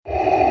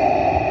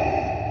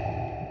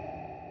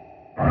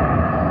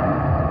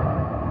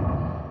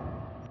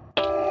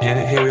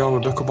Here we are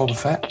with Book of Boba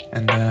Fett,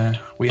 and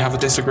we have a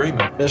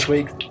disagreement. This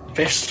week,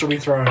 fists will be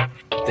thrown.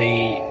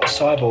 The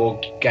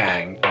cyborg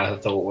gang, I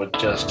thought, were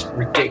just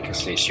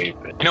ridiculously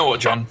stupid. You know what,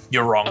 John?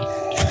 You're wrong. All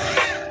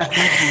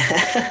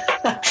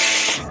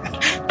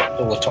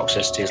the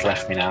toxicity has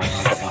left me now.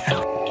 I've got nothing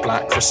else.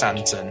 Black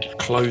Chrysanthemum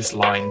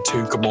clothesline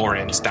two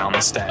Gamorreans down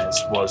the stairs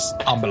was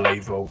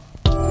unbelievable.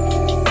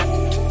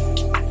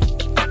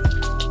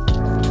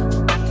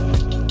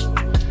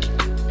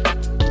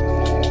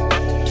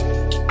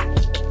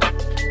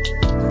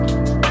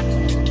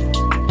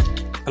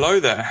 Hello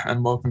there,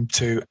 and welcome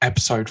to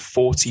episode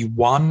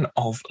 41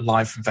 of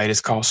Live from Vader's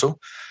Castle.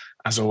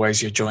 As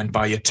always, you're joined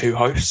by your two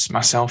hosts,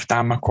 myself,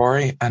 Dan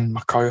McQuarrie, and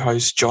my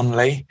co-host, John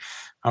Lee.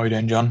 How are we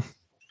doing, John?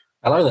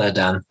 Hello there,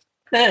 Dan.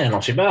 Yeah,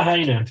 not too bad. How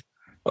you doing?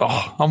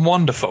 Oh, I'm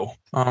wonderful.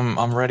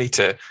 I'm ready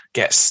to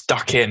get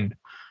stuck in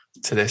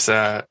to this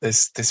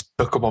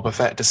Book of Boba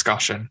Fett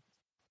discussion.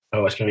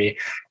 Oh, it's going to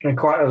be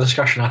quite a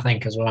discussion, I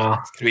think, as well.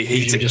 It's going to be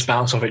heated. Usually we just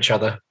bounce off each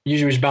other.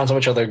 Usually we just bounce off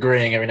each other,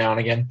 agreeing every now and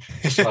again.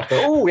 It's like,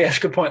 oh, yes,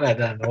 good point there,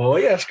 Dan. Oh,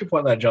 yes, good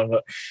point there, John.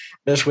 But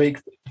this week,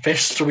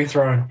 fists will be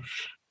thrown.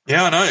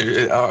 Yeah, I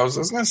know. I was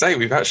going to say,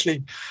 we've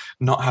actually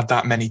not had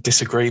that many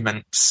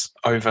disagreements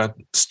over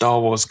Star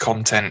Wars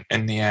content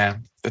in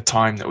the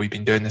time that we've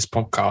been doing this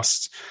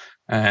podcast.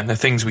 And the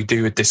things we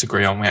do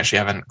disagree on, we actually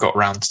haven't got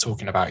around to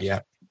talking about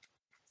yet.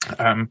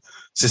 I think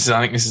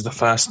this is the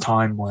first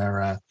time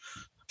where...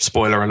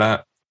 spoiler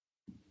alert,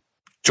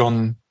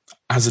 John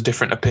has a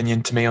different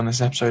opinion to me on this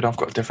episode. I've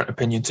got a different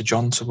opinion to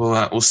John, so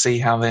we'll see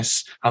how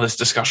this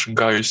discussion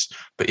goes.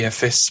 But yeah,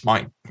 fists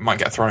might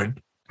get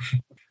thrown.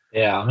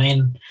 Yeah, I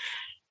mean,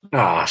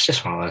 it's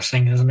just one of those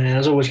things, isn't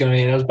it?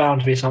 There's bound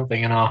to be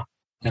something in our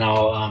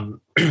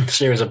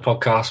series of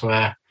podcasts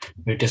where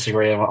we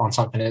disagree on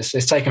something. It's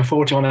taken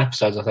 41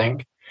 episodes, I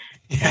think,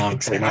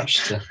 pretty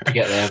much to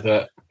get there,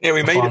 but. Yeah,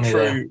 we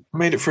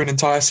made it through an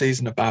entire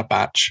season of Bad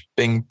Batch,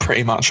 being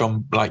pretty much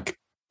on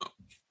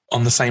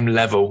the same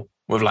level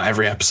with like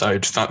every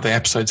episode. Like the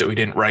episodes that we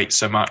didn't rate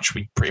so much,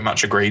 we pretty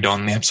much agreed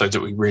on. The episodes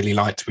that we really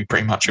liked, we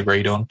pretty much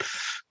agreed on.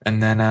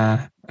 And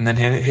then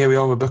here we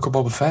are with Book of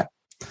Boba Fett,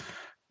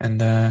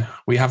 and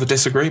we have a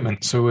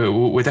disagreement. So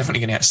we're definitely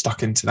going to get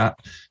stuck into that.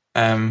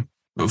 But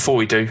before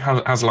we do,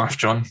 how's life,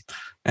 John?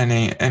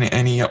 Any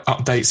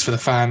updates for the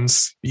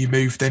fans? You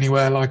moved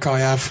anywhere like I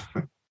have?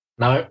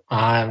 No,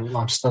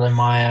 I'm still in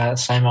my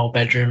same old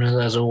bedroom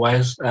as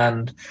always,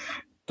 and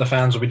the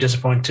fans will be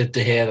disappointed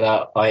to hear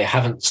that I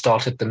haven't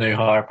started the new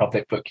High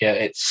Republic book yet.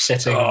 It's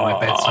sitting on my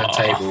bedside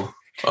table,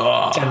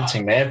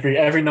 tempting me.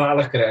 Every night I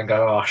look at it and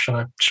go, "Oh,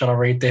 should I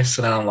read this?"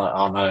 And then I'm like,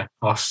 "Oh no,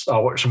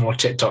 I'll watch some more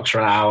TikToks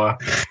for an hour."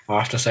 I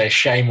have to say,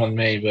 shame on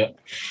me, but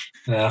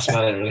yeah, that's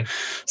about it, really.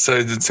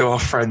 So to our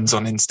friends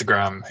on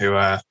Instagram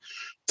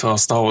to our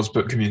Star Wars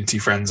book community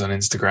friends on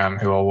Instagram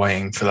who are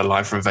waiting for the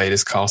Live from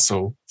Vader's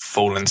Castle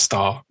Fallen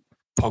Star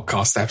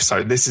podcast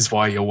episode, this is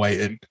why you're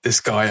waiting. This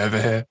guy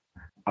over here.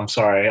 I'm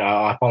sorry.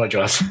 I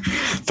apologise.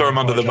 Throw him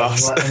under the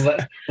bus.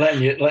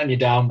 letting you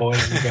down,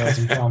 boys and girls.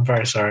 I'm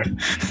very sorry.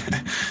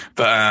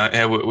 But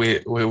yeah, we're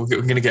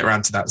going to get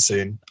around to that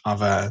soon.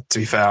 To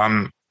be fair,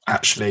 I'm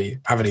actually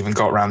haven't even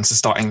got around to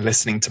starting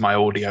listening to my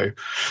audio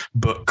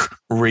book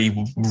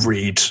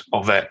reread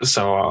of it.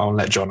 So I'll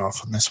let John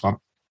off on this one.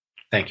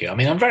 Thank you. I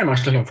mean, I'm very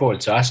much looking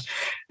forward to it.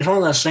 It's one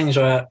of those things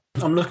where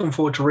I'm looking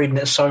forward to reading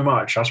it so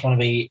much. I just want to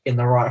be in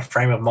the right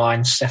frame of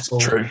mind,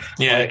 settled. True.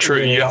 Yeah, true.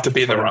 Really, you have to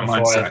be in the right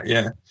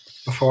mindset.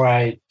 Before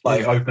I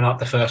open up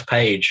the first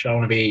page, I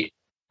want to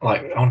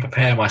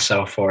prepare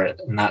myself for it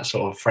in that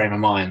sort of frame of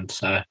mind.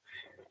 So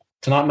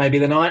tonight may be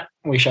the night.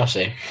 We shall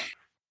see.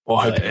 Well,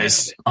 I hope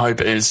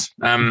it is.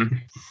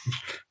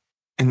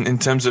 In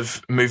terms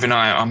of moving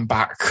on, I'm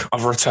back.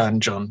 I've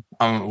returned, John.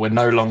 We're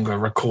no longer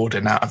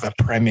recording out of a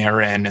Premier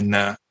Inn in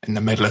the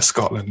middle of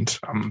Scotland.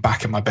 I'm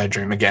back in my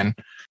bedroom again.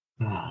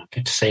 Oh,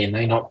 good to see you.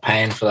 You're not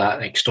paying for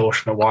that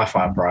extortionate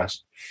Wi-Fi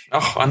price.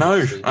 Oh, I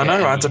know. I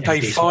had to pay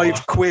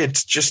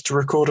 £5 just to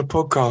record a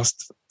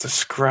podcast.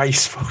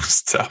 Disgraceful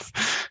stuff.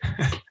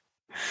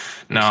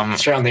 No, I'm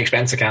straight on the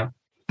expense account.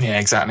 Yeah,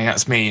 exactly.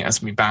 That's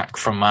me back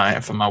from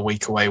my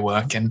week away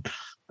working.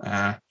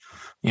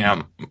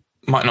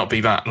 Might not be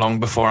that long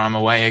before I'm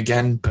away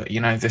again, but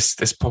this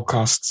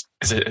podcast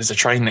is a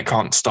train that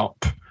can't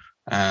stop.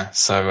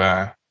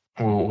 So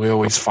we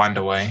always find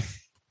a way.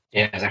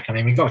 Yeah, exactly. I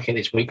mean, we've got to keep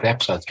these weekly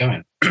episodes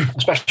going,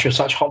 especially with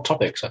such hot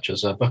topics such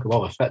as Book of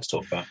Boba Fett to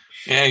talk about.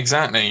 Yeah,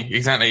 exactly.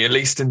 At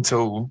least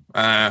until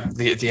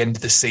the end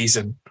of the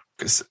season,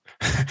 because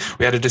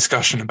we had a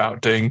discussion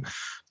about doing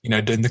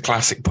the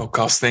classic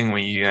podcast thing where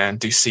you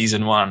do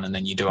season 1 and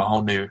then you do a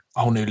whole new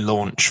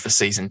launch for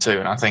season 2.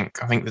 And I think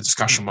the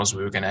discussion was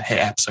we were going to hit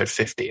episode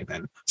 50 and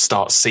then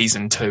start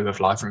season 2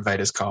 of Live from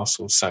Vader's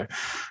Castle. So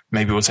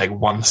maybe we'll take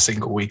one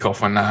single week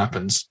off when that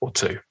happens, or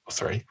 2 or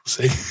 3. We'll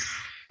see.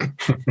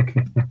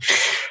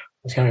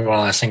 It's going to be one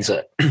of those things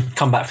that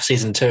come back for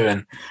season 2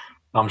 and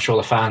I'm sure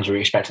the fans were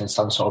expecting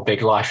some sort of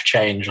big life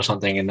change or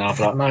something, and I'll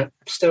be like, no,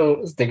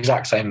 still the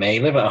exact same me,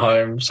 live at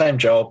home, same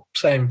job,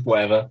 same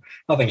whatever,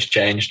 nothing's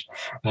changed.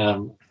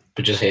 But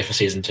We're just here for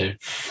season 2.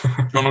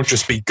 John will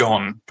just be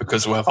gone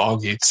because we've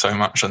argued so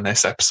much on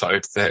this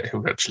episode that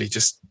he'll actually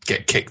just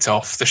get kicked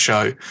off the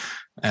show,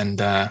 and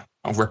I'll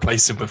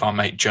replace him with our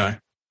mate Joe.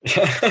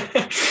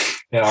 Yeah,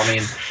 I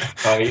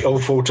mean, all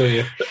full to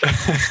you.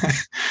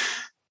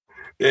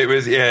 It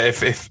was, yeah.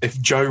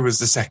 If Joe was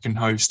the second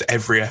host,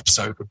 every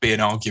episode would be an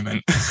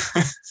argument.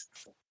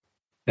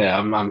 Yeah,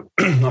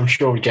 I'm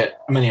sure we get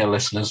many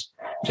listeners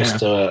just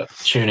to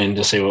tune in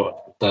to see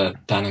what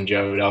Dan and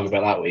Joe would argue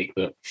about that week.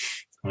 But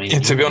I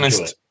mean, to be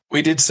honest,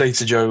 we did say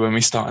to Joe when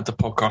we started the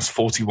podcast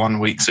 41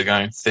 weeks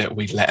ago that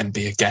we'd let him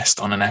be a guest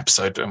on an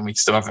episode, and we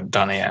still haven't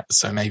done it yet.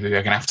 So maybe we're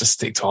going to have to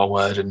stick to our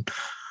word and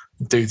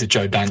do the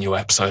Joe Daniel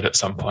episode at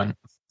some point.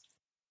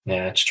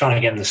 Yeah, just trying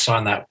to get him to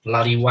sign that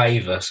bloody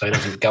waiver so he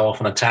doesn't go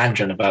off on a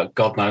tangent about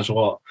God knows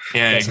what.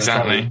 Yeah,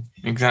 exactly.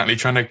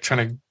 Trying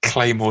to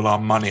claim all our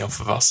money off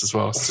of us as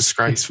well. It's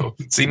disgraceful.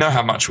 So you know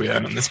how much we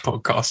earn on this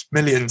podcast?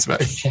 Millions,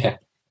 mate.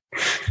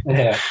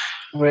 Yeah.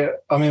 We're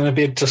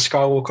bid to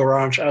Skywalker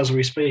Ranch as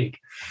we speak.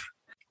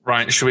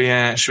 Right, should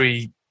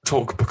we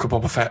talk Book of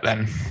Boba Fett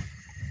then?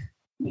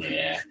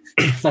 Yeah,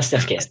 let's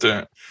get Let's do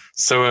it.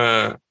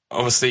 So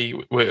obviously,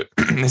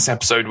 in this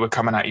episode we're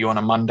coming at you on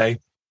a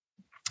Monday.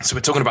 So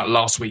we're talking about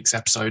last week's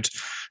episode,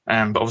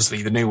 but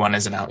obviously the new one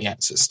isn't out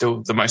yet. So it's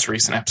still the most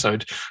recent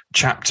episode,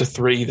 Chapter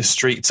 3, The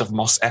Streets of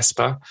Mos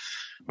Espa,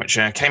 which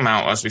came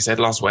out, as we said,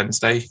 last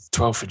Wednesday,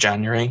 12th of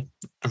January.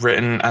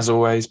 Written, as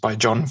always, by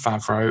Jon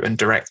Favreau and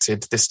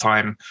directed this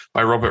time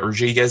by Robert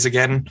Rodriguez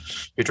again,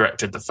 who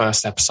directed the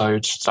first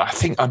episode. So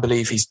I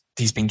believe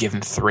he's been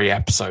given 3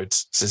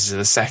 episodes. So this is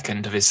the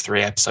second of his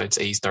 3 episodes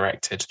he's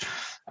directed.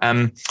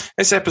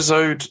 This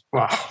episode,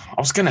 well, I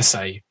was going to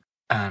say...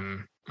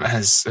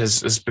 has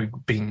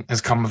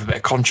come with a bit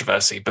of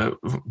controversy, but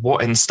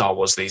what in Star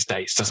Wars these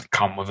days doesn't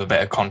come with a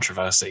bit of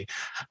controversy?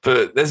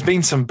 But there's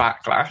been some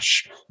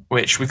backlash,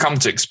 which we come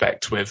to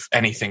expect with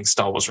anything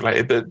Star Wars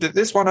related. But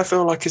this one I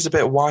feel like is a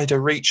bit wider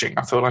reaching.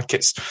 I feel like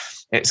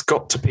it's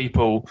got to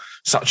people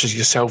such as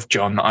yourself,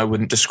 John, that I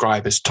wouldn't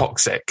describe as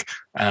toxic,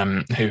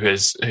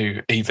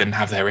 who even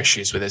have their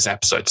issues with this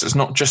episode. So it's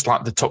not just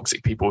like the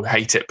toxic people who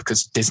hate it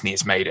because Disney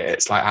has made it.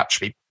 It's like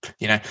actually,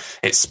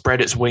 it's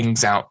spread its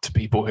wings out to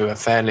people who are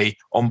fairly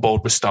on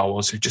board with Star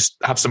Wars, who just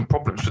have some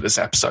problems with this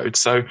episode.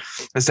 So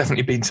there's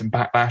definitely been some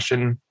backlash,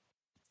 and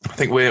I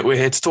think we're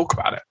here to talk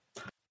about it.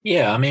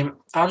 Yeah, I mean,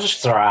 I'll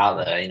just throw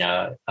out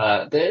there,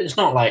 it's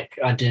not like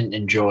I didn't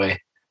enjoy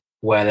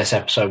where this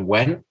episode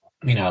went.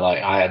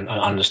 I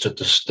understood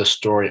the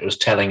story it was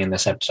telling in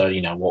this episode,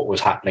 what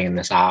was happening in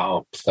this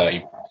hour,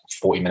 30,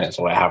 40 minutes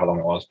or however long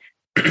it was.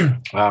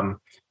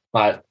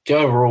 The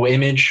overall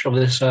image of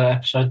this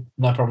episode,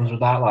 no problems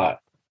with that.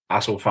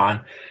 That's all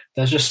fine.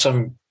 There's just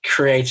some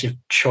creative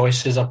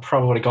choices I've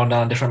probably would have gone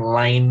down a different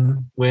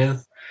lane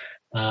with.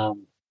 I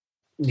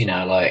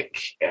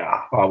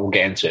will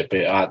get into it,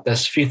 but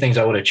there's a few things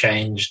I would have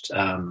changed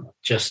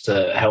just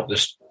to help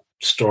this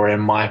story,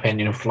 in my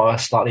opinion, fly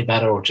slightly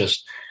better, or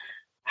just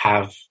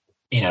have,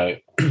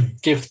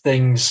 give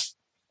things...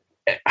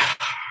 I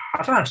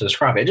don't know how to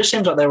describe it. It just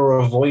seems like they were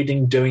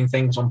avoiding doing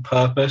things on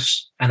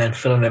purpose and then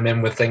filling them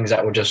in with things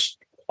that were just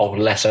of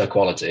lesser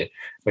quality,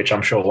 which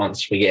I'm sure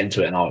once we get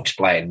into it and I'll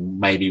explain,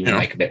 maybe will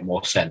make a bit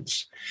more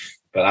sense.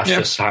 But that's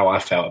just how I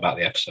felt about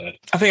the episode.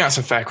 I think that's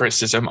a fair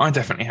criticism. I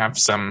definitely have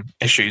some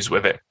issues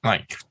with it,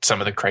 like some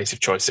of the creative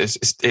choices.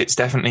 It's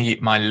definitely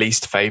my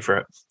least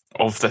favourite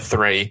of the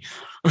 3.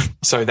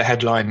 So the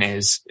headline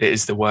is, it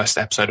is the worst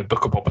episode of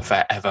Book of Boba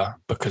Fett ever,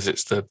 because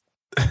it's the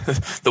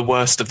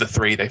worst of the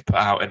 3 they've put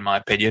out, in my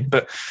opinion.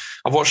 But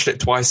I've watched it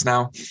twice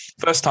now.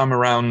 First time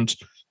around,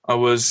 I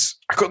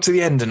got to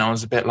the end and I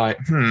was a bit like,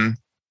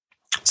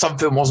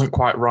 something wasn't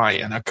quite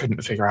right, and I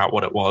couldn't figure out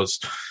what it was.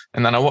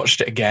 And then I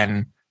watched it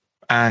again,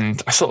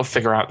 and I sort of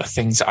figure out the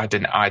things that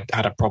I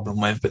had a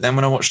problem with. But then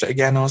when I watched it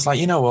again, I was like,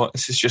 you know what?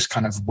 This is just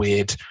kind of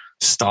weird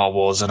Star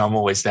Wars, and I'm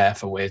always there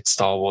for weird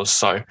Star Wars.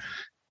 So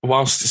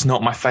whilst it's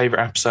not my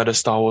favourite episode of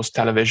Star Wars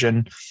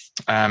television,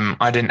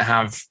 I didn't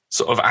have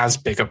sort of as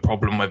big a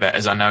problem with it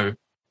as I know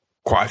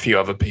quite a few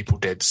other people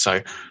did.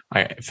 So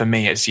for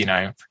me, it's,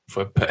 if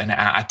we're putting it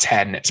out of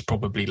 10, it's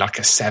probably like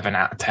a 7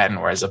 out of 10,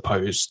 whereas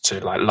opposed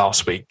to like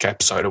last week's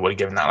episode, I would have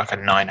given that like a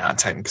 9 out of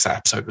 10 because that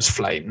episode was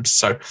flames.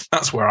 So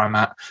that's where I'm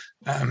at.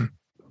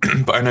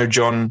 But I know,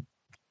 John,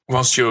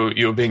 whilst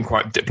you're being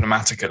quite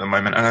diplomatic at the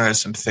moment, I know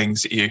there's some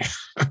things that you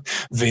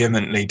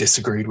vehemently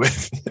disagreed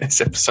with in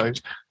this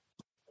episode.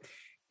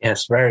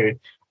 Yes, very,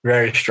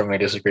 very strongly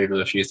disagreed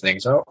with a few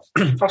things. I'll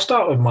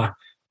start with my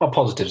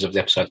positives of the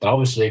episode.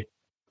 Obviously,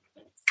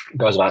 it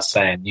goes without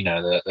saying,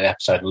 the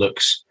episode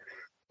looks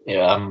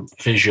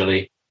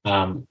visually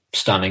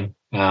stunning.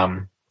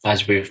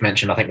 As we've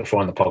mentioned, I think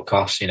before in the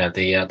podcast,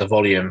 the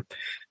volume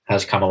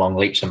has come along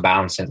leaps and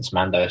bounds since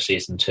Mando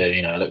season 2.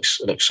 It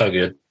looks so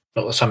good.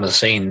 Some of the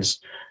scenes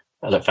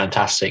look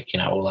fantastic.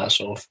 All that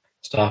sort of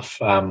stuff.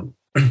 So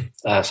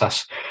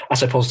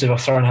that's a positive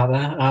I've thrown out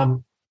there.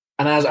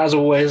 And as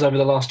always, over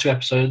the last 2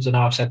 episodes, I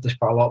know I've said this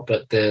quite a lot,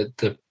 but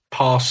the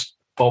past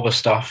Boba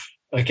stuff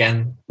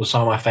again, was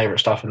some of my favourite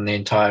stuff in the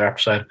entire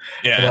episode.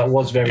 Yeah, but that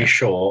was very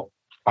short.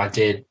 I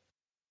did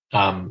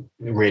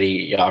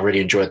really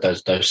enjoyed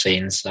those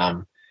scenes.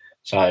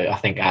 So I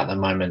think at the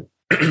moment,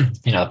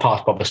 the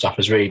past Boba stuff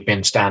has really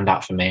been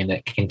standout for me, and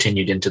it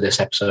continued into this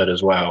episode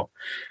as well.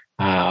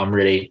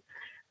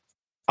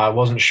 I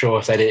wasn't sure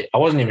if they did. I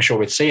wasn't even sure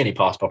we'd see any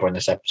past Boba in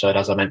this episode,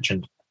 as I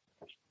mentioned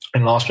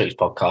in last week's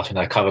podcast.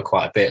 They cover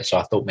quite a bit, so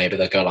I thought maybe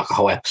they'd go like a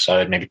whole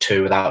episode, maybe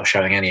 2, without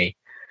showing any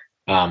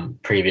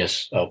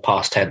previous or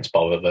past tense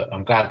Boba. But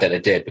I'm glad that they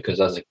did, because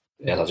as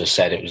I just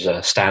said, it was a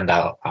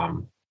standout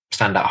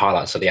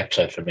highlights of the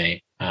episode for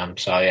me.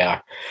 So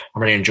yeah,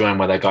 I'm really enjoying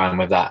where they're going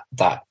with that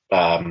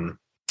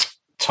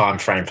time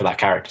frame for that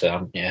character.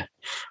 I'm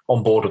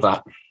on board with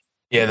that.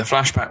 Yeah, the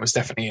flashback was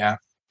definitely a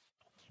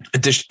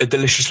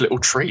delicious little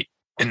treat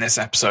in this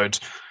episode.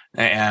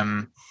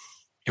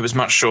 It was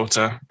much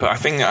shorter, but I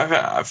think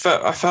I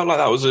felt like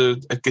that was a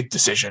good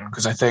decision,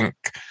 because I think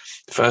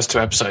the first 2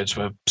 episodes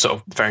were sort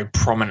of very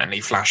prominently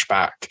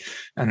flashback,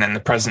 and then the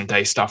present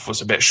day stuff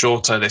was a bit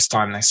shorter. This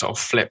time they sort of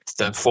flipped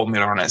the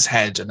formula on its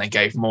head, and they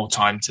gave more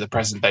time to the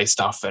present day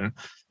stuff and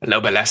a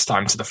little bit less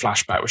time to the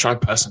flashback, which I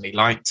personally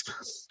liked.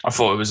 I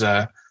thought it was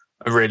a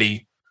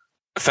really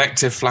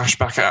effective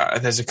flashback.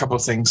 There's a couple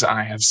of things that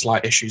I have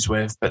slight issues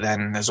with, but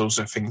then there's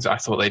also things that I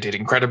thought they did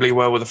incredibly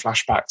well with the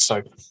flashback.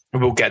 So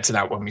we'll get to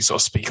that when we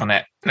sort of speak on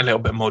it in a little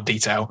bit more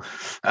detail.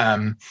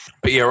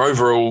 But yeah,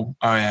 overall,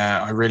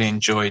 I really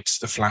enjoyed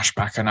the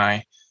flashback, and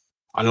I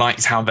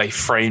liked how they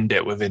framed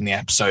it within the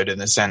episode, in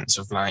the sense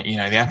of the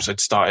episode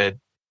started,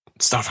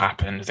 stuff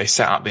happened, they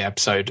set up the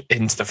episode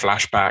into the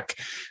flashback,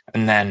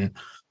 and then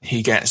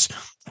he gets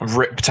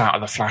ripped out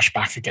of the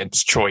flashback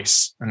against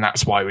choice, and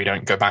that's why we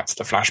don't go back to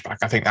the flashback.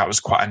 I think that was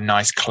quite a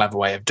nice, clever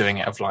way of doing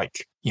it, of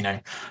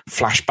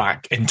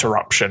flashback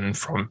interruption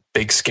from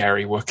big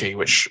scary Wookiee,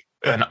 which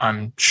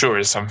I'm sure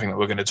is something that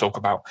we're going to talk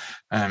about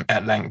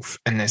at length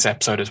in this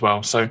episode as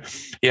well. So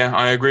yeah,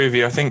 I agree with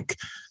you. I think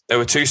there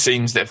were 2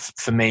 scenes that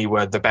for me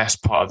were the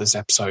best part of this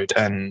episode,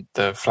 and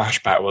the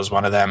flashback was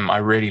one of them. I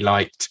really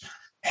liked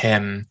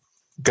him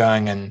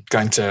going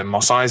to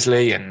Mos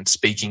Eisley and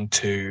speaking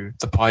to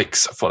the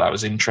Pikes. I thought that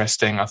was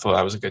interesting. I thought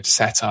that was a good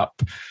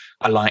setup.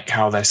 I like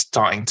how they're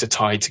starting to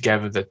tie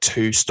together the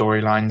 2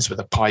 storylines, with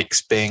the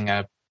Pikes being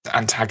a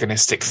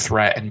antagonistic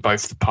threat in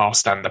both the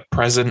past and the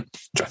present,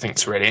 which I think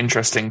is really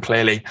interesting.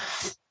 Clearly,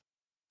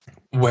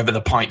 whether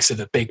the Pikes are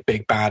the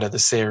big bad of the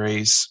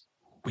series,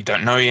 we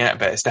don't know yet,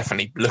 but it's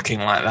definitely looking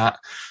like that.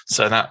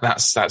 So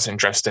that's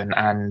interesting.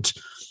 And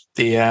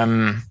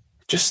the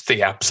just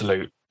the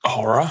absolute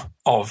horror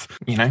of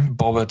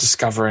Boba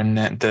discovering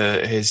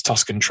that his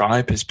Tusken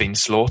tribe has been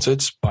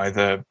slaughtered by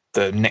the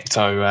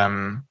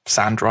Nikto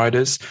Sand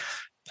Riders.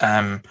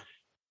 I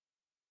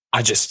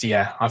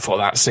thought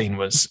that scene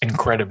was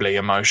incredibly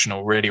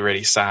emotional, really,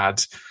 really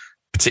sad.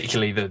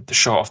 Particularly the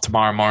shot of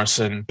Tamara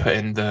Morrison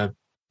putting the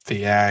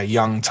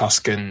young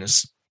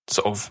Tuskens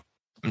sort of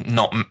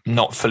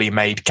not fully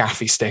made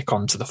gaffy stick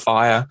onto the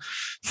fire.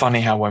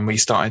 Funny how when we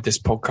started this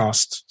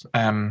podcast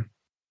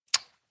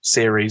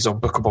series on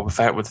Book of Boba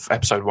Fett with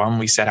episode 1,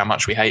 we said how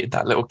much we hated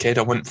that little kid.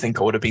 I wouldn't think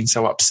I would have been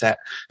so upset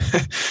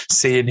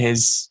seeing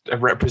his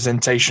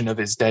representation of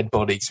his dead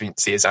body, because we didn't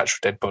see his actual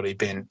dead body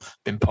being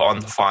put on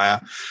the fire.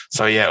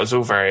 So yeah, it was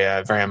all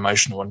very very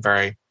emotional and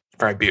very,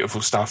 very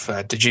beautiful stuff.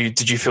 Did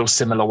you feel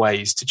similar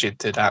ways? Did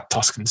that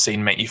Tusken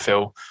scene make you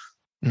feel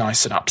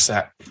nice and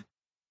upset?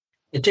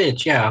 It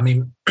did, yeah. I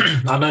mean,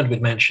 I know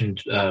we'd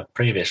mentioned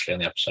previously in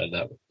the episode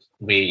that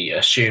we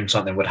assumed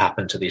something would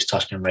happen to these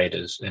Tusken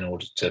Raiders in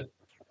order to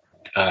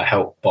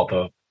help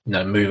Boba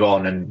move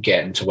on and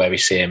get into where we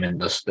see him in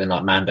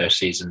the Mando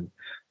season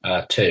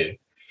 2.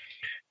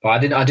 But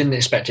I didn't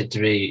expect it to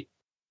be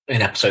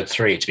in episode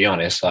 3, to be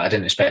honest. I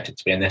didn't expect it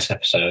to be in this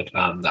episode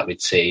that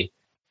we'd see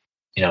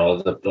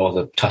all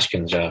the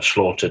Tuskens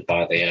slaughtered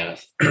by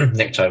the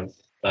Nikto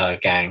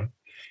gang.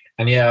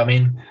 And yeah, I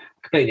mean,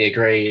 completely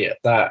agree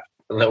that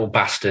little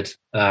bastard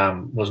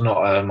was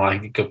not my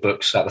good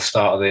books at the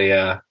start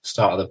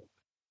of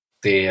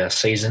the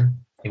season.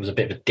 He was a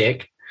bit of a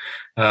dick.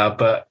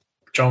 But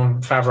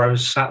Jon Favreau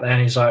sat there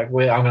and he's like, I'm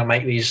going to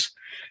make these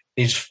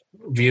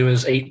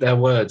viewers eat their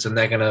words, and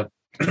they're going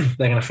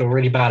to feel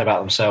really bad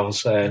about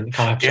themselves in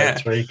episode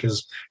 3,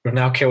 because we've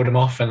now killed him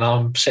off, and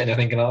I'm sitting there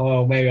thinking,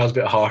 oh, maybe I was a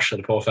bit harsh to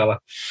the poor fella.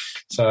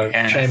 So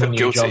shame on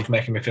you, Jon, for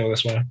making me feel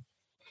this way.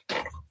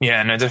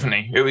 Yeah, no,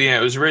 definitely.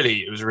 It was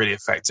really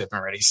effective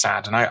and really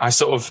sad, and I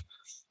sort of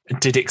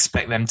did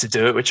expect them to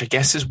do it, which I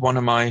guess is one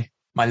of my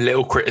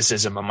little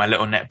criticism and my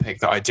little nitpick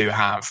that I do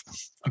have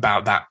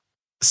about that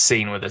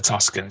scene with the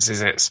Tuskens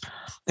is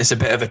it's a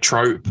bit of a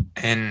trope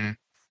in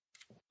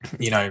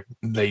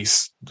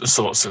these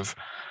sorts of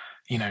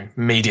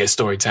media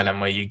storytelling,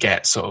 where you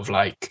get sort of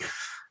like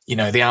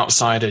the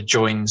outsider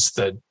joins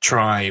the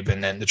tribe,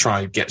 and then the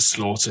tribe gets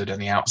slaughtered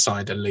and the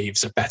outsider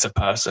leaves a better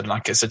person.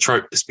 Like, it's a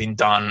trope that's been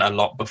done a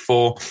lot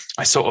before.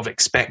 I sort of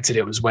expected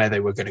it was where they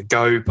were going to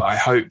go, but I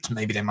hoped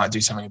maybe they might do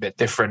something a bit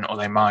different, or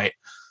they might,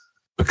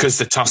 because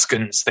the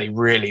Tuskens, they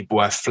really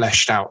were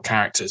fleshed out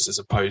characters as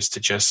opposed to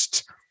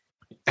just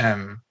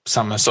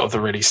Some are sort of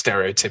the really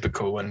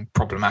stereotypical and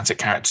problematic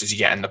characters you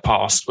get in the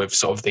past with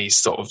sort of these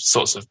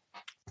sorts of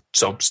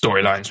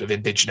storylines with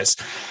Indigenous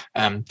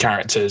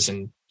characters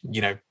and,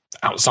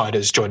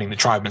 outsiders joining the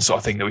tribe and sort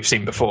of thing that we've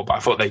seen before. But I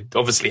thought they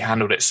obviously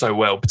handled it so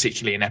well,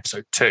 particularly in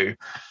episode 2,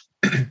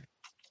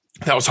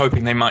 that I was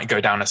hoping they might go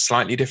down a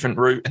slightly different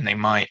route and they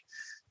might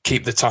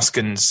keep the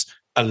Tuskens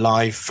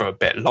alive for a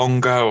bit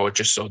longer, or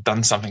just sort of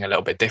done something a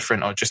little bit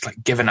different, or just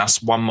like given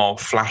us one more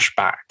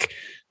flashback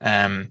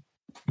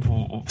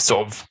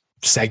sort of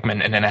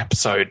segment in an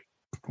episode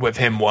with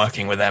him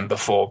working with them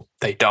before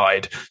they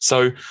died.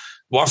 So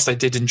whilst I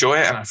did enjoy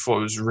it and I thought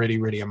it was really,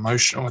 really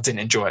emotional, I didn't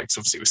enjoy it because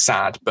obviously it was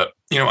sad, but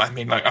you know what I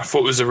mean? Like, I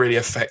thought it was a really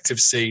effective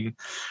scene,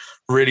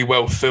 really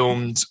well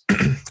filmed,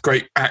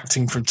 great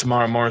acting from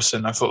Tamara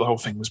Morrison. I thought the whole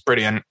thing was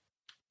brilliant.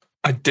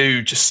 I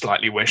do just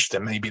slightly wish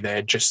that maybe they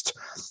had just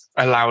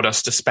allowed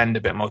us to spend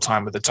a bit more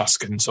time with the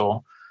Tuskens,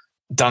 or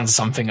done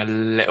something a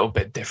little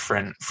bit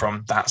different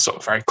from that sort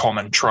of very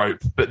common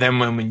trope. But then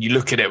when you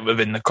look at it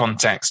within the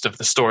context of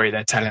the story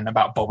they're telling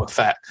about Boba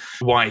Fett,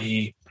 why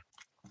he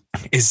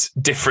is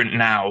different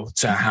now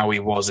to how he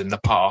was in the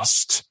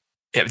past,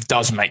 it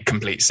does make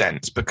complete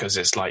sense, because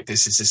it's like,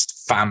 this is his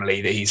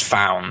family that he's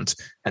found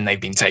and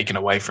they've been taken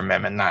away from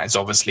him, and that is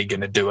obviously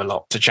going to do a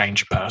lot to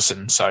change a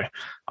person. So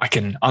I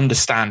can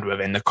understand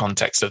within the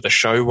context of the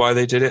show why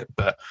they did it,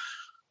 but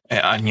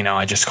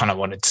I just kind of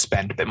wanted to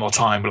spend a bit more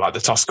time with like the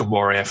Tusken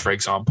warrior, for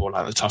example,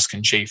 like the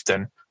Tusken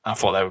chieftain. I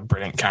thought they were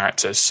brilliant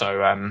characters.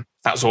 So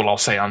that's all I'll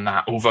say on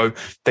that. Although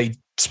they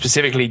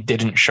specifically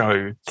didn't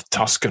show the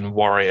Tusken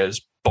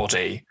warrior's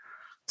body.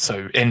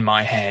 So in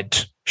my head,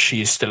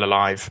 she is still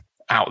alive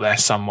out there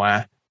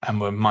somewhere, and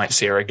we might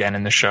see her again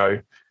in the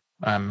show.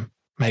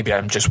 Maybe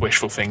I'm just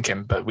wishful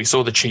thinking, but we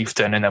saw the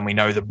chieftain and then we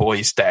know the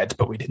boy's dead,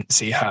 but we didn't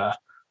see her.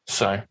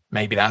 So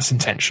maybe that's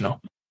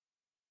intentional.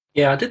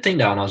 Yeah, I did think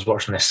that when I was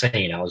watching this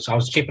scene. I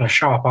was keeping a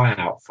sharp eye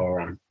out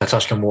for the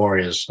Tusken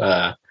Warrior's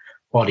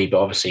body, but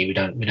obviously we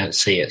don't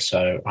see it.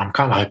 So I'm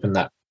kind of hoping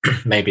that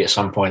maybe at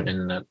some point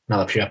in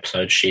another few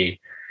episodes she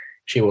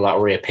will like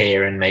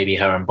reappear, and maybe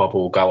her and Bob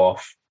will go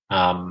off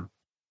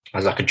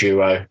as like a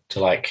duo to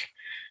like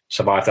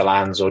survive the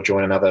lands or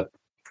join another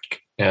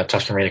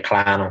Tusken Raider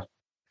clan or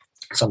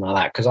something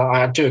like that. Because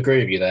I do agree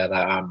with you there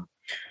that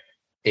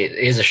it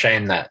is a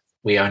shame that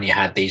we only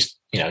had these.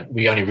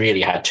 We only really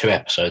had 2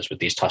 episodes with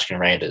these Tusken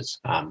Raiders.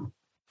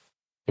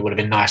 It would have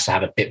been nice to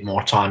have a bit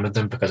more time with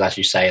them, because, as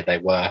you say, they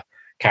were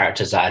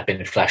characters that had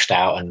been fleshed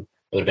out, and it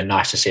would have been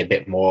nice to see a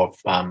bit more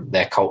of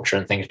their culture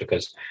and things,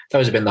 because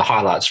those have been the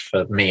highlights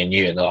for me and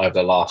you over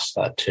the last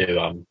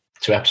 2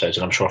 episodes,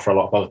 and I'm sure for a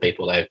lot of other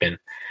people they've been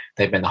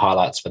the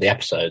highlights for the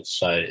episodes.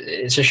 So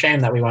it's a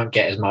shame that we won't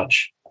get as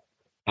much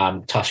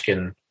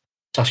Tusken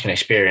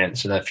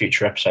experience in the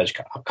future episodes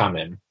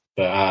upcoming.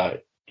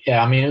 But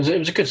yeah, I mean, it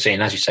was a good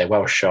scene, as you say,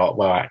 well shot,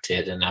 well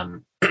acted,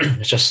 and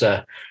it's just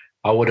I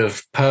would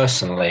have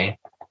personally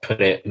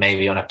put it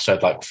maybe on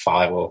episode like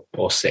 5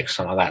 or 6,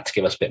 something like that, to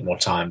give us a bit more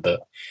time.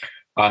 But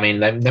I mean,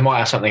 they might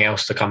have something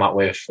else to come up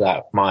with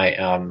that might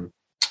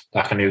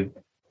like a new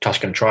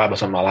Tusken tribe or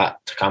something like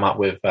that to come up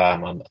with. I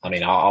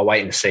mean, I'll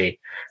wait and see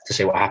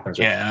what happens.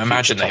 Yeah, I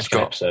imagine they've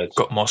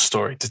got more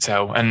story to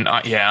tell. And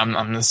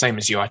I'm the same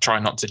as you. I try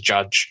not to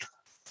judge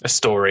a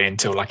story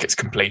until like its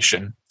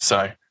completion.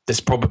 So there's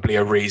probably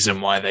a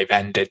reason why they've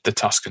ended the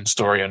Tusken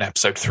story on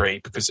episode 3,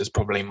 because there's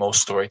probably more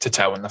story to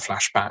tell in the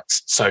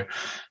flashbacks. So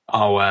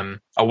I'll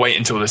wait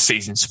until the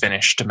season's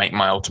finished to make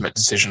my ultimate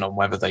decision on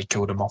whether they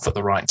killed him off at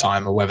the right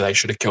time or whether they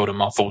should have killed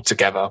him off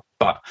altogether.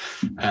 But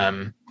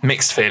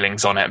mixed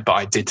feelings on it. But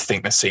I did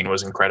think the scene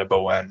was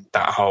incredible, and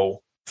that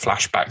whole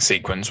flashback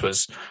sequence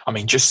was, I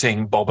mean, just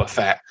seeing Boba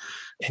Fett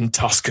in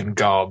Tusken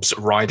garbs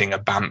riding a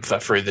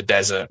bantha through the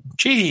desert.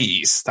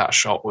 Jeez, that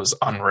shot was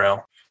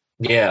unreal.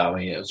 Yeah, I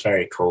mean, it was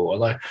very cool.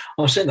 Like,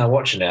 I'm sitting there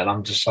watching it, and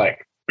I'm just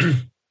like,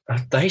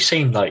 they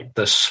seem like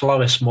the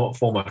slowest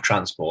form of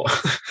transport.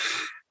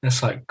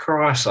 It's like,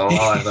 Christ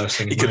alive, those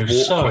things move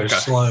so quicker.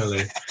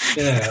 Slowly.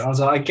 Yeah, I was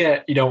like, I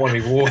get you don't want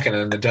to be walking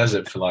in the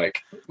desert for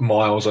like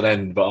miles on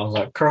end, but I was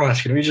like,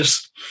 Christ, can we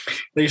just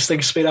these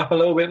things speed up a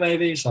little bit?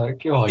 Maybe it's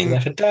like, you're there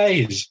for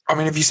days. I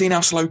mean, have you seen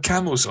how slow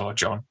camels are,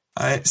 John?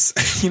 It's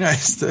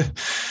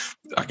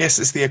I guess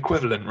it's the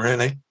equivalent,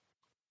 really.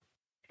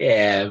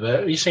 Yeah, but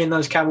have you seen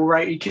those camel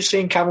racing? You've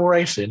seen camel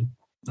racing?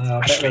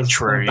 Actually,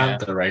 true.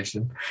 Bantha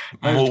racing.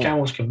 Those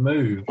camels can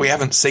move. We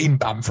haven't seen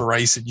bantha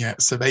racing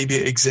yet, so maybe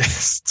it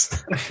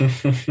exists.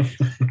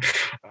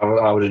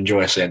 I would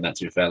enjoy seeing that.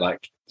 To be fair,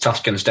 like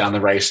Tuskens down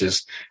the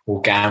races, all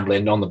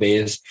gambling on the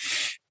beers.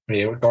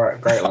 Yeah,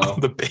 great laugh.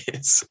 On the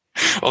beers,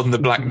 on the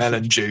black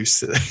melon juice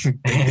that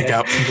they dig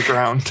out from the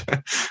ground.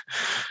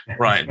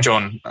 Right,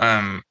 John.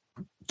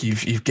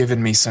 You've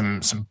given me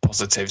some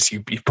positives.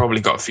 You've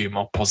probably got a few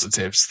more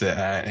positives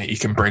that you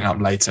can bring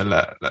up later.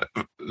 Let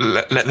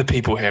the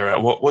people hear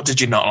it. What did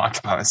you not like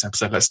about this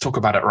episode? Let's talk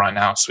about it right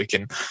now, so we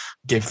can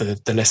give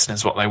the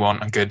listeners what they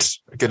want. A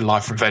good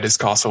Live from Vader's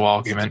Castle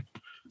argument.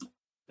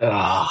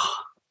 Where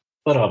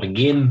do I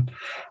begin?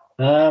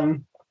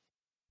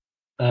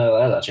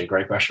 That's actually a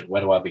great question.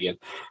 Where do I begin?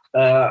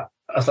 I'm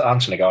just going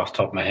to go off the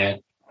top of my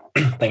head.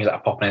 Things that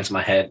are popping into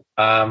my head.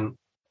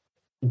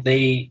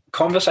 The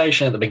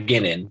conversation at the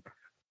beginning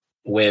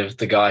with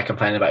the guy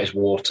complaining about his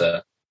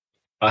water,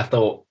 I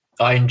thought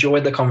I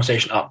enjoyed the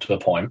conversation up to a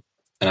point,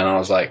 and then I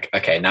was like,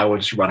 okay, now we're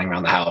just running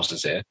around the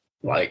houses here.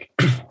 Like,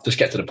 just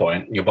get to the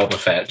point. You're Boba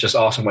Fett. Just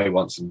ask him what he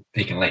wants, and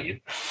he can leave.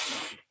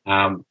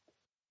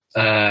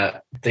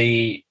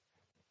 The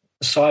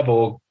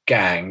cyborg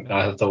gang,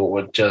 I thought,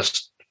 were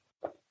just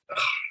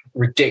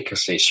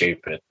ridiculously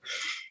stupid.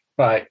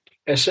 Like,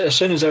 as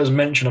soon as there was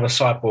mention of a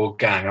cyborg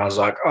gang, I was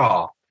like,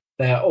 oh,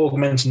 they're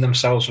augmenting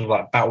themselves with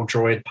like battle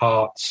droid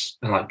parts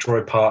and like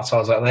droid parts. I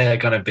was like, they're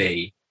going to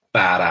be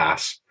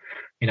badass.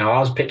 You know, I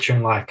was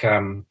picturing like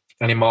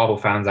any Marvel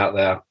fans out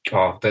there,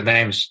 their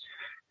names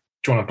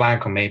drawn a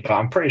blank on me, but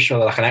I'm pretty sure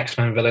they're like an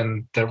X-Men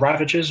villain, the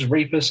Ravagers,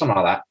 Reapers, something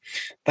like that.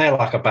 They're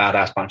like a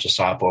badass bunch of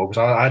cyborgs.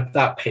 I had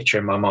that picture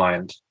in my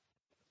mind.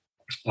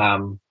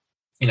 You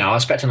know, I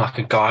was expecting like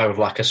a guy with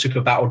like a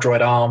super battle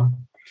droid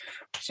arm,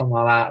 something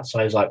like that. So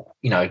he's like,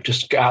 you know,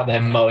 just out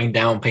there mowing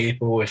down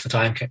people if the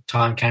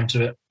time came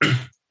to it.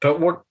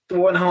 But what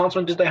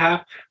enhancement did they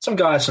have? Some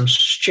guy had some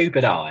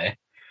stupid eye.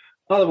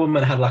 Another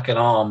woman had like an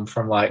arm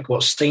from like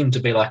what seemed to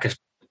be like a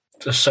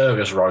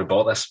service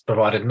robot that's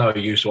provided no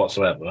use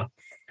whatsoever.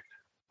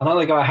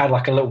 Another guy had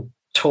like a little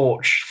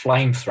torch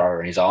flamethrower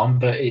in his arm,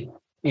 but you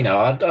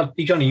know,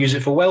 he's going to use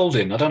it for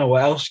welding. I don't know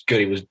what else good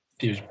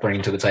he was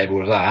bringing to the table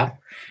with that.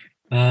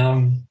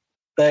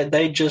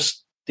 They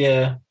just,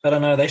 yeah, I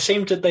don't know.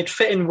 They'd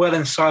fit in well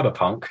in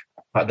Cyberpunk,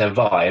 like their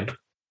vibe,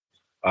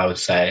 I would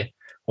say.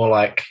 Or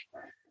like,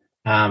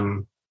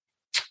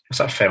 what's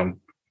that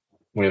film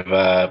with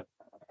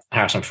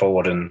Harrison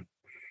Ford and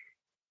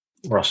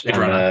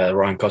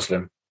Ryan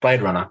Gosling?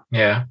 Blade Runner,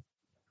 yeah,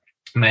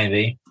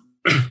 maybe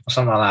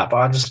something like that. But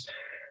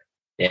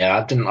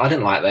I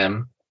didn't like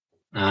them.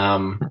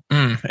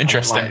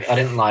 Interesting. I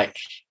didn't like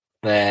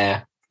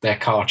their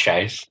car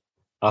chase.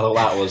 I thought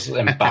that was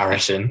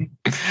embarrassing.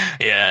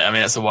 Yeah, I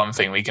mean that's the one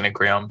thing we can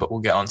agree on. But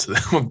we'll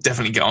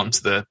definitely get on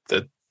to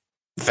the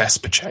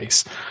Vespa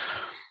chase.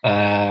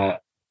 Yeah,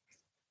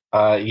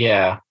 I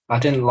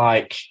didn't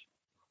like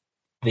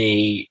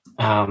the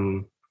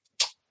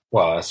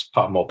well, it's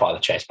more part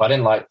of the chase, but I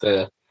didn't like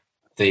the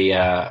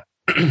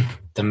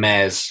the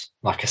mayor's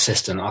like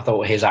assistant. I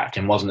thought his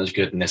acting wasn't as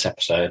good in this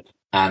episode,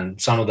 and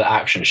some of the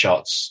action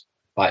shots,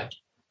 like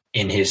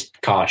in his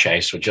car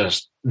chase, were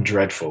just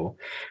dreadful.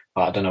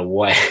 I don't know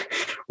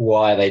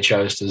why they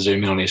chose to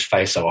zoom in on his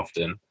face so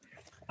often.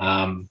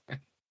 And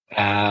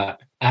I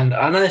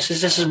know this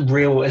is a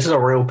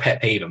real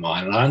pet peeve of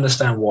mine, and I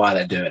understand why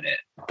they're doing it.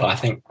 But I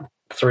think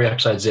 3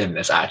 episodes in,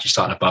 it's actually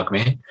starting to bug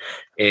me.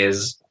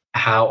 Is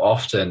how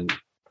often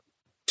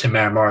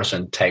Tamara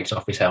Morrison takes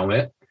off his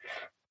helmet.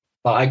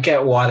 Like, I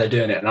get why they're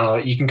doing it. Now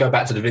you can go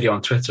back to the video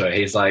on Twitter.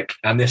 He's like,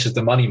 "And this is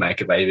the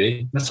moneymaker,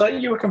 baby." And it's like,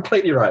 you were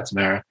completely right,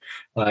 Tamara.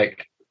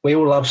 Like, we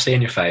all love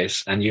seeing your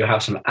face, and you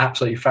have some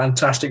absolutely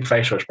fantastic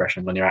facial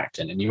expressions when you're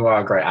acting, and you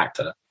are a great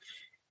actor.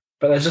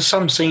 But there's just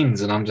some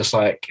scenes, and I'm just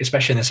like,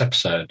 especially in this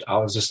episode, I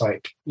was just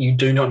like, you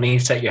do not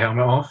need to take your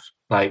helmet off.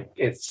 Like,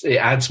 it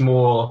adds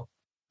more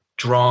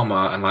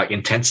drama and like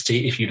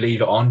intensity if you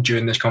leave it on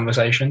during this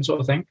conversation,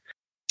 sort of thing.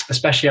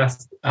 Especially,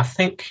 I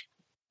think,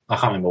 I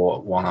can't remember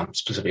what one I'm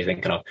specifically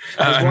thinking of.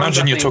 I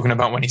imagine you're talking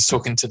about when he's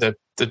talking to the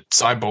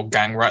cyborg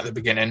gang right at the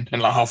beginning,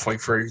 and like halfway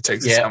through, he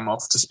takes his helmet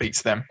off to speak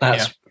to them.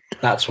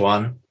 That's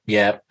one.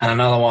 Yeah. And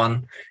another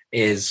one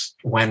is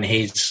when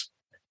he's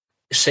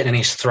sitting in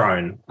his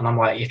throne. And I'm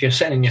like, if you're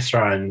sitting in your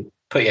throne,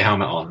 put your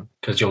helmet on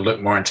because you'll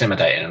look more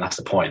intimidating. And that's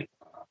the point.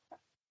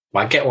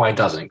 Well, I get why he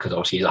doesn't, because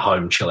obviously he's at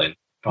home chilling.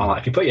 But I'm like,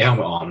 if you put your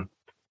helmet on,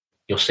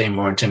 you'll seem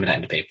more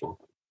intimidating to people.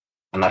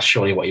 And that's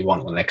surely what you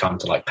want when they come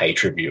to like pay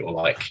tribute or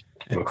like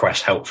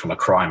request help from a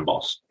crime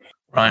boss.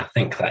 Right. I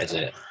think that is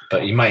it.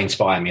 But you may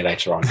inspire me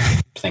later on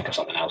to think of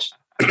something else.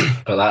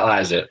 But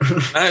that is it.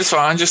 No, so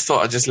I just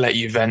thought I'd just let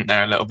you vent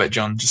there a little bit,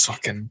 John, just so I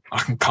can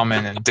come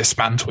in and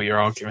dismantle your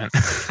argument.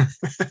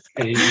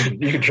 You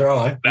can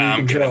try.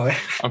 I'm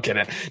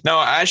kidding. No,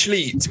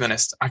 actually, to be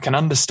honest, I can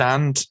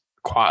understand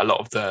quite a lot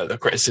of the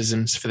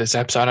criticisms for this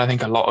episode. I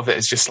think a lot of it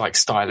is just like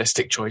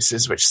stylistic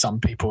choices, which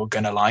some people are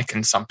going to like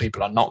and some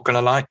people are not going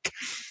to like.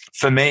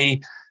 For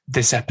me,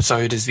 this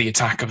episode is the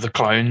Attack of the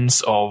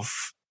Clones of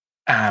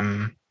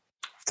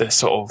the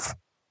sort of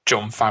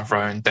Jon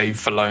Favreau and Dave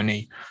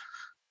Filoni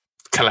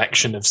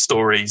collection of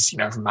stories, you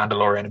know, from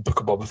Mandalorian and Book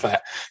of Boba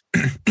Fett.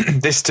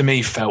 This to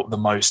me felt the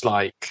most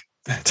like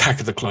Attack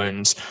of the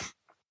Clones,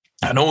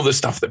 and all the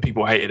stuff that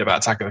people hated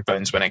about Attack of the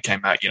Clones when it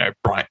came out, you know,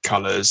 bright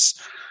colors,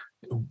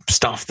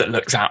 stuff that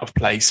looks out of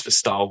place for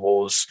Star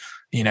Wars,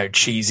 you know,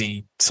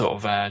 cheesy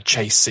sort of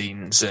chase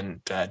scenes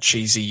and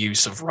cheesy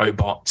use of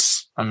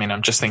robots. I mean,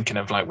 I'm just thinking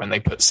of like when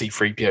they put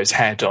C-3PO's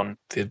head on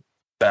the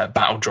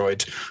battle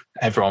droid,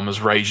 everyone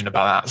was raging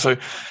about that. So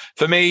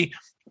for me,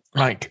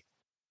 like,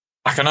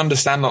 I can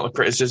understand a lot of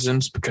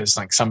criticisms because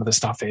like some of the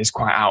stuff is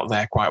quite out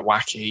there, quite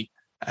wacky.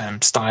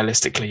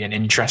 stylistically an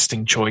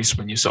interesting choice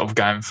when you're sort of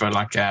going for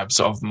like a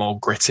sort of more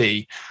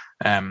gritty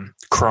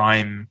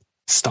crime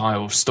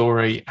style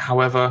story.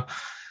 However,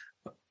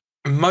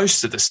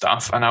 most of the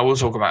stuff, and I will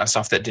talk about the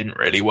stuff that didn't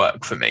really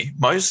work for me,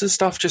 most of the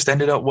stuff just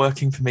ended up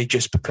working for me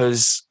just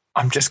because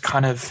I'm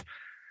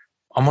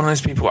one of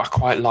those people, I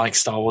quite like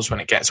Star Wars when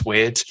it gets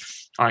weird.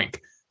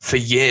 Like, for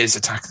years,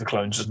 Attack of the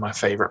Clones was my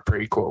favorite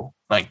prequel.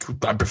 Like,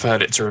 I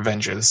preferred it to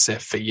Revenge of the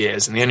Sith for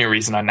years. And the only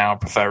reason I now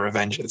prefer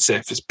Revenge of the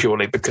Sith is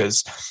purely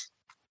because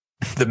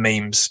the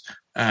memes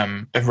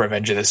of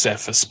Revenge of the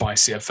Sith are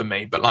spicier for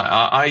me. But like,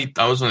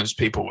 I was one of those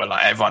people where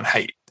like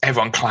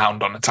everyone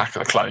clowned on Attack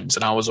of the Clones,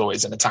 and I was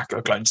always an Attack of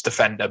the Clones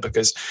defender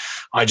because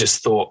I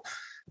just thought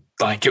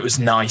like it was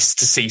nice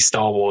to see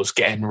Star Wars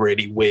getting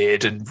really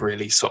weird and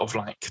really sort of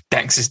like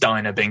Dex's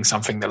Diner being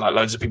something that like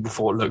loads of people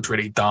thought looked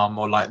really dumb,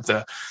 or like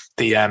the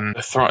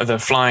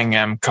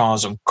flying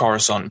cars on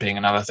Coruscant being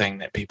another thing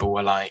that people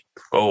were like,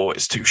 oh,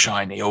 it's too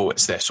shiny, oh,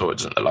 it's this, or it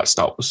doesn't look like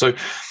Star Wars. So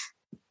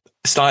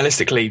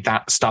stylistically,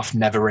 that stuff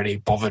never really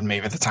bothered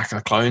me with Attack of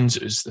the Clones.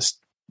 It was the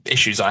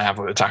issues I have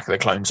with Attack of the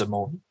Clones are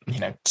more,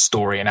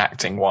 story and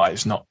acting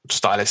wise, not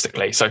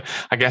stylistically. So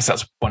I guess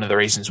that's one of the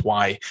reasons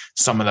why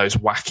some of those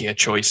wackier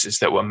choices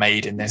that were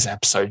made in this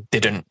episode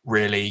didn't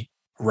really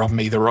rub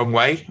me the wrong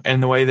way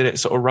in the way that it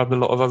sort of rubbed a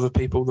lot of other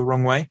people the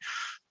wrong way.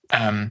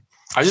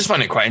 I just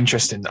find it quite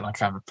interesting that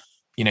quite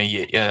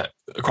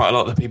a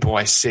lot of the people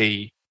I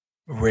see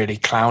really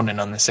clowning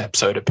on this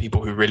episode are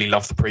people who really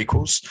love the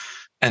prequels.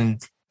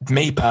 And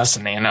me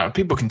personally, and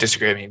people can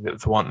disagree with me, but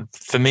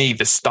for me,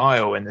 the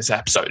style in this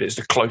episode is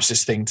the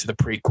closest thing to the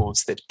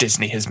prequels that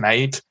Disney has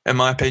made, in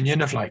my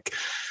opinion, of like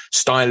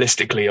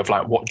stylistically of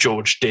like what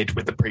George did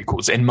with the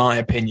prequels. In my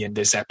opinion,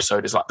 this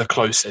episode is like the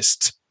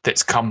closest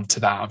that's come to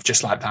that, of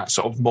just like that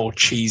sort of more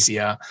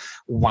cheesier,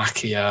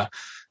 wackier,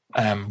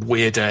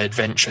 weirder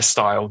adventure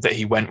style that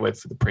he went with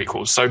for the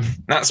prequels. So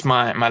that's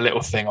my little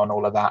thing on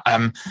all of that.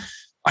 I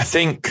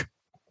think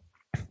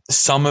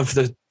some of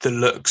the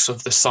looks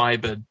of the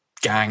cyber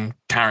gang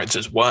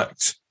characters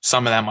worked.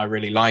 Some of them I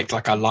really liked.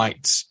 Like I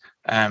liked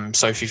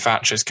Sophie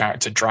Thatcher's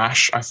character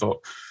Drash. I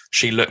thought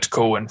she looked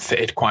cool and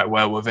fitted quite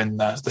well within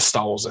the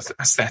Star Wars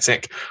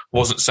aesthetic.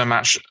 Wasn't so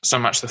much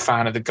the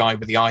fan of the guy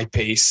with the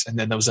eyepiece, and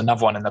then there was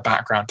another one in the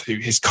background who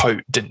his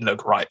coat didn't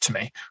look right to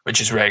me,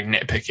 which is really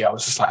nitpicky. I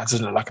was just like, it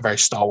doesn't look like a very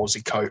Star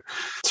Warsy coat.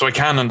 So I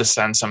can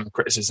understand some of the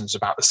criticisms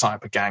about the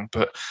cyber gang,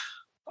 but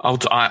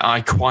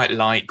I quite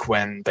like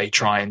when they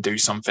try and do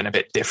something a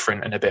bit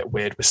different and a bit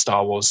weird with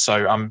Star Wars.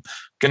 So I'm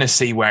going to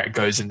see where it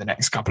goes in the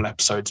next couple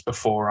episodes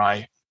before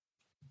I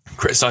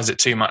criticize it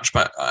too much.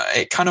 But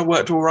it kind of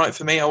worked all right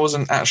for me. I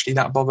wasn't actually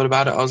that bothered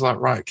about it. I was like,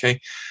 right,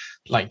 okay.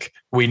 Like,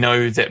 we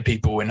know that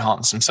people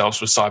enhance themselves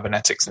with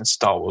cybernetics in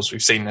Star Wars.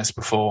 We've seen this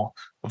before.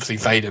 Obviously,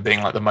 Vader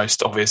being like the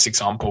most obvious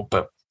example,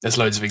 but there's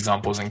loads of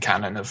examples in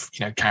canon of,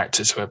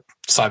 characters who are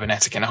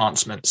cybernetic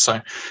enhancements.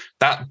 So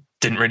that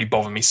didn't really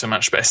bother me so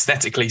much, but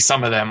aesthetically,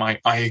 some of them, I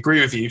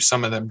agree with you.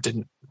 Some of them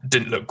didn't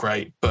look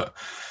great, but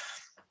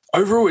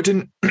overall,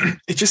 it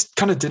just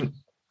kind of didn't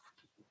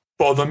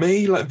bother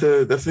me. Like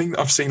the thing that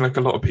I've seen, like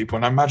a lot of people,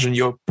 and I imagine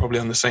you're probably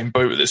on the same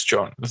boat with this,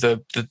 John,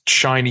 the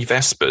shiny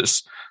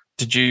Vespers.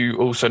 Did you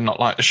also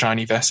not like the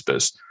shiny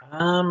Vespers?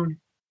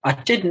 I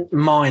didn't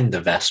mind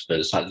the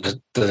Vespers, like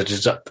the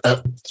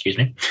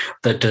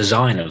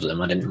design of them.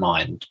 I didn't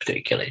mind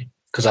particularly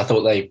because I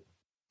thought they,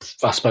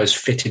 I suppose,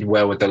 fitted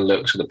well with the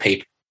looks of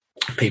the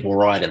people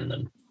riding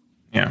them.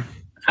 Yeah,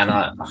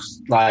 and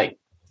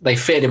they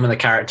fitted in with the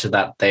character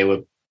that they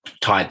were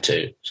tied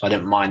to, so I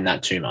didn't mind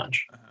that too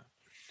much.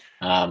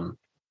 I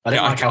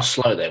didn't like how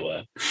slow they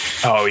were.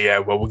 Oh yeah,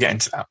 well, we'll get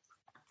into that.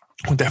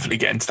 We'll definitely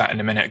get into that in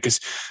a minute because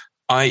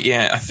I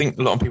think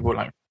a lot of people were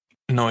like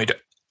annoyed.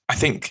 I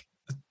think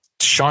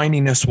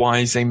shininess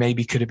wise, they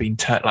maybe could have been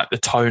like the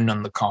tone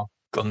on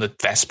the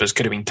Vespers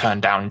could have been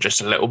turned down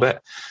just a little bit,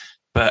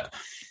 but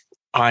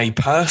I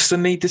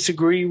personally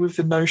disagree with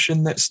the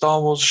notion that Star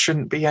Wars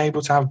shouldn't be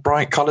able to have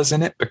bright colors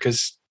in it,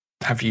 because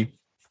have you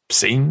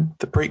seen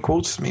the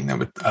prequels? I mean, there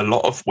were a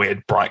lot of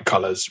weird bright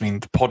colors. I mean,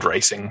 the pod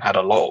racing had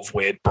a lot of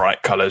weird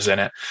bright colors in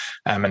it,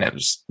 and it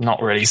was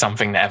not really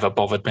something that ever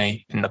bothered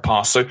me in the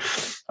past. So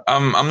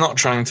I'm not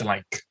trying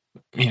to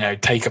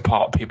take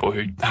apart people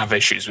who have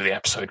issues with the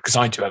episode, because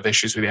I do have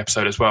issues with the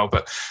episode as well.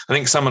 But I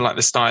think some of like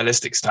the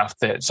stylistic stuff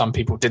that some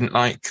people didn't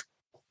like,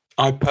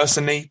 I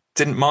personally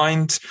didn't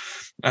mind.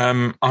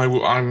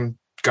 I'm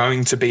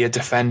going to be a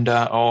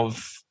defender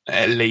of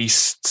at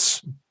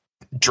least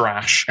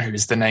Drash, who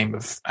is the name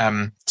of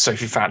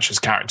Sophie Thatcher's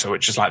character,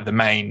 which is like the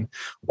main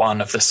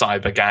one of the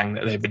cyber gang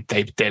that they've been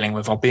dealing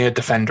with. I'll be a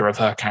defender of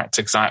her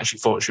character because I actually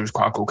thought she was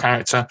quite a cool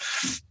character.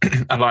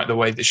 I like the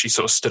way that she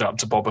sort of stood up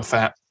to Boba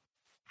Fett.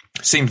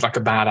 Seems like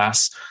a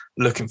badass.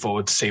 Looking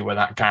forward to see where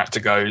that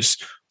character goes.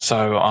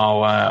 So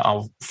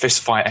I'll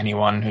fist fight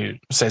anyone who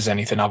says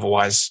anything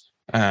otherwise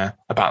about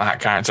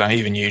that character,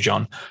 even you,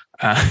 John.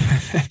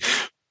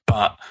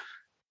 But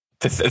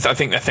I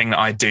think the thing that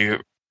I do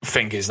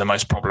think is the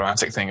most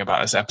problematic thing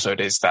about this episode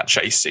is that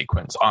chase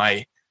sequence.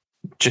 I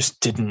just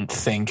didn't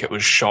think it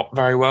was shot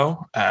very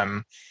well.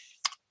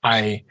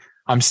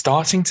 I'm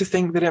starting to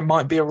think that it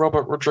might be a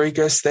Robert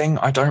Rodriguez thing.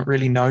 I don't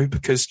really know,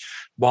 because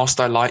whilst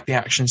I like the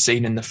action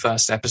scene in the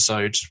first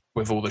episode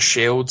with all the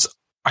shields,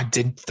 I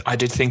did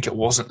think it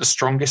wasn't the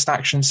strongest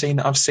action scene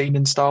that I've seen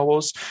in Star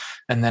Wars.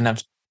 And then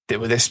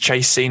with this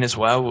chase scene as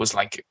well, was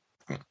like,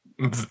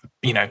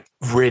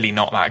 really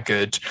not that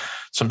good.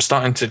 So I'm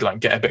starting to like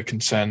get a bit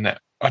concerned that,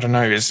 I don't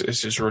know,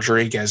 is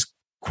Rodriguez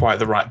quite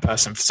the right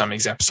person for some of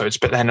these episodes?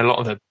 But then a lot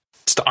of the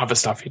other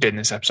stuff he did in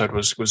this episode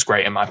was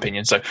great, in my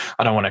opinion. So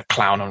I don't want to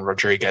clown on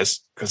Rodriguez,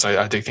 because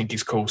I do think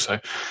he's cool. So,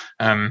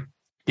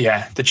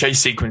 the chase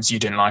sequence you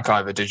didn't like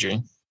either, did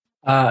you?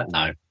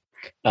 No.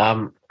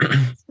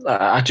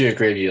 I do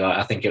agree with you.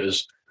 I think it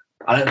was.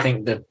 I don't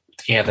think the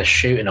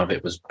shooting of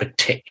it was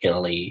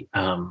particularly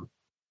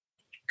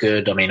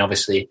good. I mean,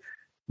 obviously,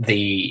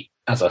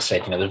 as I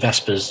said, the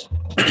Vespers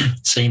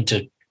seemed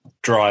to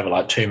drive at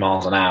like 2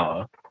 miles an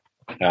hour.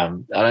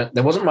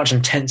 There wasn't much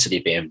intensity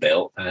being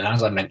built, and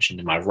as I mentioned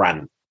in my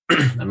rant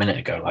a minute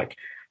ago, like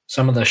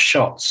some of the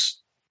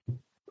shots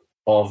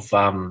of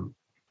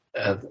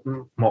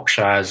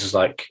Mokshire's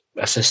like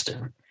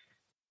assistant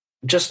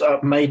just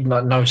made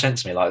like no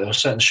sense to me. Like there were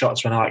certain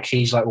shots when like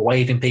he's like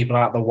waving people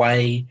out the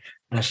way,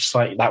 and it's just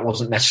like that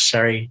wasn't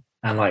necessary.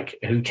 And like,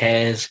 who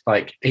cares?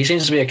 Like, he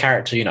seems to be a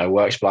character,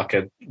 works for like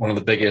one of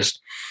the biggest,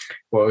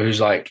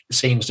 who's like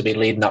seems to be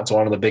leading up to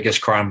one of the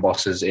biggest crime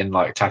bosses in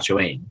like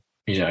Tatooine.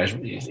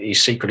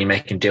 He's secretly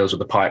making deals with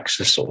the Pikes,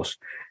 this sort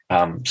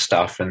of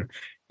stuff, and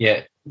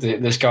yet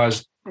this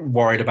guy's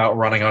worried about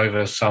running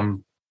over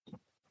some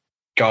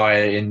guy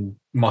in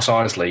Mos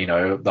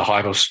Eisley. The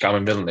hive of scum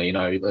and villainy.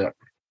 Like,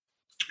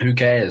 who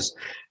cares?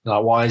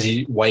 Like, why is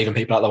he waving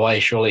people out the way?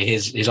 Surely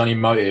his only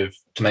motive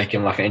to make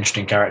him like an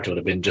interesting character would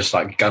have been just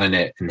like gunning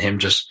it, and him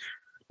just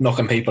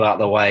knocking people out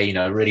the way.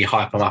 Really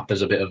hype him up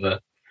as a bit of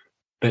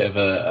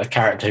a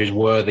character who's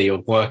worthy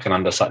of working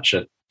under such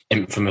an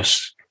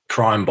infamous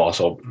crime boss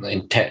or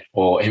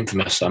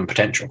infamous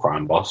potential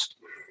crime boss.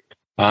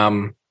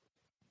 I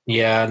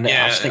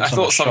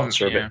thought some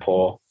shots were a bit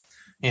poor.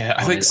 Yeah,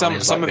 I think some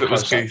of it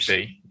was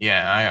goofy.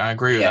 Yeah, I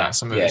agree with that.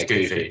 Some of it was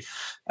goofy.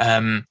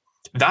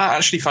 That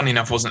actually, funny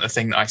enough, wasn't the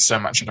thing that I so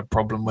much had a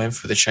problem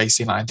with the chase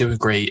scene. Like, I do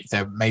agree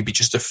there may be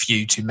just a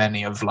few too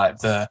many of like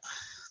the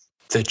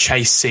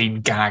chase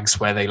scene gags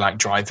where they like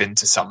drive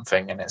into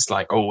something and it's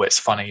like, oh, it's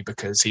funny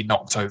because he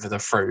knocked over the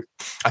fruit.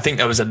 I think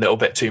there was a little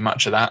bit too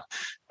much of that.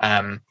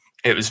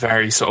 It was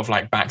very sort of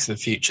like Back to the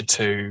Future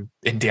 2,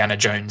 Indiana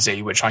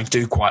Jonesy, which I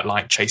do quite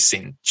like chase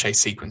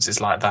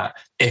sequences like that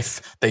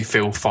if they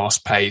feel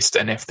fast paced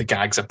and if the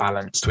gags are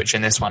balanced. Which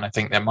in this one, I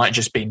think there might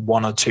just be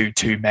one or two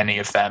too many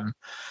of them,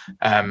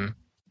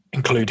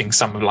 including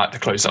some of like the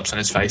close ups on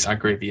his face. I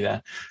agree with you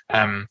there.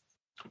 And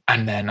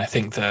then I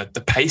think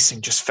the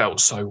pacing just felt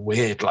so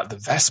weird. Like the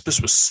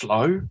Vespers were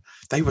slow.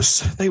 They were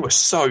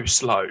so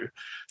slow,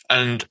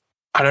 and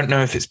I don't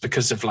know if it's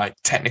because of like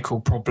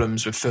technical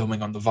problems with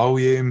filming on the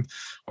volume,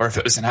 or if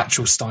it was an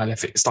actual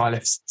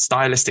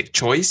stylistic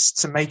choice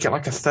to make it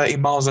like a 30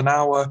 miles an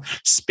hour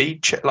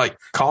like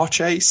car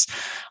chase.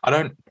 I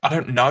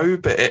don't know,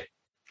 but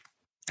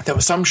there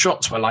were some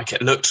shots where like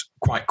it looked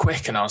quite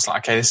quick, and I was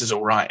like, okay, this is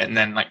all right. And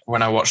then like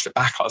when I watched it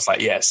back, I was like,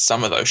 yes,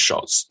 some of those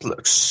shots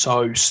look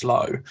so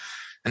slow,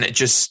 and it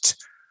just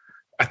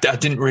I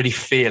didn't really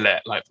feel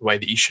it like the way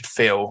that you should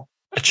feel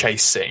a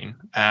chase scene.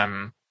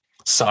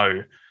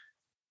 So.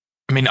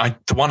 I mean,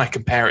 the one I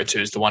compare it to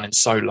is the one in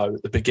Solo,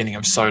 at the beginning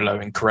of Solo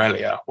in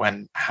Corellia,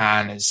 when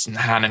Han and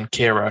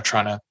Kira are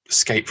trying to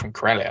escape from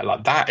Corellia.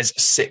 Like, that is a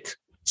sick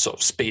sort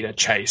of speeder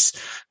chase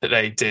that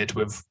they did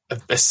with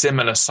a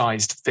similar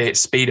sized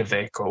speeder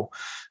vehicle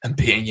and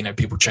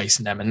people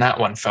chasing them. And that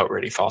one felt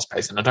really fast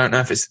paced. And I don't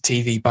know if it's the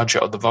TV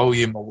budget or the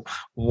volume or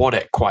what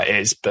it quite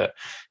is, but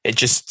it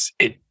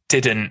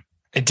didn't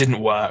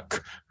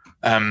work.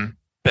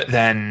 But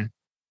then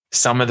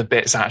some of the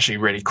bits actually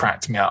really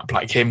cracked me up,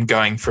 like him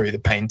going through the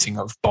painting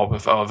of Boba,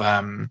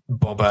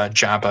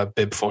 Jabba,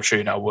 Bib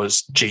Fortuna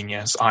was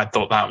genius. I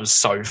thought that was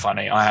so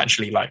funny. I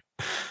actually like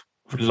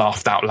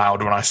laughed out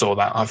loud when I saw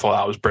that. I thought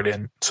that was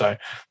brilliant. So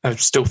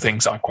there's still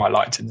things I quite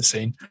liked in the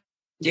scene.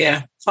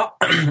 Yeah,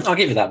 I'll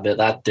give you that bit.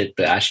 That did,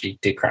 but actually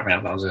did crack me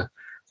up. That was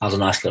a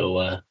nice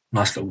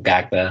little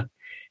gag there.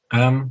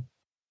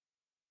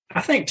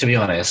 I think, to be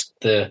honest,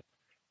 I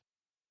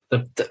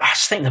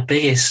just think the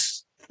biggest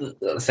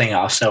thing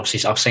I've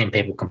seen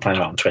people complain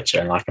about on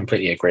Twitter, and I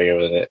completely agree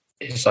with it.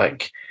 It's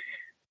like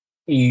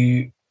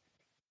right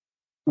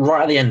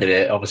at the end of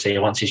it, obviously,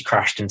 once he's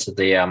crashed into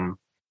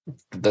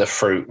the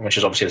fruit, which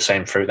is obviously the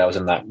same fruit that was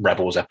in that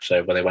Rebels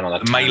episode where they went on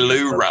that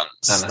Meilu runs.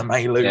 The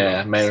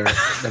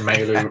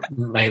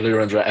Meilu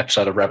runs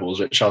episode of Rebels,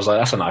 which I was like,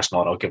 that's a nice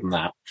nod. I'll give them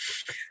that.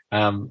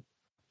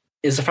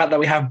 Is the fact that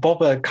we have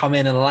Boba come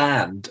in and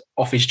land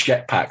off his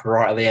jetpack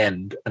right at the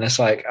end. And it's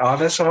like, I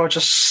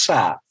just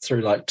sat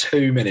through like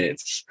 2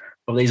 minutes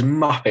of these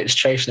Muppets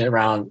chasing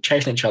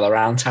each other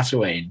around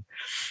Tatooine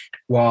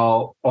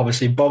while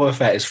obviously Boba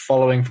Fett is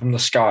following from the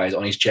skies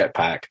on his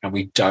jetpack, and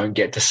we don't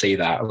get to see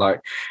that.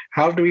 Like,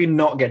 how do we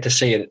not get to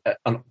see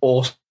an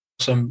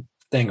awesome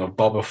thing of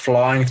Boba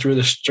flying through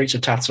the streets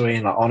of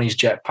Tatooine, like, on his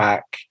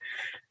jetpack?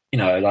 You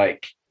know,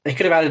 like, they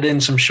could have added in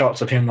some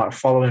shots of him like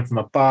following from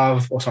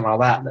above or something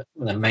like that.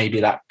 And then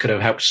maybe that could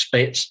have helped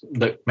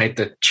made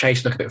the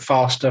chase look a bit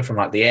faster from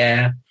like the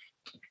air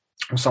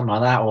or something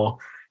like that, or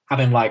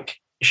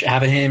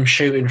having him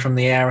shooting from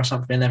the air or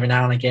something every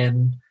now and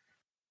again.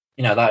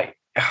 You know, like,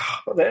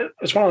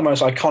 it's one of the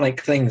most iconic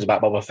things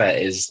about Boba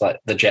Fett is like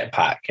the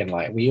jetpack, and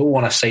like we all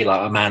want to see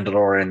like a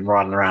Mandalorian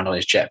riding around on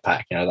his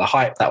jetpack. You know, the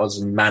hype that was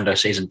in Mando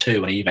season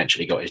 2 when he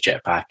eventually got his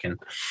jetpack, and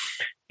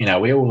you know,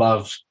 we all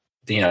love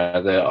the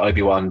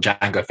Obi-Wan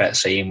Jango Fett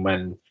scene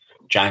when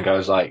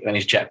Jango's like in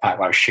his jetpack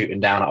like shooting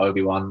down at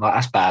Obi-Wan. Like,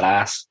 that's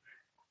badass.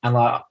 And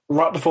like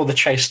right before the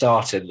chase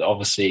started,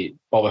 obviously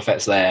Boba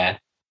Fett's there,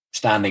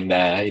 standing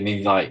there, and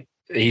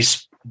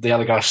the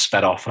other guy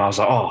sped off, and I was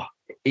like, oh,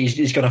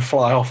 he's going to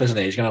fly off, isn't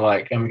he? He's going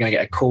to and we're going to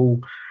get a cool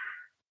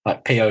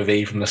like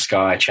POV from the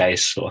sky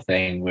chase sort of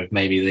thing with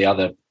maybe the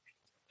other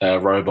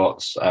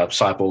robots,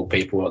 cyborg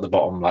people at the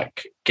bottom,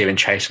 like giving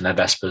chase in their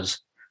Vespers.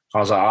 I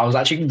was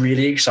actually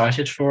really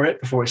excited for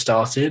it before it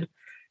started,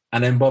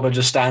 and then Boba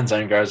just stands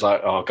there and goes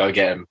like, "Oh, go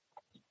get him,"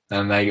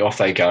 and off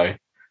they go,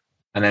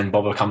 and then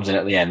Boba comes in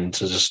at the end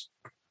to just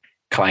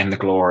claim the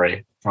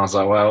glory. I was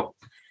like, well,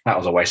 that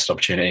was a wasted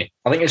opportunity.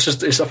 I think it's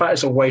the fact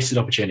it's a wasted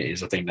opportunity is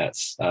the thing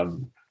that's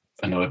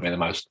annoyed me the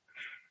most.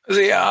 So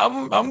yeah,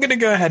 I'm going to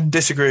go ahead and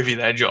disagree with you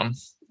there, John.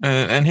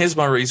 And here's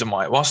my reason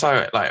why. Whilst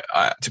to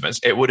be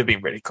honest, it would have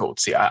been really cool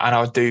to see, and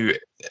I'll do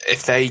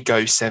if they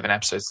go 7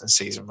 episodes in the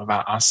season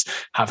without us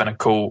having a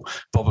cool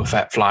Boba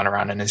Fett flying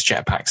around in his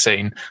jetpack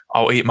scene.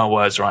 I'll eat my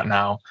words right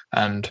now,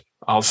 and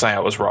I'll say I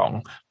was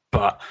wrong.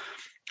 But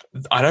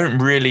I don't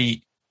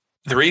really.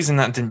 The reason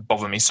that didn't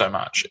bother me so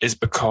much is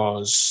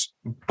because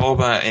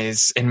Boba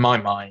is, in my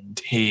mind,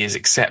 he is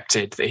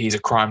accepted that he's a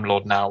crime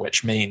lord now,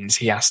 which means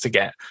he has to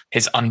get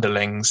his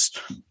underlings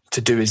to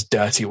do his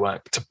dirty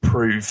work to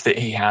prove that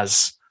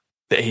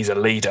he's a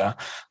leader.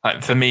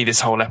 Like, for me,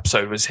 this whole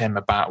episode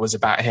was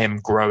about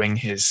him growing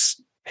his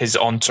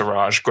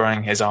entourage,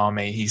 growing his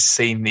army. He's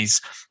seen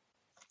these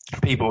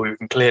people who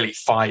can clearly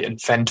fight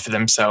and fend for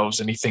themselves,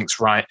 and he thinks,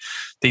 right,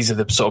 these are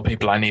the sort of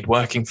people I need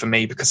working for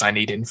me because I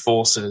need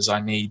enforcers.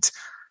 I need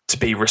to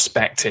be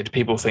respected.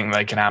 People think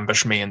they can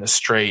ambush me in the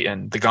street,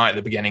 and the guy at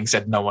the beginning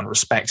said no one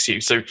respects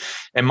you. So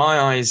in my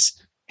eyes,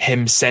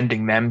 him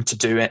sending them to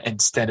do it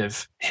instead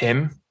of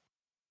him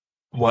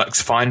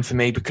works fine for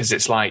me, because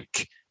it's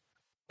like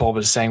Bob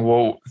is saying,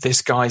 well,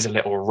 this guy's a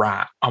little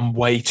rat. I'm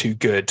way too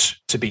good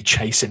to be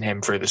chasing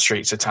him through the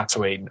streets of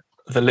Tatooine.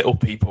 The little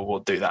people will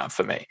do that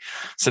for me.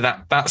 So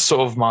that's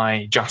sort of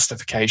my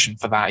justification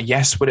for that.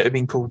 Yes, would it have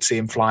been cool to see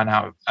him flying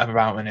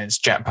about in his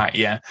jetpack?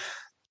 Yeah.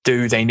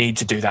 Do they need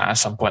to do that at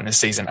some point in the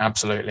season?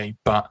 Absolutely.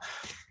 But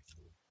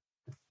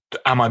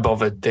am I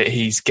bothered that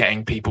he's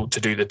getting people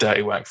to do the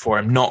dirty work for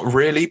him? Not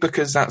really,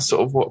 because that's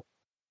sort of what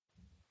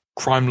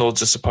crime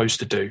lords are supposed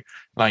to do.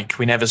 Like,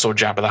 we never saw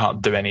Jabba the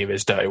Hutt do any of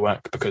his dirty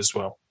work because,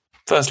 well,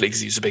 firstly,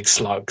 because he's a big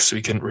slug, so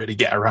he couldn't really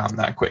get around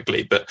that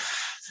quickly. But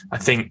I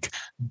think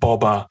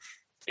Boba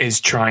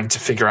is trying to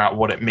figure out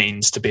what it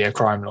means to be a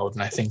crime lord.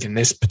 And I think in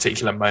this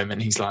particular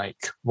moment, he's like,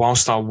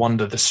 whilst I'll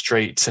wander the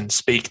streets and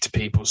speak to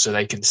people so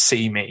they can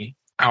see me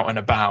out and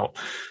about,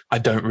 I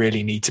don't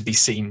really need to be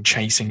seen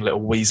chasing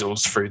little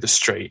weasels through the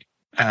street.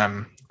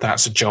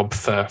 That's a job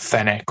for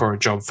Fennec, or a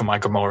job for my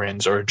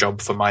Gamorreans, or a job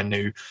for my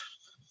new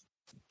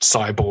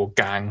cyborg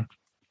gang.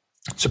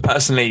 So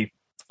personally,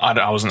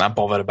 I wasn't that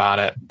bothered about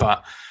it,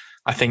 but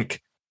I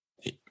think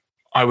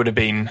I would have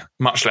been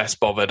much less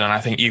bothered, and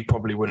I think you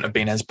probably wouldn't have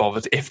been as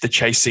bothered if the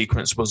chase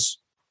sequence was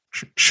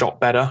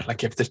shot better.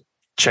 Like, if the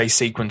chase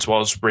sequence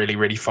was really,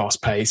 really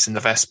fast paced and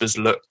the Vespers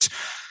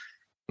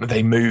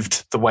they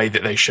moved the way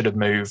that they should have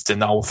moved, and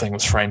the whole thing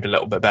was framed a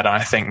little bit better.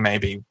 I think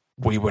maybe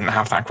we wouldn't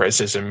have that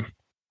criticism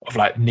of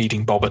like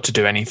needing Boba to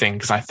do anything,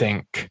 because I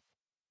think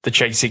the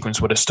chase sequence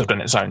would have stood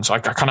on its own. So I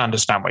kind of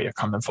understand where you're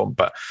coming from,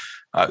 but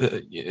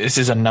this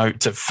is a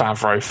note to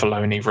Favreau,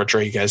 Filoni,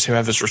 Rodriguez,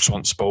 whoever's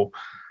responsible.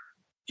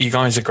 You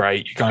guys are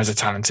great. You guys are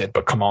talented,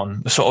 but come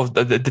on,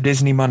 the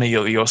Disney money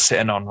you're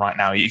sitting on right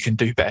now, you can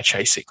do better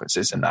chase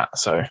sequences than that.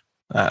 So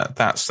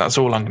that's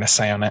all I'm going to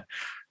say on it.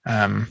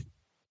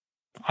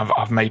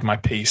 I've made my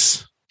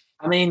peace.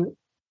 I mean,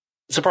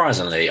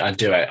 surprisingly, I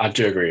do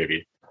agree with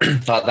you.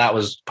 Like, that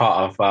was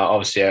part of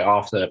obviously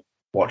after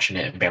watching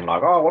it and being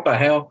like, oh, what the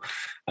hell,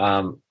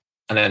 and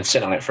then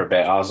sitting on it for a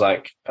bit, I was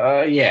like,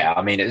 yeah.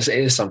 I mean, it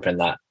is something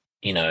that,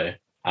 you know,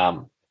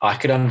 I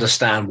could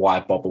understand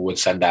why Boba would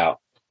send out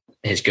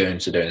his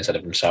goons to do it instead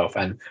of himself.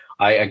 And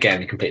I,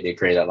 again, completely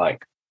agree that,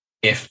 like,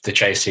 if the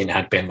chase scene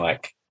had been,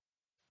 like,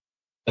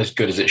 as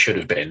good as it should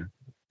have been,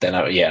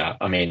 then, yeah,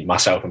 I mean,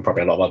 myself and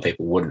probably a lot of other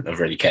people wouldn't have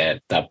really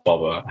cared that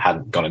Boba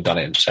hadn't gone and done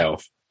it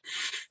himself.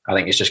 I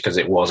think it's just because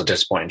it was a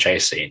disappointing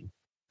chase scene.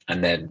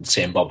 And then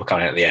seeing Boba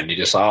coming at the end, you're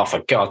just like, oh,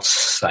 for God's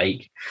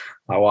sake,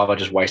 like, why have I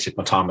just wasted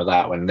my time with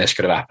that when this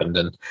could have happened?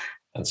 And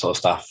and sort of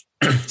stuff.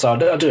 So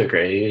I do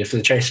agree. If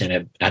the chase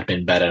scene had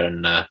been better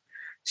and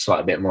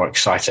slightly bit more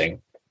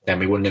exciting, then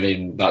we wouldn't have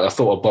even, like, the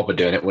thought of Boba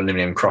doing it wouldn't have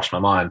even crossed my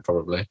mind,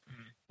 probably.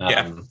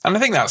 Yeah, and I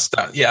think that's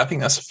that. Yeah, I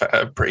think that's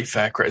a pretty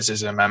fair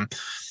criticism.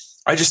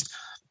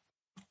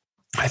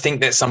 I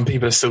think that some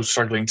people are still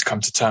struggling to come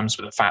to terms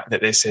with the fact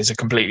that this is a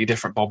completely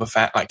different Boba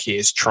Fett. Like, he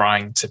is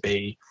trying to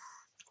be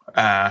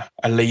a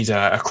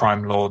leader, a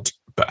crime lord,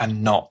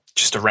 and not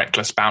just a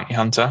reckless bounty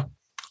hunter.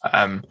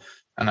 And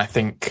I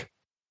think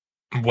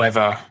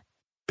whether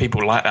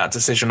people like that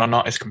decision or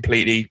not is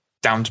completely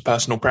down to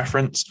personal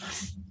preference.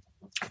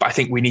 But I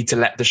think we need to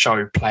let the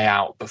show play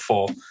out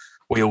before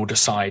we all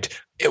decide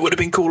it would have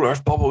been cooler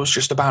if Boba was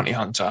just a bounty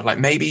hunter. Like,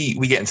 maybe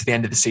we get into the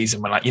end of the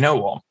season, we're like, you know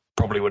what?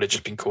 Probably would have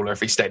just been cooler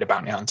if he stayed a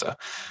bounty hunter.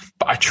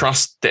 But I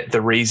trust that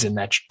the reason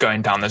they're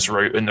going down this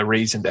route and the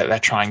reason that they're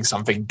trying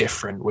something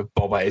different with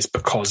Boba is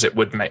because it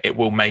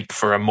will make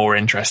for a more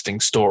interesting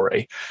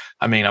story.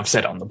 I mean, I've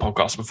said on the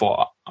podcast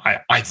before,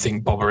 I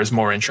think Boba is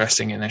more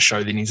interesting in this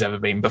show than he's ever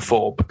been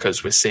before,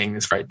 because we're seeing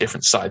this very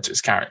different side to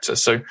his character.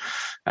 So,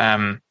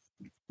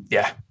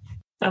 yeah.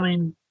 I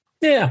mean,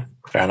 yeah,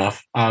 fair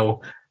enough.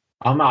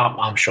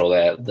 I'm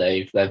sure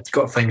they've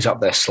got things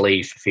up their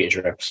sleeve for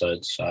future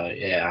episodes. So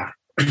yeah,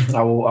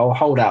 I'll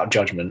hold out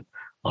judgment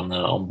on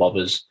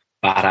Boba's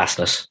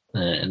badassness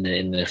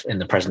in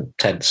the present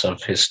tense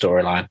of his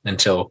storyline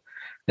until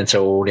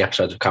all the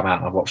episodes have come out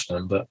and I've watched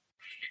them. But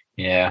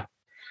yeah,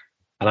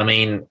 and I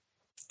mean,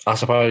 I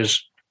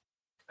suppose,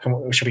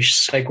 should we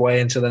segue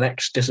into the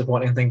next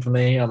disappointing thing for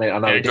me? I mean, I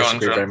know we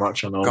disagree very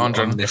much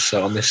on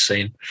this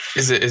scene.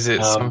 Is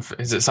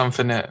it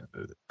something that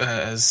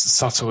as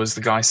subtle as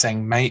the guy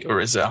saying "mate," or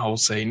is it a whole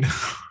scene?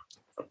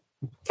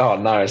 Oh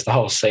no, it's the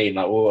whole scene.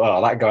 Like,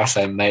 well, that guy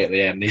saying "mate" at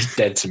the end, he's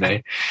dead to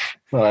me.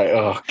 Like,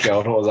 oh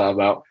god, what was that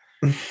about?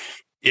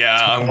 Yeah,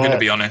 I'm going to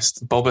be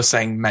honest. Boba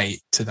saying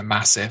 "mate" to the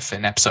Massive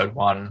in episode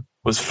 1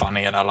 was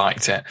funny, and I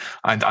liked it.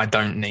 I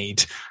don't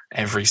need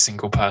every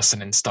single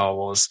person in Star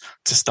Wars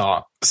to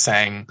start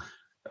saying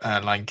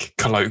like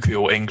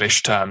colloquial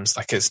English terms.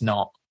 Like, it's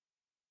not.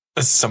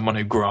 As someone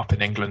who grew up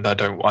in England, I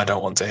don't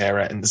want to hear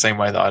it in the same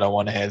way that I don't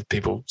want to hear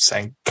people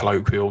saying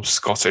colloquial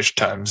Scottish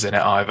terms in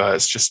it either.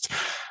 It's just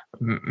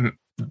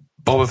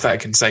Boba Fett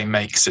can say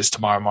 "makes" is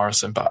Tamara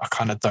Morrison, but I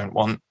kind of don't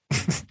want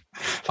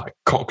like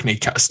Cockney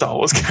Star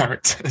Wars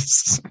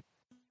characters.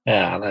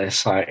 Yeah, and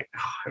it's like,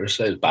 it was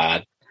so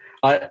bad.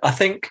 I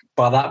think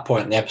by that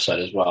point in the episode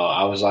as well,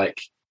 I was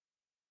like,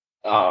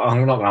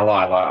 I'm not gonna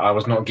lie, like, I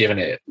was not giving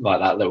it like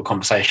that little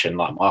conversation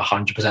like my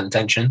 100%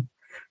 attention.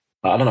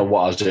 Like, I don't know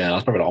what I was doing. I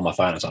was probably like on my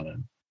phone or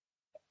something.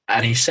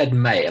 And he said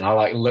 "mate," and I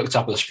like looked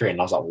up at the screen and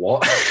I was like,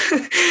 "What?"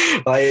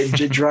 Like,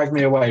 it dragged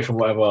me away from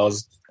whatever I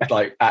was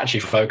like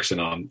actually focusing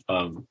on.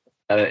 And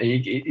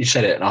he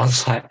said it, and I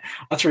was like, I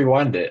had to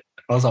rewind it.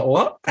 I was like,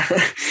 "What?"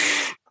 I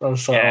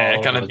was like, yeah,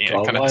 it kind of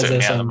took me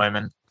out of the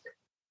moment.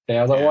 Yeah,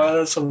 I was like, why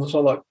is some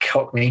sort of like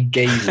Cockney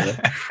geezer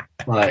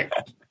like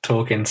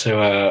talking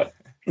to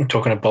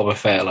Boba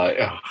Fett? Like,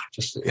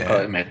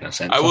 it made no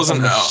sense. I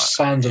wasn't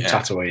Sands of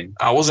Tatooine.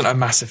 I wasn't a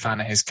massive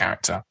fan of his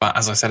character, but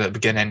as I said at the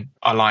beginning,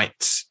 I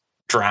liked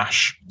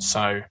Drash.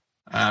 So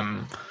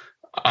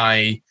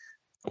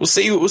we'll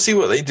see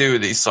what they do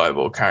with these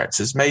cyborg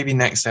characters. Maybe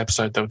next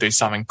episode they'll do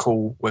something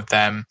cool with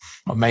them,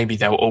 or maybe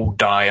they'll all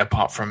die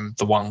apart from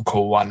the one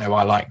cool one who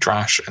I like,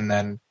 Drash, and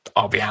then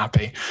I'll be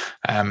happy,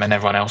 and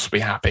everyone else will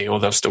be happy, or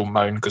they'll still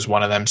moan because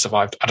one of them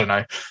survived. I don't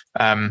know.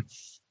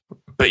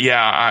 But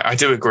yeah, I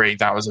do agree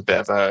that was a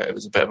bit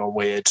of a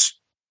weird,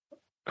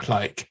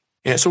 like,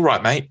 yeah, it's all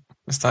right, mate.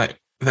 It's like,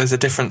 there's a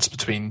difference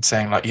between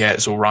saying like, yeah,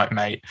 it's all right,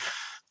 mate,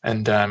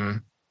 and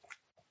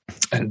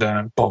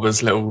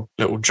Boba's little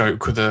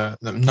joke with the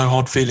no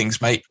hard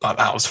feelings, mate. Like,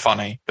 that was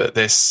funny, but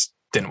this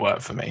didn't work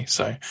for me.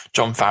 So,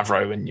 Jon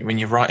Favreau, when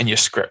you're writing your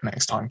script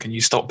next time, can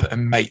you stop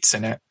putting mates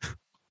in it?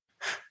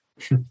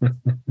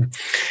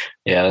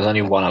 Yeah, there's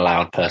only one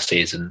allowed per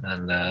season,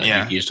 and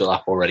you've used it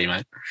up already,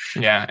 mate.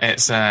 Yeah,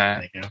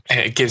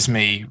 it gives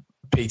me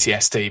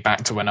PTSD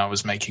back to when I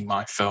was making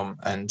my film,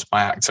 and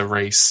my actor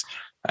Reese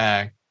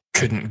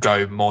couldn't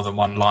go more than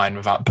one line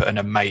without putting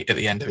a mate at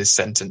the end of his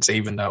sentence,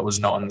 even though it was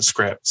not on the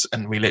script.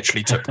 And we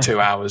literally took 2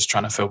 hours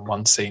trying to film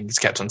one scene. He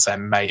kept on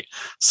saying mate,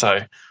 so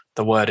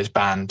the word is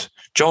banned.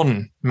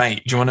 John,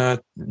 mate, do you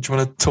want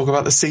to talk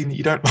about the scene that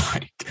you don't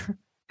like?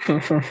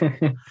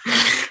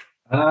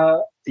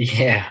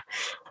 Yeah,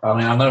 I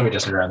mean, I know we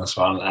disagree on this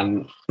one,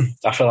 and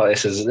I feel like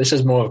this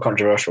is more of a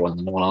controversial one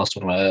than the one I was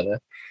talking about earlier.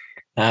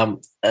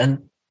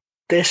 And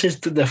this is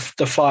the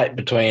fight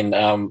between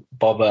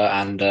Boba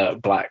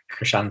and Black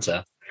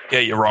Krishanta. Yeah,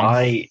 you're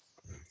wrong.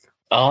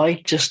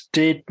 I just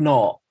did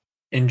not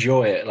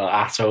enjoy it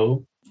at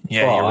all.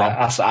 Yeah, you're wrong.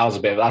 That's a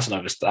bit of an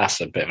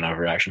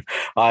overreaction.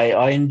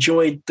 I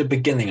enjoyed the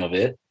beginning of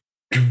it,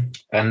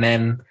 and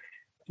then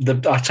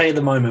I tell you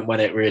the moment when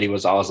it really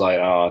was. I was like,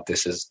 oh,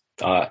 this is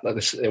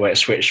the way it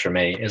switched for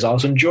me. Is I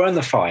was enjoying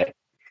the fight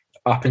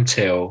up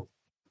until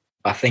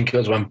I think it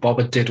was when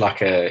Boba did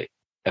like a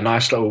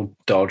nice little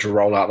dodge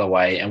roll out of the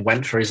way and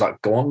went for his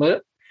like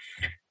gauntlet.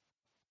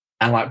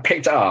 and like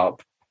picked it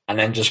up and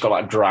then just got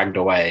like dragged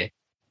away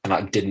and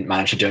like didn't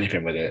manage to do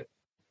anything with it.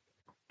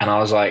 And I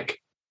was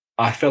like,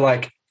 I feel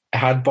like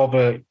had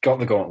Boba got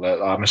the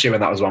gauntlet, I'm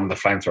assuming that was one with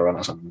the flamethrower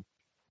or something,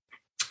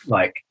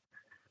 like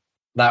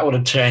that would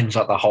have changed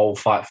like the whole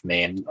fight for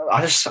me. And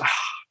I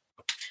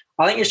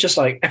think it's just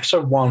like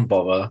episode 1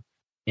 Boba,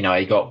 you know,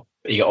 he got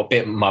a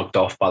bit mugged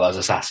off by those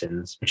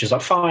assassins, which is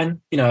like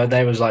fine. You know,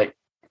 there was like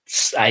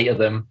 8 of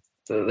them.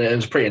 It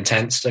was pretty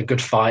intense, a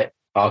good fight.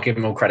 I'll give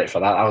him all credit for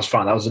that. That was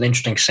fun. That was an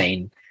interesting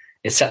scene.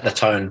 It set the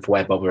tone for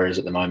where Boba is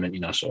at the moment, you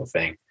know, sort of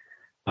thing.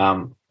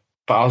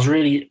 But I was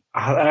really,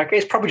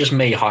 it's probably just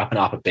me hyping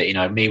up a bit, you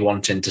know, me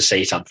wanting to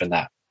see something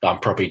that I'm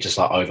probably just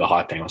like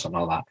overhyping or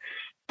something like that.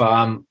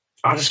 But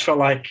I just felt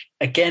like,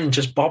 again,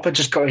 just Boba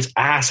just got his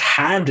ass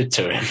handed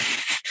to him,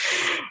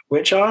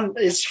 which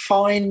is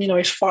fine. You know,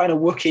 he's fighting a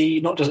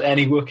Wookiee, not just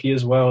any Wookiee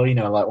as well, you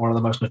know, like one of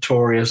the most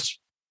notorious,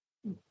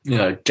 you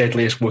know,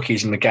 deadliest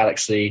Wookiees in the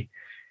galaxy.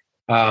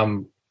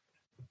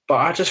 But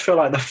I just feel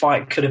like the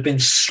fight could have been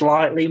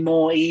slightly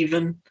more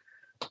even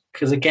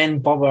because,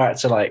 again, Boba had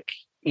to, like,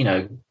 you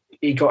know,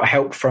 he got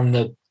help from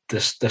the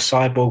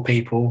cyborg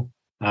people,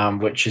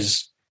 which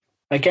is,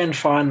 again,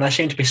 fine. They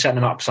seem to be setting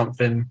him up for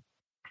something.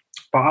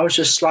 But I was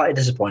just slightly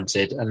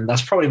disappointed, and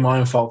that's probably my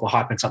own fault for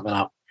hyping something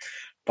up.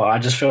 But I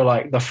just feel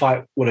like the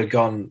fight would have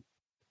gone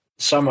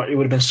so much, it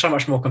would have been so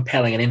much more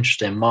compelling and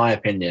interesting, in my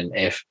opinion,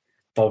 if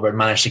Boba had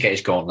managed to get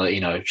his gauntlet,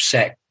 you know,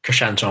 set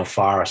Krrsantan on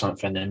fire or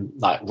something and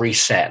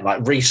reset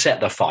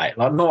the fight.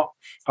 Like, not,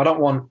 I don't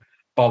want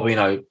Boba, you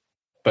know,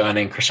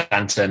 burning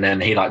Krrsantan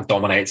and he like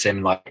dominates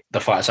him, like the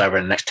fight's over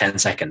in the next 10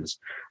 seconds.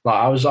 Like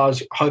I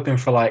was hoping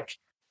for like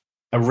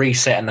a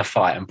reset in the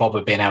fight and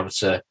Boba being able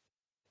to,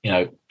 you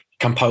know,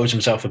 compose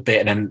himself a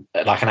bit and then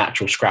like an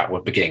actual scrap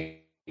would begin.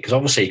 Because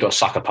obviously he got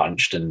sucker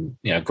punched and,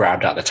 you know,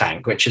 grabbed out the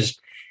tank, which is,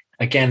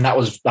 again, that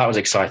was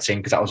exciting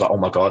because that was like, oh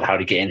my God, how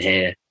did he get in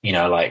here? You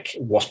know, like,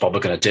 what's Boba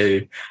going to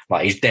do?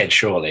 Like, he's dead,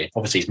 surely.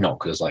 Obviously he's not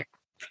because there's like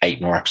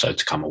 8 more episodes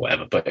to come or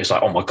whatever, but it's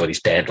like, oh my God,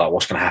 he's dead. Like,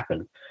 what's going to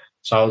happen?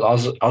 So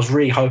I was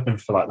really hoping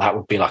for like that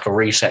would be like a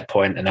reset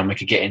point and then we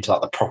could get into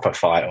like the proper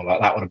fight, or like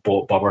that would have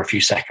bought Boba a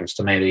few seconds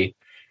to maybe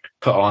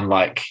put on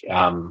like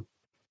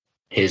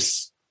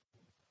his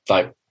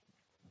like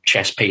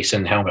chest piece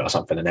and helmet or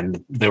something, and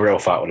then the real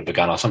fight would have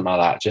begun or something like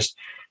that.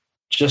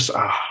 Just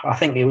I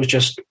think it was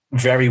just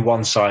very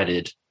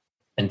one-sided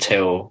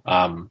until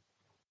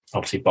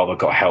obviously Boba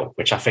got help,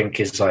 which I think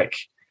is like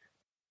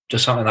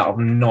just something that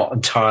I'm not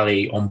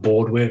entirely on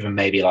board with, and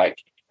maybe like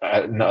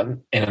in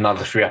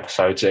another 3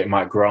 episodes it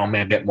might grow on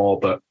me a bit more.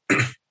 But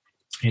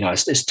you know,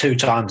 it's 2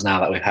 times now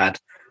that we've had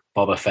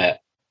Boba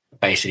Fett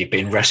basically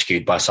being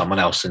rescued by someone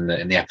else in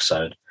the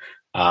episode.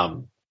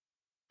 And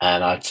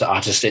I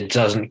just, it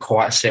doesn't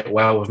quite sit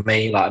well with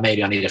me. Like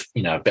maybe I need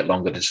a bit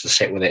longer just to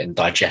sit with it and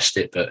digest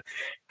it. But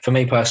for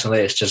me personally,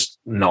 it's just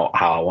not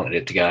how I wanted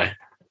it to go.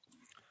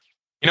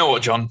 You know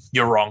what, John?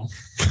 You're wrong.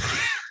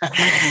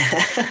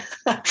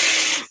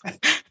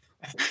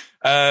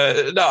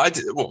 No,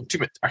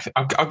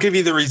 I'll give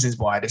you the reasons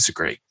why I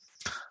disagree.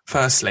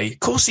 Firstly, of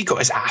course he got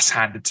his ass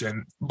handed to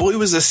him. Boy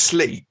was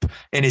asleep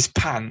in his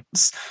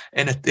pants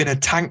in a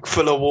tank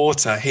full of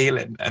water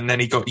healing, and then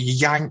he got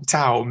yanked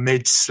out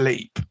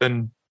mid-sleep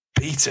and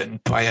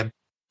beaten by a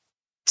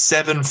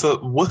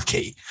 7-foot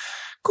Wookiee.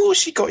 Of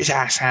course he got his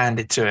ass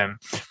handed to him.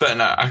 But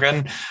no,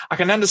 I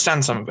can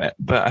understand some of it.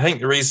 But I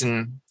think the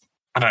reason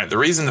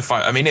the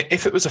fight, I mean,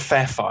 if it was a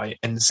fair fight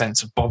in the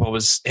sense of Boba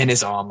was in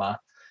his armor,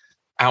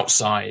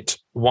 outside,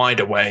 wide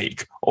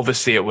awake,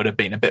 obviously it would have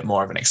been a bit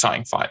more of an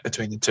exciting fight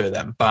between the two of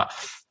them. But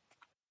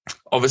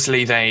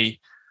obviously the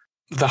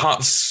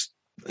Hutts,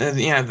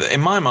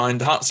 in my mind,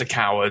 the Hutts are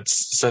cowards.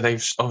 So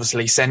they've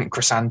obviously sent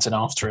Krrsantan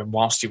after him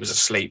whilst he was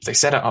asleep. They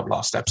set it up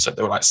last episode.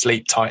 They were like,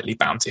 sleep tightly,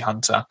 bounty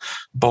hunter.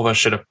 Boba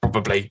should have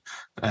probably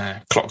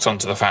clocked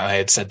onto the fact they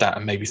had said that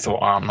and maybe thought,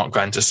 oh, I'm not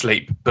going to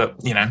sleep. But,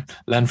 you know,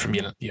 learn from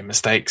your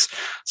mistakes.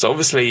 So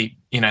obviously,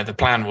 you know, the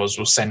plan was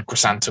we'll send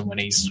Krrsantan when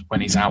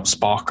he's out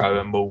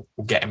Sparko and we'll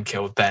get him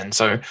killed then.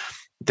 So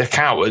they're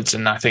cowards,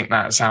 and I think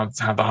that's how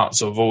the Hutts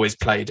have always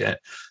played it.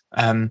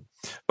 But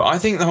I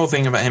think the whole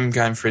thing about him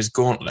going for his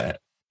gauntlet,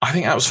 I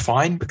think that was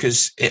fine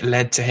because it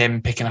led to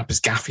him picking up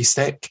his gaffy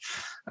stick.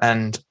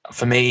 And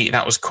for me,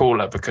 that was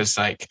cooler because,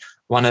 like,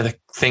 one of the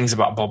things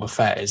about Boba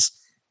Fett is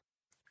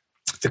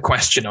the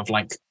question of,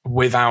 like,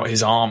 without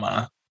his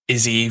armor,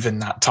 is he even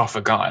that tough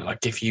a guy?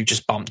 Like, if you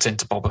just bumped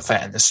into Boba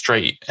Fett in the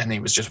street and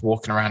he was just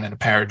walking around in a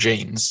pair of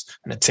jeans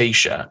and a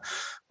t-shirt,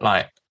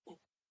 like,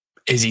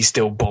 is he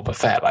still Boba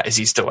Fett? Like, is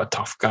he still a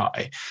tough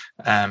guy?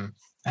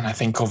 And I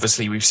think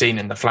obviously we've seen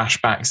in the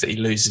flashbacks that he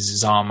loses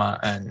his armor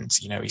and,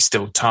 you know, he's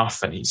still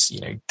tough and he's, you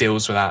know,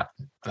 deals with that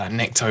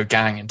Nikto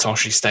gang in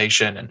Tosche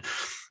Station. And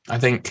I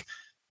think,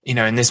 you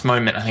know, in this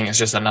moment, I think it's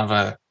just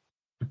another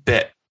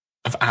bit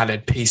of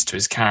added piece to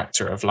his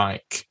character of,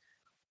 like,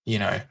 you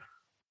know,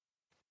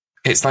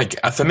 it's like,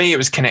 for me, it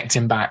was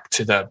connecting back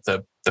to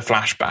the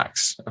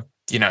flashbacks,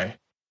 you know,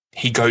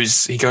 he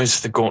goes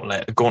for the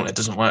gauntlet. The gauntlet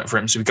doesn't work for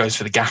him, so he goes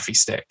for the gaffy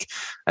stick,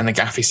 and the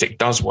gaffy stick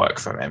does work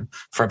for him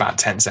for about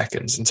 10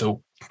 seconds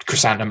until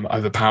Chrysanthemum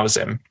overpowers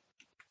him.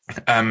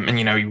 And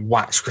he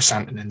whacks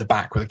Chrysanthemum in the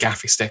back with a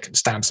gaffy stick and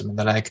stabs him in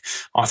the leg.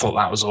 I thought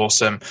that was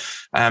awesome.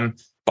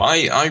 But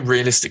I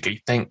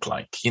realistically think,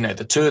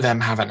 the two of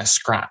them having a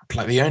scrap,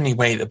 the only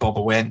way that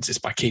Bobber wins is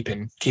by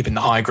keeping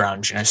the high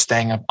ground,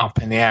 staying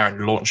up in the air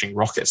and launching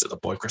rockets at the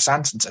boy.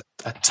 Chrysanthemum's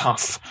a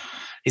tough.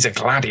 He's a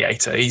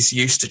gladiator. He's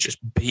used to just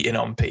beating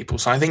on people.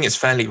 So I think it's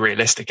fairly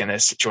realistic in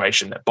this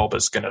situation that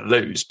Bobber's going to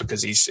lose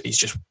because he's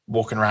just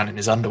walking around in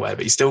his underwear.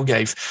 But he still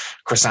gave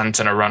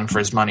Chrysanthemum a run for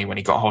his money when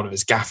he got hold of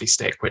his gaffy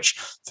stick, which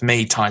for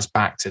me ties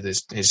back to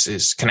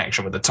his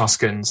connection with the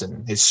Tuskens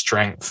and his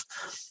strength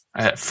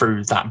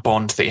through that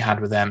bond that he had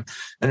with them.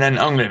 And then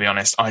I'm going to be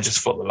honest, I just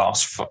thought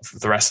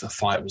the rest of the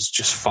fight was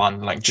just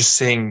fun. Just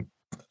seeing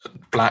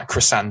Black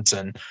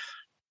Chrysanthemum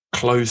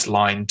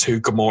clothesline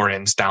 2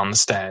 Gamorreans down the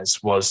stairs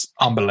was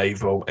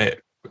unbelievable.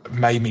 It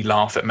made me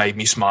laugh. It made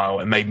me smile.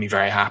 It made me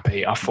very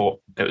happy. I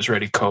thought it was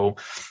really cool.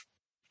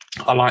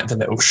 I liked the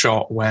little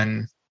shot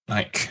when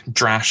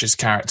Drash's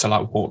character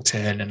walked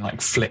in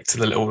and flicked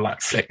the little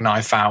flick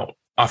knife out.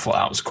 I thought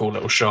that was a cool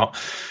little shot.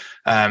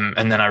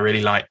 And then I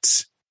really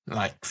liked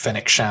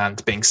Fennec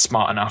Shand being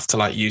smart enough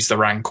to use the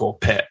Rancor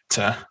pit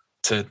to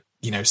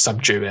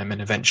subdue him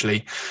and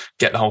eventually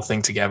get the whole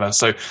thing together.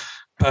 So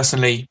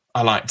personally,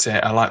 I liked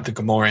it. I liked the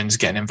Gamorreans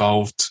getting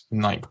involved,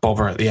 and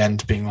Bobber at the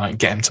end being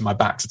get him to my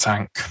back to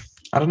tank.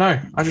 I don't know.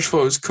 I just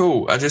thought it was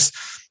cool.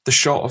 The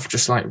shot of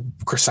just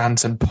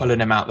Chrysanthemum pulling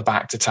him out the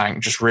back to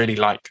tank just really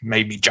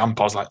made me jump.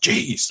 I was like,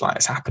 geez,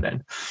 it's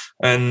happening.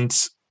 And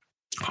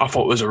I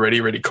thought it was a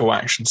really, really cool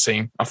action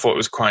scene. I thought it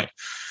was quite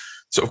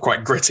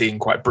gritty and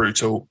quite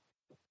brutal.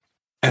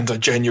 And I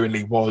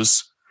genuinely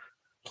was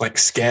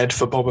scared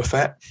for Boba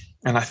Fett.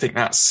 And I think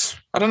I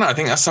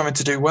think that's something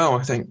to do well.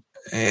 I think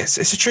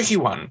it's a tricky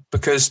one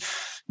because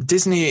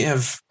Disney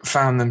have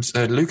found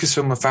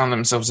Lucasfilm have found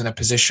themselves in a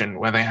position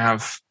where they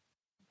have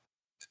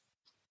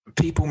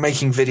people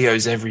making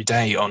videos every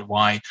day on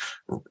why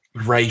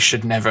Rey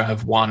should never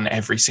have won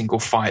every single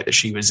fight that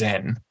she was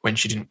in when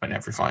she didn't win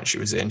every fight she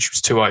was in. She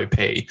was too OP.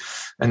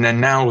 And then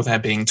now they're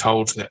being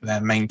told that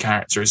their main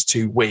character is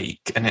too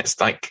weak. And it's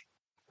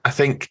I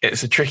think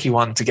it's a tricky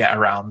one to get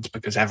around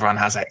because everyone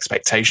has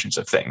expectations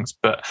of things.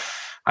 But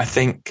I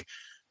think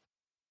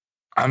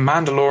a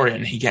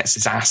Mandalorian, he gets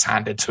his ass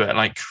handed to it.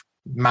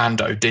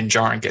 Mando, Din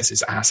Djarin gets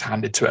his ass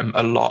handed to him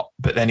a lot,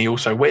 but then he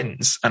also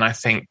wins. And I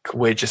think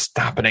we're just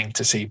happening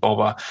to see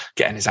Boba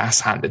getting his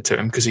ass handed to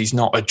him because he's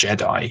not a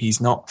Jedi.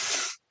 He's not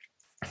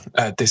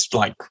this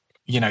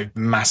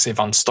massive,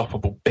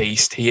 unstoppable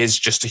beast. He is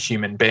just a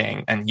human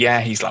being. And yeah,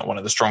 he's one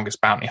of the strongest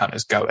bounty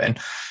hunters going.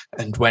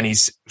 And when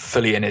he's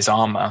fully in his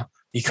armor,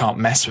 you can't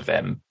mess with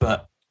him.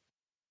 But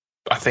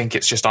I think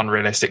it's just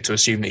unrealistic to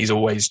assume that he's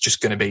always just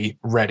going to be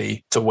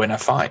ready to win a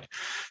fight.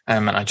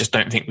 And I just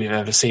don't think we've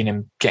ever seen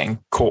him getting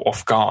caught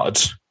off guard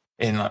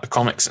in the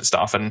comics and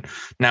stuff. And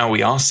now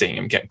we are seeing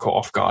him get caught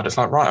off guard. It's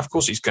right, of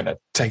course he's going to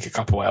take a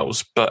couple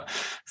L's. But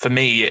for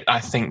me, I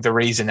think the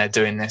reason they're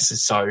doing this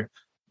is so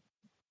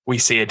we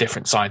see a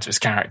different side to his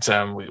character.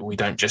 And we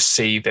don't just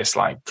see this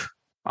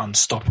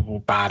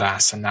unstoppable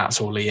badass and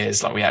that's all he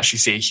is. We actually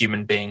see a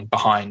human being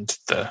behind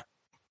the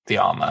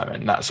armor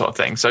and that sort of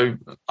thing. So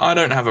I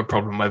don't have a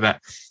problem with it.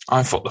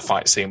 I thought the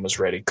fight scene was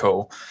really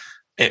cool.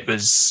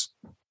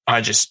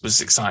 I just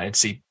was excited to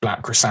see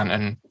Black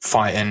Chrysanthemum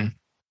fighting.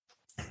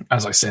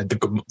 As I said,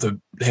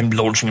 him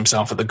launching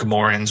himself at the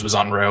Gamorreans was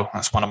unreal.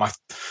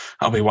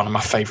 That'll be one of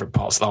my favorite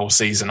parts of the whole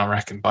season, I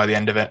reckon, by the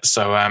end of it.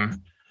 So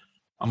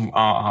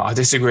I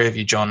disagree with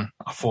you, John.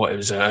 I thought it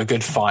was a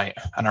good fight,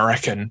 and I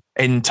reckon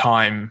in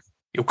time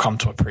you'll come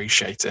to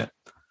appreciate it.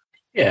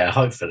 Yeah,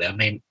 hopefully. I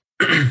mean,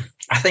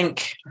 I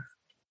think,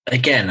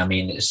 again,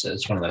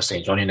 it's one of those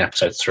things. We're only in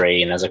episode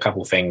 3, and there's a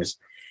couple of things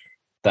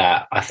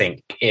that I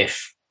think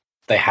if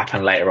they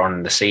happen later on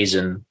in the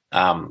season,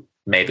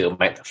 maybe it'll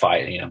make the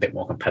fight a bit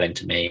more compelling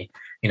to me.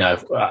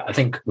 I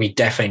think we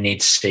definitely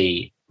need to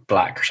see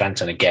Black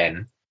Chrysanthemum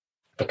again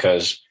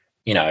because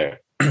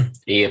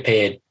he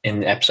appeared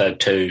in episode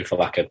 2 for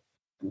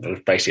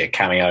basically a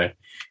cameo,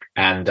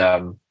 and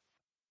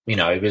he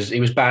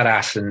was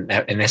badass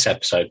in this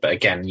episode. But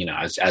again,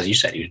 as you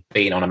said, he was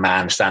beating on a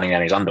man standing there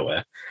in his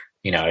underwear.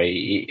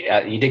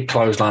 He did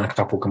clothesline a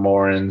couple of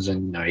Gamorreans,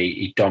 and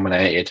he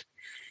dominated.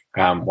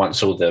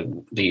 Once all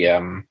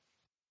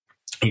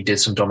he did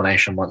some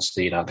domination once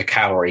the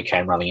cavalry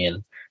came running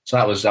in. So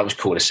that was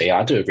cool to see.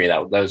 I do agree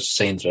that those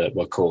scenes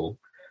were cool.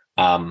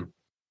 And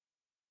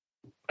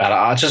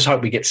I just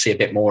hope we get to see a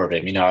bit more of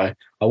him. I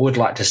would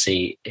like to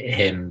see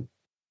him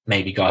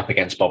maybe go up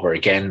against Boba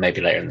again,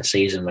 maybe later in the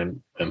season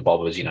when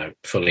Boba's,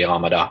 fully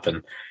armored up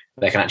and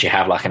they can actually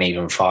have an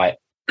even fight.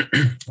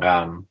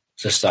 I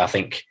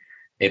think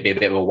it'd be a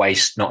bit of a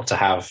waste not to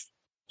have,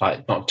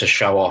 not to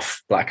show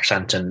off Black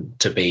Chrysanthemum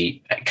to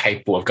be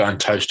capable of going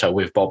toe to toe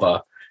with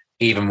Boba,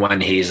 even when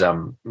he's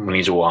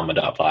all armored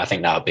up. I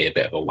think that would be a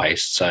bit of a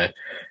waste. So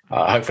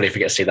hopefully if we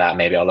get to see that,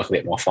 maybe I'll look a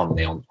bit more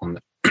fondly on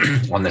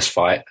on this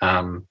fight.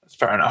 That's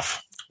fair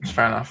enough. It's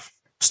fair enough.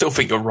 Still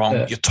think you're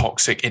wrong. You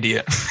toxic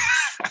idiot.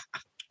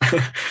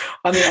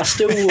 I mean, I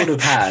still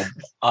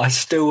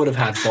would have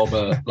had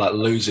Bobber like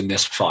losing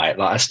this fight.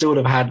 Like, I still would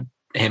have had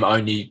him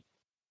only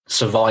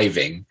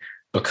surviving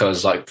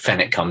because like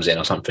Fennec comes in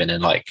or something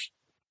and like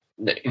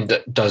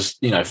does,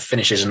 you know,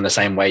 finishes in the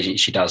same way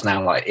she does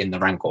now, like in the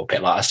Rancor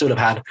pit. Like, I still would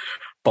have had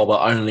Bobber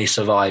only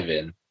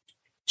surviving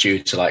due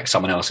to like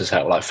someone else's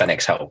help, like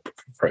Fennec's help,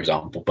 for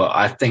example. But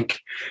I think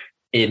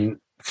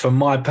for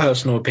my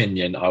personal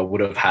opinion, I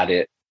would have had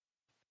it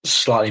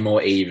slightly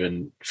more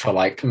even for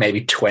like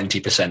maybe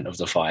 20% of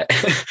the fight.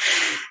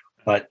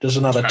 Like, there's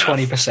another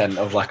 20%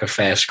 of like a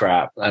fair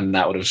scrap, and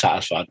that would have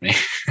satisfied me.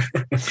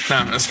 No,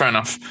 that's fair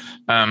enough.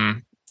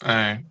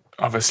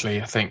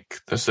 Obviously, I think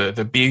there's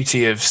the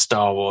beauty of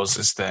Star Wars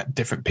is that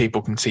different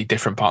people can see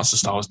different parts of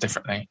Star Wars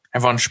differently.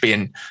 Everyone should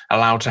be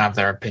allowed to have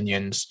their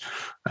opinions,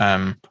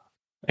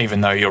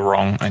 even though you're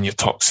wrong and you're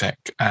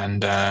toxic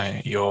and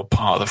you're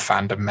part of the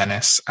fandom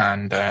menace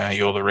and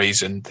you're the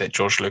reason that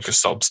George Lucas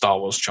sold Star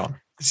Wars, John.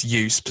 It's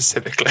you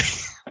specifically.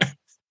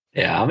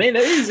 Yeah, I mean,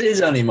 it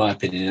is only my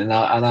opinion, and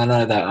I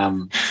know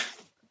that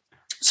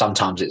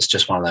sometimes it's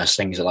just one of those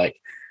things that, like,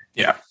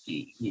 yeah,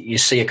 you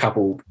see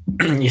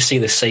you see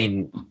the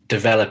scene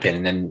developing,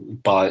 and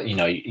then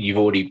you've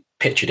already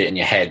pictured it in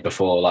your head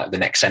before like the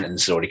next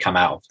sentence has already come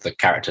out of the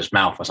character's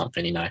mouth or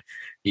something. You know,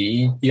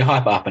 you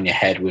hype it up in your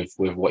head with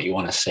what you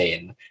want to see,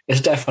 and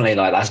it's definitely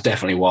like that's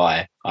definitely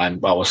why I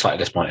was slightly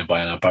disappointed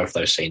by both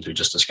those scenes we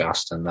just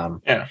discussed, and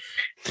yeah,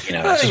 you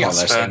know, it's just one of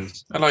those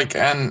things. Like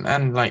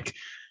and like.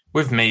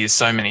 With me,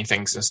 so many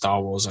things in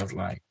Star Wars I've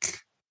like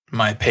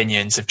my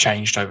opinions have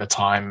changed over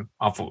time.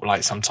 I've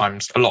like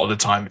sometimes a lot of the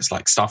time it's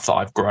like stuff that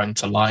I've grown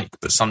to like,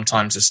 but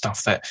sometimes it's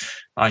stuff that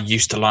I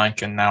used to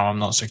like and now I'm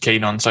not so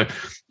keen on. So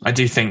I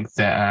do think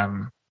that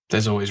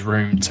there's always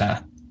room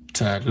to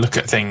look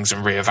at things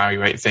and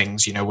reevaluate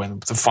things, you know, when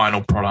the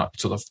final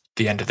product or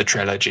the end of the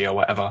trilogy or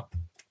whatever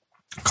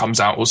comes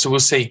out. So we'll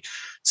see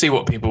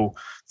what people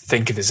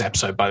think of this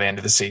episode by the end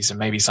of the season.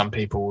 Maybe some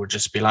people will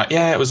just be like,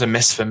 yeah, it was a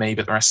miss for me,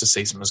 but the rest of the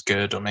season was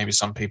good. Or maybe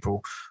some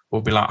people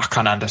will be like, I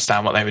can't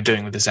understand what they were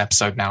doing with this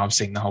episode now. I've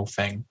seen the whole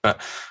thing. But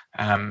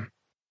that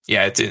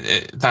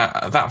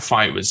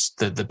fight was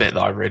the bit that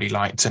I really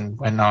liked. And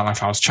when I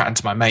was chatting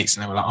to my mates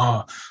and they were like,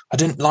 oh, I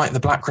didn't like the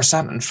Black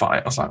Chrysanthemum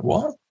fight. I was like,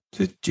 what?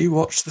 Did you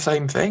watch the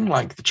same thing?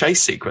 Like the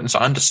chase sequence,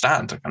 I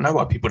understand. I know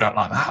why people don't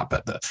like that,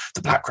 but the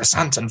Black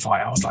Chrysanthemum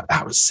fight, I was like,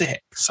 that was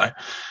sick. So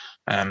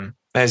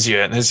there's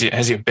your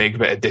big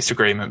bit of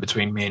disagreement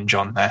between me and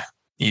John there.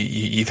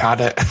 You've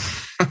had it.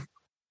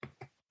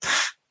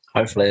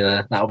 Hopefully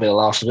that'll be the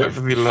last of it.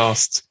 Hopefully the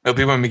last. It'll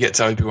be when we get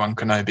to Obi-Wan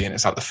Kenobi and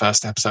it's like the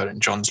first episode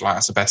and John's like,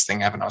 that's the best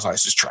thing ever. And I was like,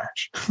 this is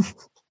trash.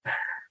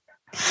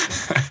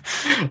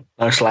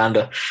 No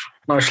slander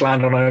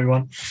on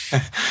Obi-Wan.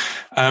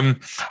 Can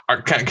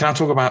I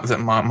talk about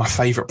my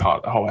favourite part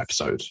of the whole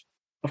episode?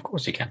 Of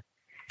course you can.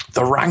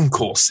 The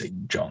Rancor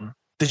scene, John.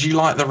 Did you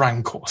like the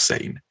Rancor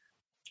scene?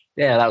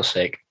 Yeah, that was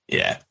sick.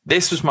 Yeah,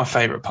 this was my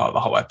favourite part of the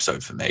whole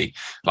episode for me.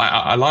 Like,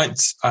 I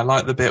liked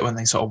the bit when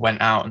they sort of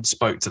went out and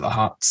spoke to the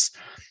Hutts.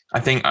 I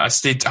think I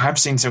have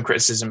seen some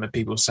criticism of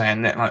people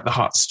saying that like the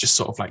Hutts just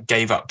sort of like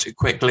gave up too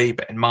quickly.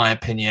 But in my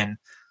opinion,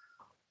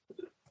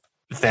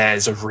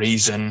 there's a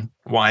reason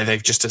why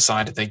they've just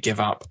decided they give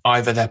up.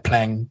 Either they're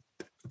playing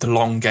the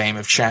long game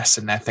of chess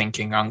and they're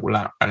thinking, oh,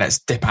 well, let's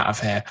dip out of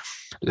here.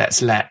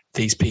 Let's let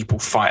these people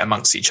fight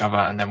amongst each other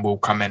and then we'll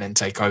come in and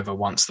take over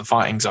once the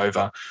fighting's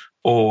over.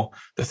 Or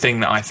the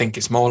thing that I think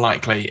is more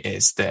likely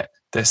is that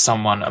there's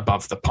someone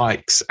above the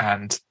Pikes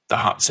and the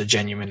Hutts are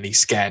genuinely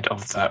scared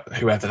of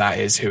whoever that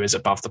is who is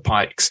above the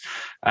Pikes.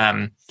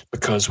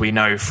 Because we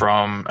know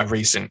from a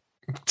recent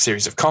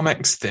series of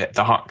comics that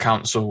the Hutt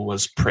Council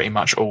was pretty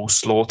much all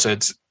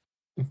slaughtered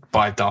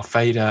by Darth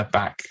Vader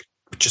back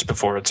just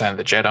before Return of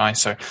the Jedi.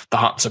 So the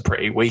Hutts are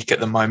pretty weak at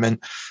the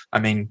moment. I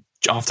mean,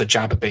 after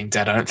Jabba being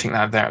dead, I don't think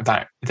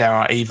that there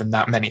are even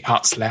that many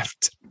Hutts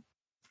left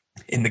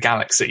in the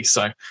galaxy.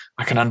 So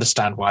I can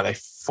understand why they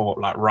thought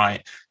like,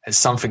 right, there's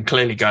something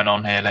clearly going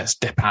on here. Let's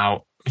dip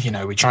out. You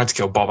know, we tried to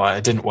kill Boba.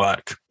 It didn't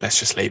work. Let's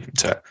just leave him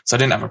to it. So I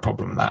didn't have a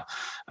problem with that.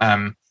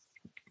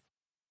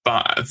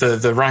 But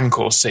the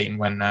Rancor scene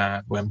when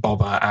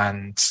Boba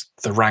and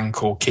the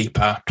Rancor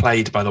Keeper,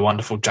 played by the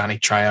wonderful Danny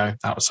Trejo,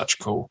 that was such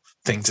a cool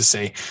thing to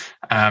see.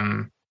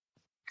 When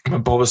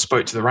Boba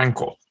spoke to the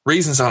Rancor,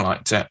 reasons I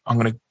liked it. I'm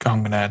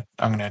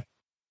gonna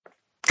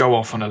go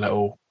off on a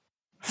little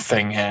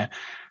thing here.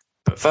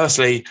 But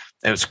firstly,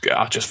 I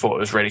just thought it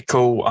was really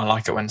cool. I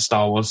like it when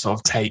Star Wars sort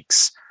of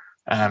takes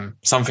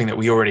something that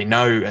we already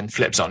know and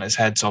flips on its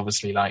head. So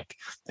obviously, like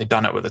they've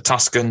done it with the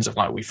Tuskens of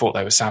like, we thought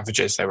they were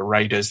savages, they were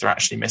raiders, they're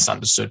actually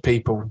misunderstood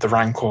people. The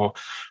Rancor,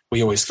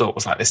 we always thought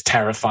was like this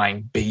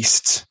terrifying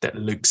beast that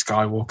Luke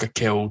Skywalker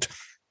killed.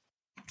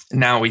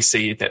 Now we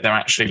see that they're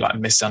actually like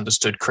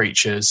misunderstood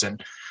creatures,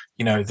 and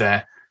you know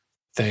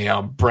they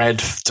are bred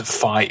to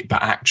fight,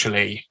 but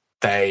actually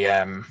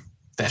they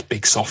they're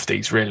big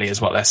softies, really, is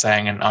what they're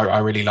saying. And I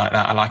really like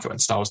that. I like it when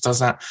Star Wars does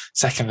that.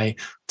 Secondly,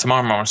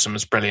 Tamara Morrison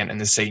was brilliant in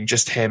the scene.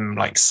 Just him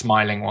like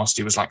smiling whilst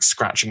he was like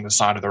scratching the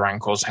side of the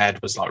Rancor's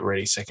head was like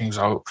really sick. And he was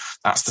like, oh,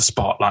 that's the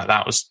spot. Like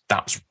that was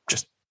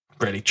just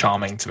really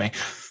charming to me.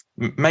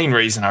 Main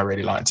reason I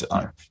really liked it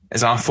though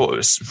is I thought it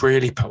was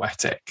really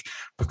poetic,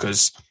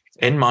 because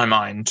in my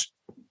mind,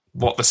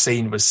 what the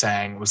scene was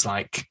saying was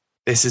like,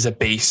 this is a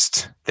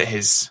beast that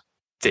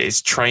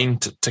is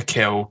trained to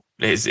kill.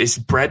 Is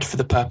bred for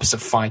the purpose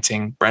of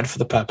fighting, bred for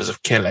the purpose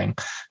of killing,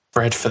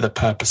 bred for the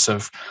purpose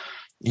of,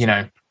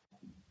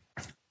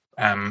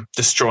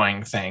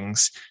 destroying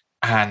things.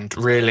 And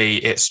really,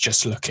 it's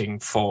just looking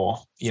for,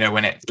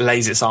 when it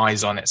lays its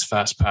eyes on its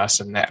first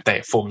person, that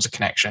it forms a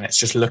connection. It's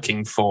just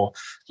looking for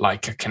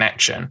like a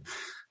connection.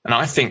 And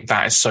I think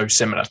that is so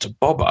similar to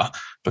Boba,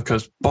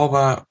 because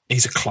Boba,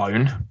 he's a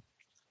clone.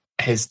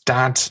 His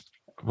dad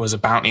was a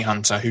bounty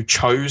hunter who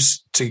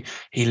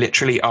he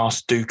literally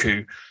asked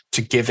Dooku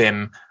to give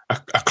him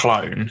a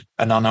clone,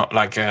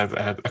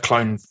 a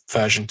clone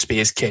version to be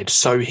his kid,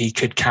 so he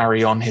could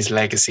carry on his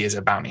legacy as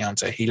a bounty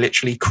hunter. He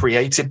literally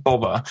created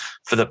Boba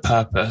for the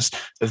purpose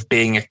of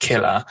being a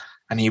killer,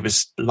 and he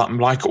was,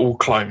 like all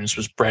clones,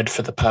 was bred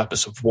for the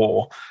purpose of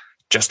war,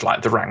 just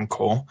like the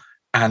Rancor.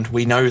 And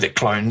we know that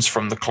clones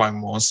from the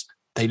Clone Wars,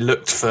 they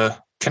looked for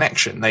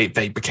connection. They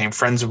became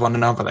friends with one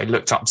another. They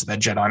looked up to their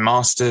Jedi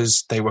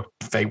masters. They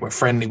were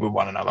friendly with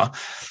one another.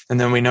 And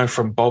then we know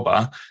from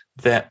Boba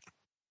that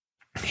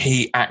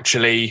he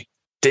actually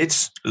did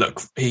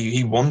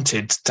he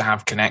wanted to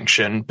have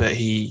connection, but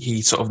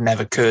he sort of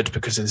never could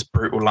because of this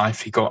brutal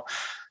life he got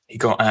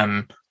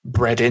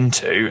bred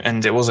into.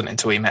 And it wasn't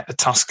until he met the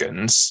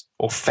Tuskens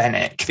or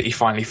Fennec that he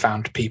finally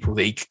found people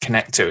that he could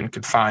connect to and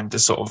could find a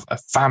sort of a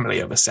family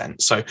of a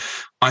sense. So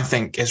I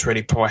think it's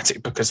really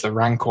poetic because the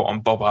Rancor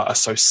and Boba are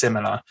so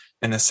similar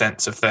in the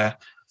sense of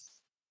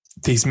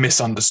these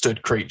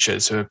misunderstood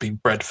creatures who have been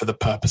bred for the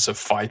purpose of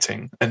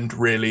fighting, and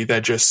really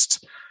they're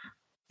just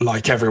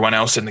like everyone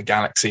else in the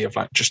galaxy, of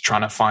like just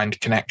trying to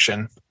find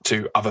connection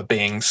to other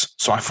beings.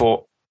 So I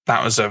thought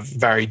that was a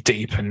very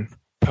deep and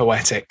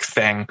poetic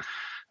thing.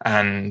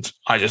 And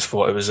I just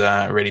thought it was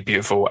really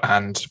beautiful,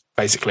 and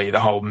basically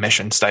the whole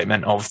mission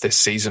statement of this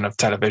season of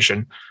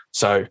television.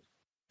 So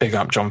big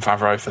up Jon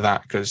Favreau for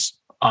that, because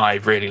I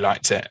really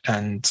liked it.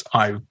 And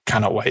I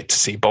cannot wait to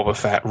see Boba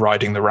Fett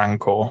riding the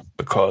Rancor,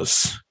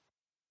 because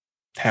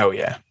hell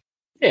yeah.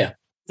 Yeah.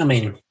 I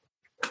mean,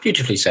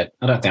 beautifully said.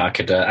 I don't think I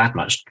could add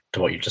much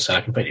to what you just said.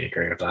 I completely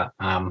agree with that.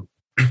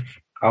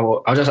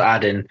 I'll just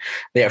add in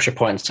the extra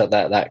points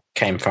that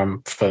came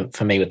from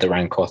for me with the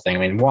Rancor thing. I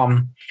mean,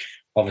 one,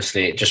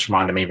 obviously, it just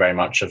reminded me very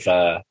much of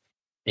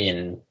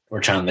in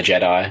Return of the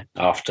Jedi,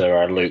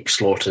 after Luke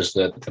slaughters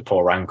the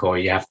poor Rancor.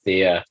 You have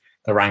the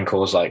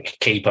Rancor's like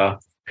keeper,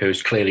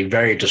 who's clearly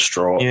very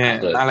distraught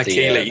at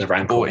the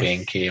Rancor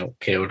being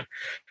killed.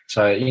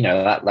 So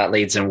that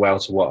leads in well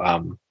to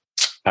what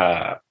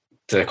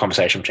the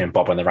conversation between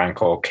Bob and the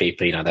Rancor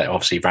keeper. That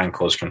obviously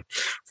Rancors can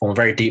form a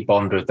very deep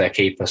bond with their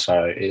keeper.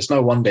 So it's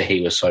no wonder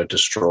he was so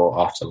distraught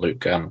after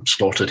Luke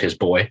slaughtered his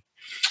boy.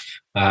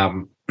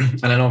 And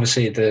then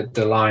obviously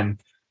the line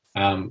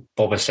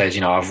Boba says,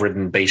 I've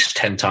ridden beasts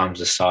 10 times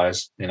this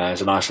size.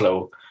 It's a nice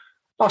little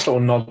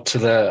nod to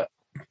the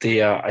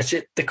is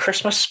it the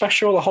Christmas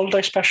special, the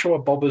holiday special,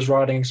 where Boba's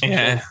riding some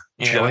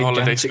sort of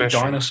gigantic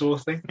dinosaur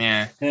thing?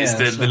 Yeah.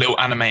 It's the little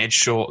animated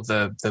short,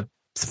 the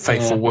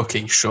Faithful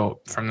Wookiee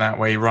short from that,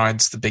 where he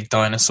rides the big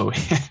dinosaur.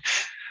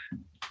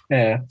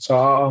 Yeah, so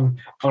I'm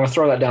going to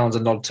throw that down as a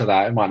nod to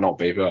that. It might not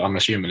be, but I'm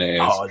assuming it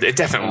is. Oh, it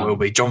definitely will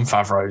be. Jon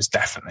Favreau's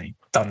definitely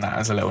done that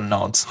as a little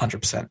nod,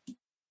 100%.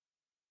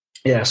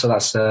 Yeah, so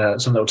that's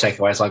some little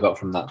takeaways I got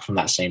from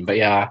that scene. But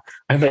yeah,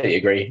 I completely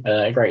agree.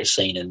 A great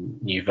scene, and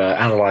you've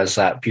analysed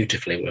that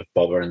beautifully with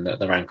Boba and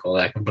the Rancor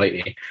there.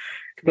 Completely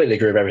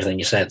agree with everything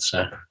you said.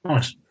 So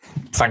nice.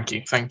 Thank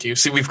you.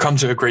 See, we've come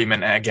to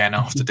agreement again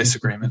after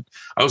disagreement.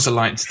 I also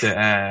liked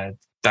that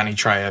Danny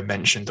Trejo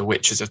mentioned the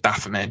Witches of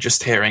Dathomir.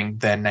 Just hearing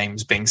their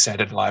names being said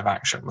in live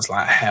action was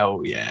like,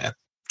 hell yeah,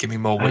 give me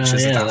more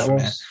Witches of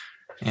Dathomir.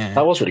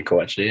 That was really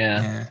cool, actually.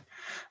 Yeah.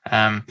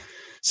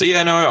 So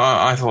yeah, no,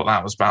 I thought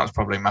that was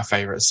probably my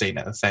favourite scene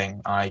of the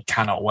thing. I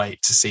cannot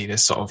wait to see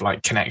this sort of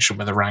like connection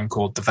with the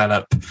Rancor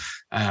develop.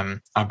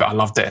 I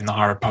loved it in the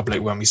High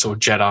Republic when we saw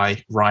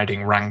Jedi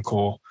riding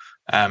Rancor.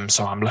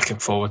 So I'm looking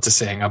forward to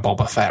seeing a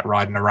Boba Fett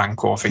riding a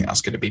Rancor. I think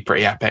that's going to be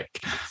pretty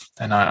epic.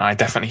 And I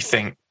definitely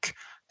think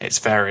it's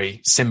very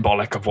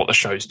symbolic of what the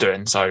show's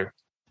doing. So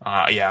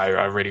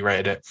I really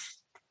rated it.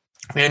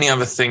 The only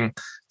other thing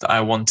that I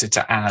wanted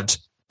to add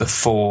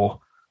before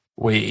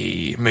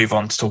we move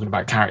on to talking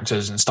about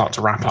characters and start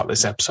to wrap up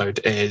this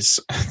episode is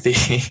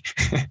the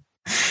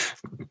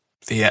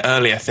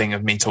earlier thing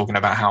of me talking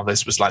about how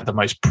this was like the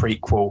most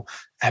prequel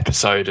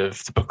episode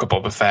of the Book of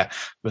Boba Fett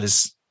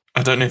was,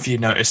 I don't know if you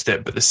noticed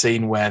it, but the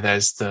scene where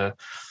there's the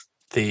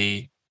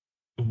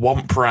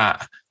Womp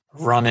Rat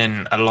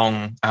running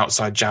along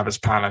outside Jabba's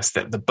palace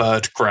that the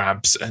bird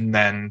grabs, and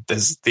then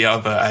there's the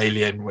other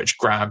alien which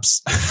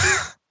grabs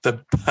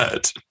the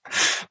bird,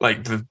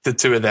 like the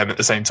two of them at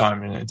the same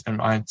time,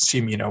 and I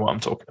assume you know what I'm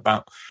talking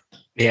about.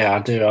 Yeah, I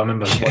do. I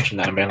remember watching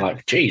that and being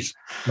like, geez,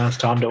 man's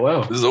timed it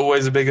well. There's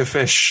always a bigger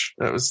fish.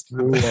 It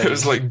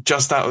was like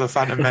just out of the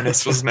Phantom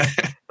Menace, wasn't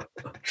it?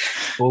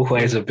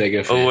 Always a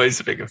bigger fish. Always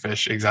a bigger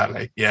fish,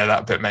 exactly. Yeah,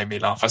 that bit made me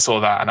laugh. I saw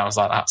that and I was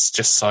like, that's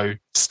just so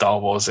Star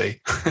Warsy.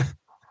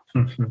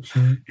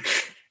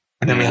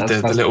 And then we had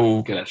the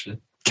little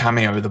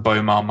cameo of the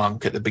Bomar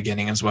monk at the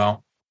beginning as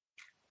well,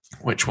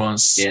 which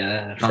was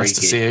nice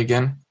to see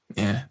again.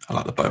 Yeah, I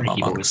like the Bomar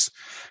monks.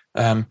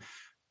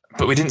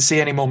 But we didn't see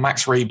any more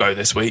Max Rebo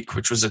this week,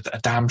 which was a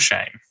damn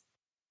shame.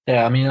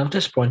 Yeah, I mean, I'm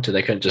disappointed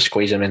they couldn't just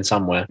squeeze him in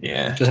somewhere.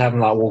 Yeah. Just have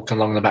him like walking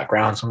along the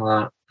background, something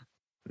like that.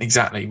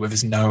 Exactly, with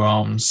his no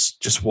arms,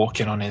 just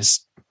walking on his...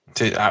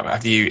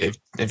 Have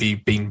you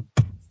been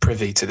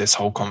privy to this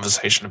whole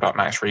conversation about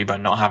Max Rebo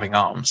not having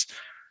arms?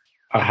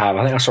 I have.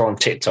 I think I saw on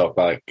TikTok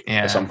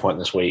at some point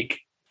this week.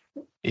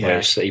 Yeah,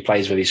 where he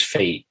plays with his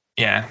feet.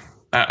 Yeah,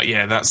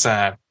 that's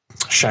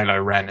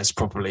Shaylo Ren is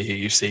probably who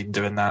you've seen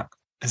doing that,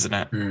 isn't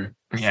it? Mm.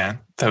 Yeah,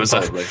 there was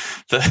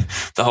the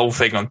whole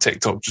thing on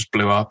TikTok just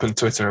blew up on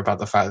Twitter about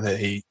the fact that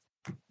he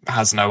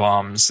has no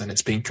arms, and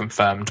it's been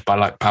confirmed by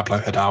like Pablo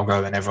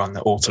Hidalgo and everyone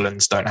that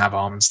Ortolans don't have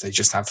arms; they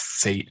just have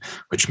feet,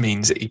 which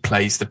means that he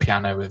plays the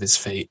piano with his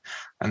feet.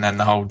 And then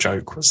the whole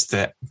joke was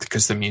that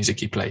because the music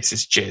he plays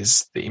is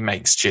jizz, that he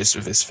makes jizz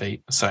with his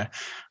feet. So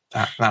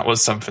that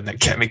was something that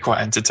kept me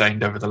quite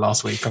entertained over the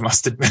last week, I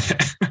must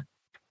admit.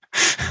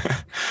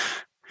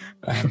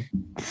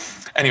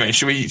 Anyway,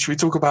 should we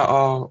talk about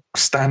our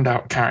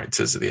standout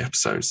characters of the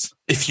episodes?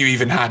 If you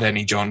even had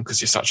any, John,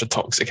 because you're such a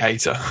toxic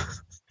hater.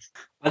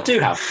 I do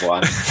have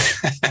one.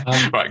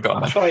 Right, go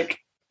on. I feel like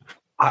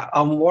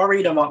I'm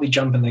worried I might be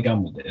jumping the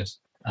gun with this,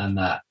 and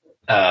that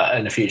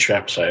in a future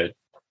episode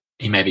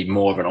he may be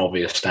more of an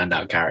obvious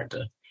standout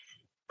character.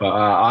 But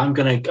I'm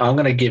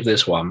gonna give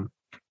this one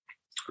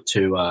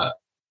to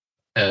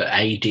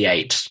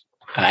AD8.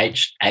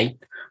 H8.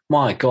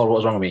 My God,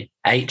 what's wrong with me?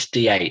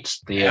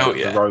 8D8,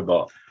 the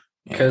robot.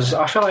 Because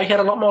I feel like he had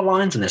a lot more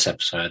lines in this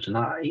episode, and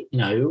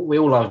we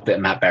all love a bit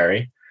of Matt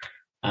Berry.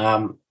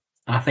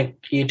 I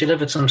think he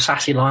delivered some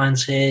sassy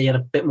lines here. He had a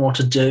bit more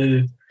to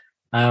do,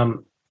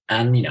 and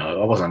I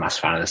wasn't a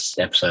massive fan of this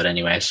episode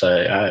anyway, so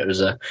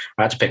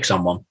I had to pick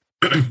someone,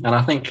 and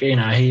I think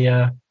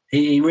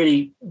he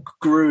really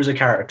grew as a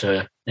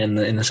character in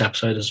this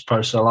episode as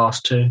opposed to the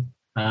last two.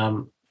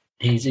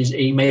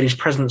 He made his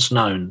presence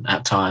known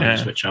at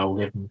times, which I'll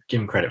give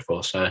him credit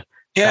for. So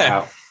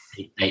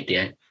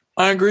 8D8.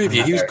 I agree with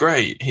you. He was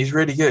great. He's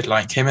really good.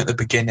 Like him at the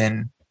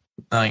beginning,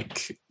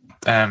 like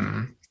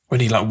when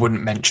he like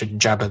wouldn't mention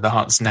Jabba the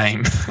Hutt's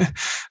name,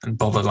 and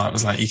Boba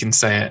was like, "You can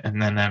say it,"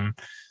 and then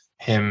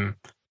him.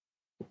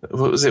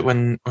 What was it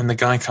when the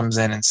guy comes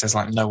in and says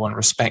like no one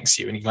respects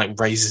you, and he like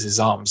raises his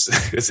arms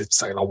as if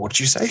saying, "Oh, what did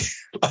you say?"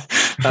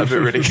 That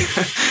bit really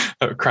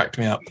that cracked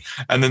me up.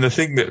 And then the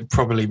thing that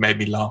probably made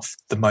me laugh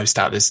the most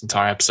out of this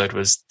entire episode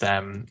was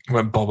when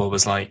Boba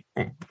was like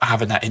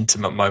having that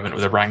intimate moment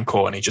with a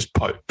Rancor, and he just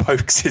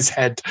pokes his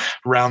head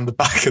round the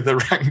back of the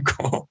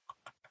Rancor.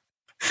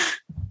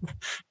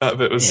 That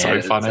bit was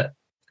so funny.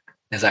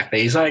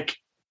 Exactly.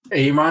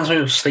 He reminds me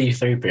of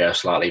C-3PO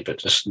slightly, but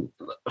just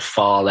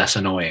far less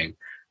annoying.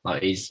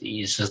 Like he's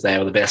just there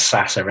with a bit of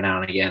sass every now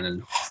and again,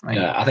 and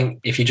I think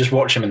if you just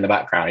watch him in the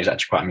background, he's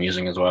actually quite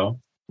amusing as well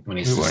when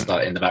he's just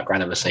like in the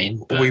background of a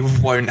scene. But... We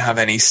won't have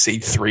any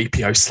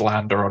C-3PO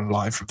slander on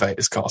Live from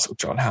Vader's Castle,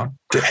 John. How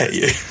dare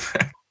you?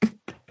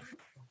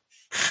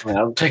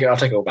 I'll take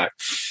it all back.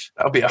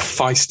 That'll be a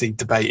feisty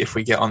debate if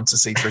we get onto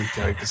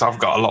C-3PO, because I've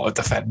got a lot of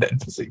defending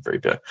for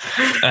C-3PO.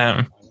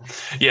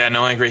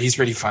 I agree. He's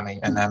really funny,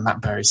 and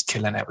Matt Berry's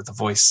killing it with the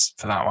voice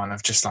for that one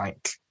of just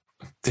like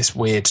this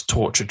weird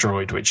torture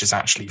droid, which is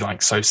actually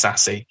like so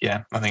sassy.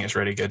 Yeah, I think it's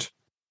really good.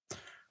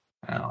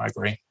 I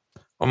agree.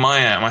 Well,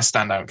 my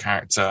standout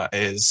character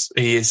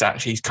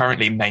he's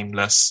currently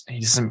nameless.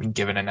 He hasn't been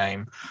given a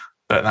name,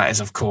 but that is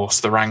of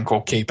course the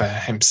Rancor Keeper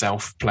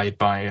himself, played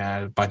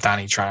by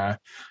Danny Trejo,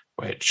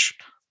 which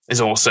is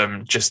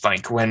awesome. Just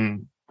like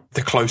when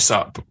the close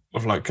up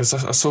of like, because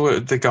I saw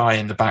the guy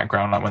in the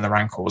background, like when the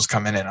Rancor was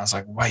coming in, I was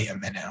like, wait a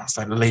minute. I was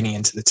like leaning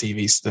into the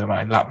TV,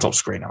 my laptop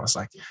screen. I was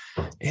like,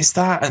 is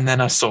that? And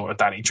then I saw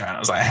Danny Trejo. I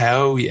was like,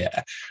 hell yeah.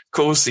 Of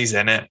course he's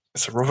in it.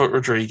 It's Robert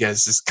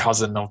Rodriguez, his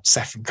cousin or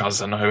second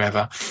cousin or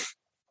whoever.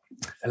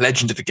 A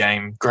legend of the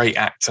game, great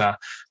actor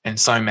in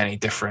so many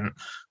different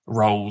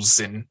roles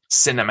in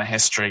cinema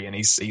history, and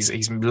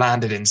he's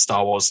landed in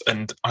Star Wars.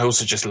 And I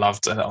also just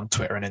loved on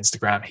Twitter and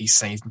Instagram, he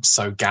seemed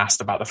so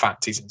gassed about the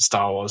fact he's in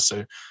Star Wars,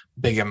 so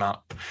big him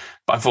up.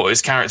 But I thought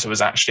his character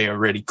was actually a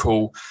really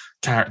cool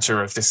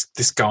character of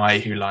this guy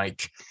who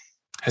like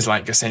has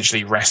like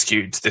essentially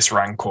rescued this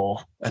Rancor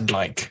and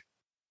like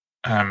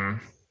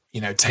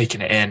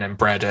taken it in and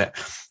bred it.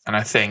 And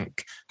I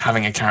think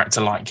having a character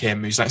like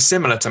him who's like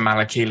similar to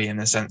Malakili in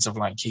the sense of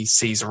like he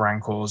sees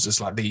Rancors as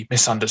like the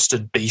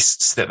misunderstood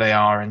beasts that they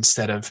are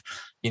instead of,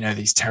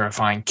 these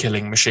terrifying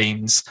killing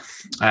machines.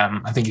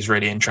 I think he's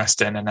really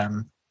interesting.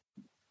 And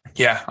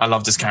Yeah, I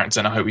loved his character,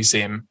 and I hope we see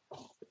him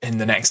in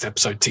the next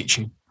episode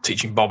teaching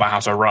Boba how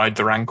to ride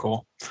the Rancor.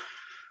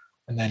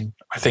 And then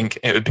I think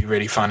it would be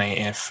really funny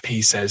if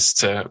he says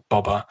to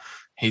Boba,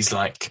 he's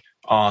like,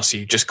 "Oh, so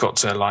you just got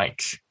to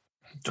like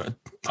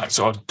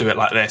sort of do it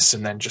like this,"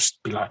 and then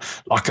just be like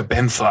a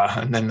Bentha,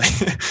 and then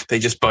they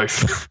just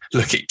both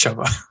look at each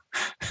other.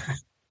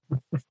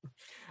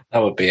 That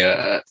would be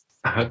a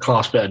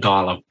class bit of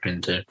dialogue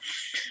into.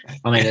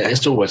 I mean,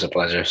 it's always a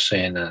pleasure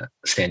seeing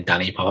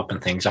Danny pop up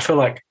and things. I feel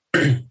like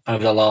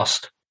over the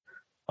last,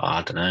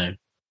 I don't know,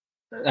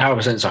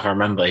 however since I can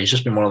remember, he's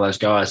just been one of those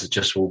guys that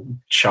just will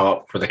show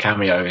up with a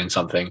cameo in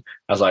something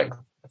as like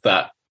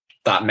that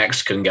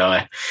Mexican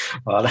guy.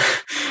 I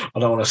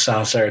don't want to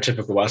sound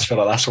stereotypical, but I just feel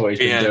like that's what he's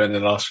been doing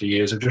in the last few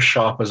years. He'll just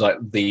show up as like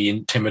the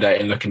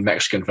intimidating looking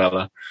Mexican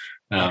fella.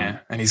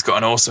 And he's got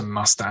an awesome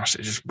mustache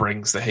that just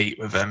brings the heat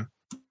with him.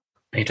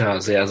 He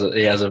does. He has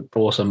an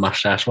awesome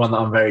mustache, one that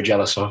I'm very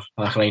jealous of.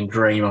 I can even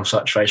dream of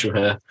such facial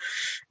hair.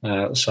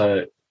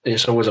 So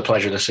it's always a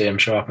pleasure to see him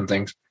show up and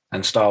things.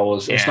 And Star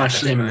Wars, it's nice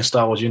to see him in the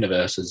Star Wars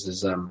universe as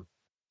his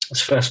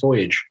first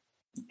voyage.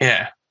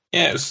 Yeah,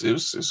 it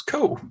was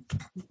cool.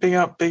 Big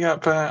up.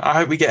 I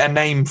hope we get a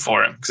name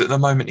for him, because at the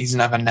moment he doesn't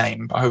have a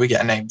name. But I hope we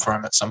get a name for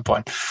him at some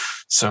point.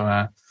 So,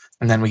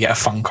 and then we get a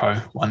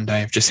Funko one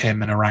day of just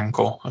him and a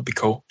Rancor. That'd be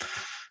cool.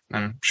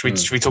 And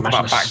should we talk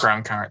about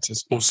background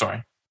characters? Oh,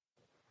 sorry.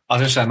 I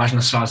was just saying, imagine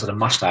the size of the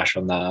mustache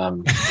on the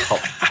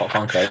Pop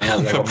Funko. Yeah,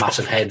 they've got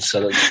massive heads,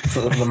 so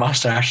the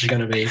mustache is going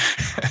to be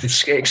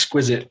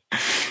exquisite.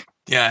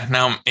 Yeah,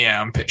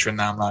 I'm picturing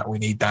that. I'm like, we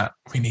need that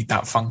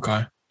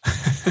Funko.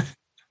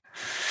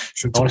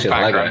 Should we talk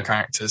background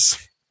characters?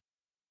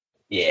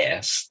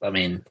 Yes, I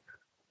mean,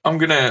 I'm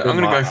gonna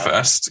go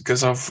first,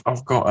 because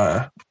I've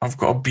got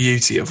a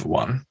beauty of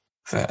one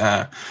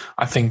that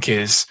I think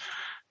is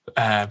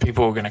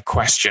people are going to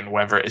question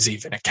whether it is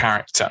even a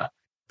character,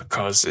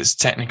 because it's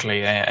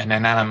technically an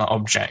inanimate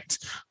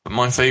object. But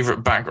my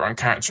favourite background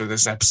character of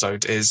this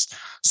episode is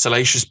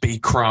Salacious B.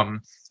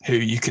 Crumb, who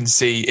you can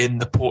see in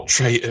the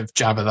portrait of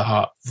Jabba the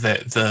Hutt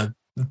that the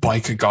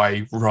biker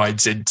guy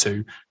rides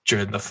into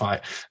during the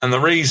fight. And the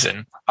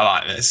reason I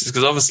like this is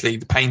because obviously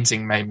the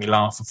painting made me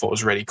laugh. I thought it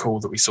was really cool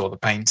that we saw the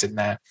painting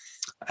there.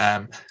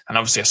 And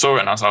obviously I saw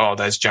it and I was like, oh,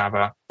 there's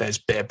Jabba, there's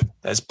Bib,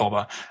 there's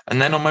Boba.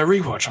 And then on my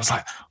rewatch, I was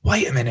like,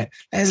 wait a minute,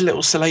 there's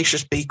little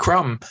Salacious B.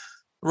 Crumb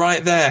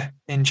right there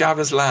in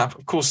Jabba's lab.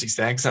 Of course he's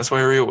there, because that's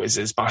where he always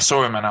is. But I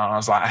saw him and I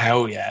was like,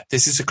 hell yeah,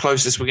 this is the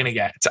closest we're going to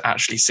get to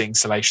actually seeing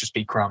Salacious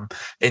B. Crumb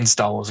in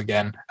Star Wars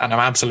again. And I'm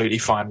absolutely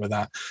fine with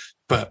that.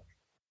 But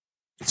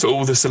to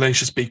all the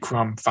Salacious B.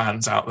 Crumb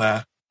fans out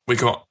there, we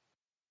got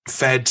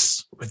fed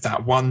with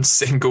that one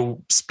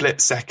single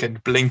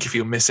split-second blink if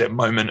you'll miss it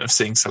moment of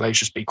seeing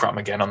Salacious B. Crumb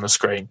again on the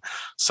screen.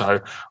 So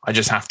I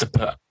just have to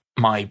put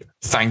my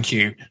thank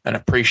you and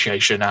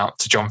appreciation out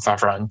to Jon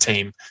Favreau and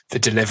team for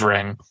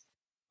delivering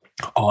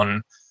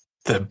on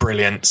the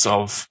brilliance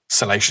of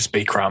Salacious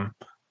B. Crumb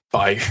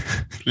by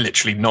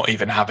literally not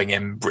even having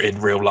him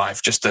in real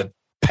life, just a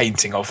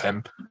painting of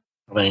him.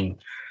 I mean,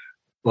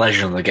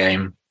 legend of the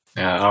game.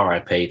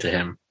 R.I.P. to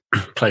him.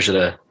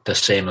 Pleasure to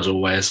see him as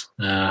always.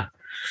 I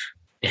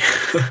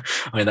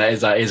mean,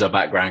 that is a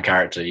background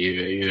character.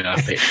 You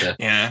picked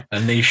a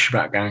niche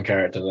background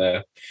character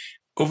there.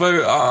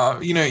 Although, I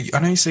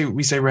know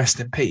we say rest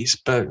in peace,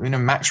 but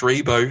Max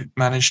Rebo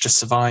managed to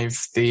survive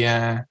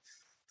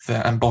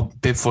and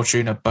Bib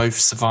Fortuna both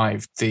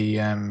survived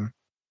the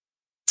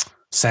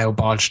sail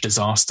barge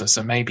disaster.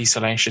 So maybe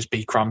Salacious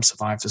B. Crumb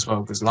survived as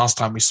well, because last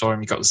time we saw him,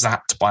 he got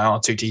zapped by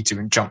R2-D2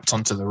 and jumped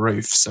onto the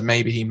roof. So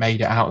maybe he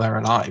made it out there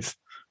alive.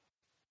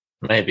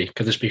 Maybe.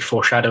 Could this be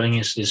foreshadowing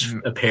his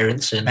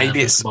appearance in... Maybe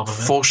it's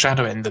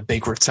foreshadowing the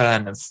big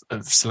return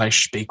of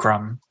Salacious B.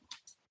 Crumb.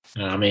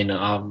 I mean,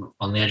 I'm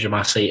on the edge of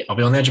my seat. I'll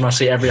be on the edge of my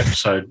seat every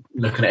episode,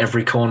 looking at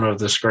every corner of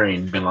the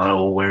screen, being like,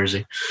 oh, where is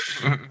he?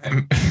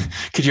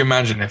 Could you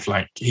imagine if,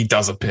 he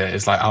does appear?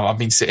 It's like, oh, I've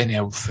been sitting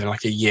here for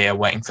a year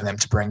waiting for them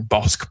to bring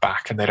Bosk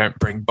back, and they don't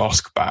bring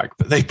Bosk back,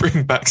 but they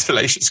bring back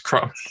Salacious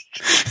Crumb.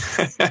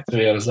 To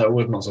be honest, that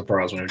would not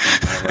surprise me.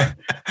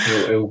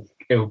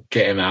 It'll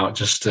get him out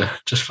just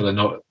for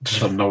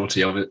the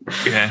novelty of it.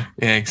 Yeah,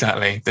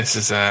 exactly. This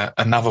is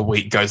another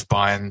week goes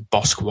by and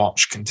Bosk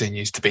Watch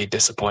continues to be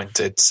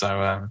disappointed.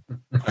 So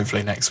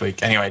hopefully next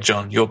week. Anyway,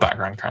 John, your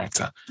background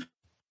character.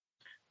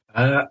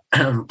 My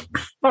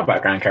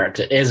background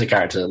character is a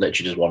character that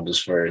literally just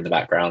wanders through in the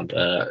background.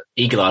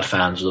 Eagle-eyed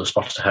fans will have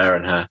spotted her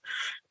and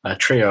her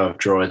trio of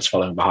droids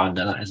following behind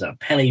her. That is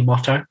Peli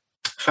Motto.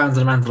 Fans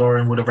of The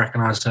Mandalorian would have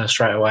recognised her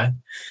straight away.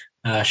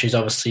 She's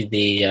obviously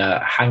the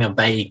Hangar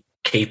Bay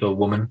keeper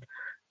woman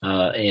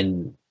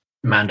in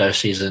Mando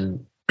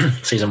season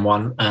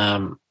 1.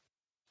 The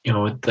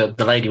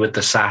lady with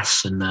the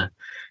sass and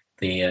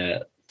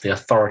the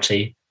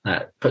authority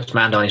that puts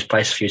Mando in his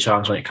place a few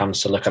times when it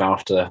comes to looking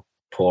after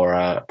poor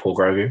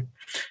Grogu.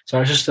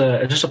 So it's just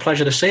a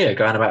pleasure to see her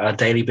going about her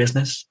daily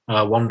business,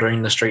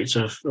 wandering the streets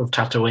of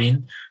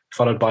Tatooine,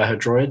 followed by her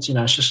droids.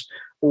 It's just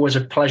always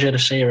a pleasure to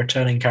see a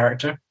returning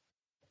character.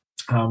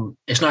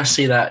 it's nice to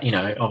see that,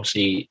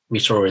 obviously we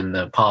saw in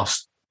the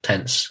past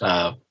tense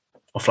or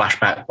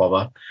flashback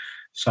Boba.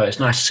 So it's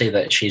nice to see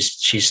that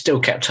she's still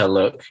kept her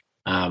look.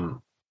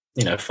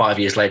 5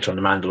 years later on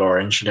The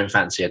Mandalorian, she didn't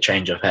fancy a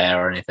change of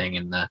hair or anything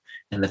in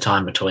the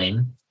time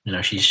between.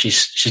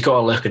 She's got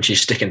a look and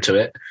she's sticking to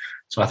it.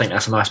 So I think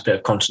that's a nice bit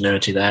of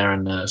continuity there,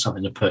 and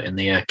something to put in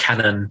the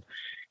canon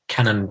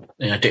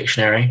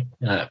dictionary.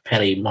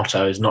 Peli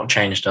Motto has not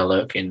changed her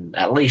look in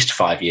at least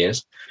 5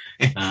 years.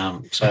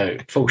 So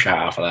full shout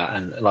out for that,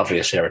 and lovely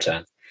to see her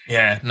return.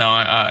 Yeah, no,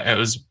 it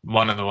was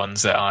one of the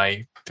ones that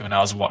when I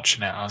was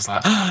watching it, I was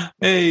like,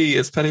 hey,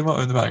 it's Peli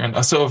Motto in the background.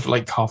 I sort of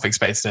like half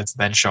expected her to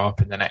then show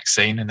up in the next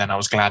scene, and then I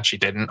was glad she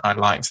didn't. I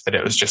liked that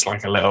it was just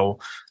like a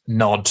little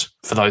nod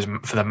for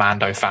the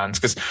Mando fans,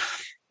 because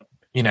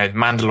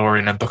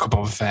Mandalorian and Book of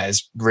Boba Fett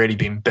has really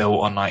been built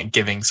on like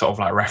giving sort of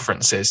like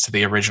references to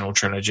the original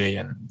trilogy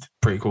and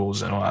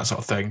prequels and all that sort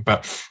of thing.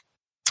 But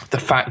the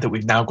fact that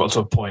we've now got to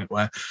a point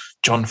where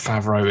Jon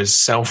Favreau is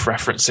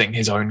self-referencing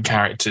his own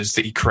characters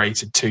that he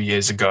created 2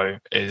 years ago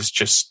is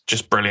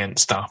just brilliant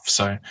stuff.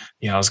 So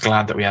I was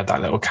glad that we had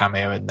that little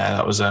cameo in there.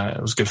 It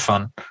was good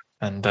fun,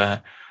 and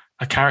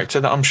a character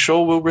that I'm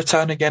sure will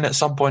return again at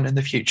some point in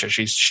the future.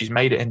 She's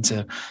made it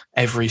into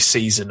every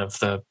season of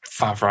the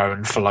Favreau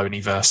and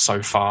Filoni verse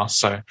so far,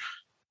 so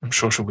I'm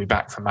sure she'll be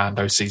back for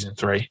Mando season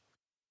 3.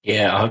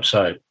 Yeah, I hope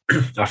so.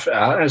 That's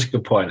a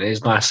good point. It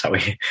is nice that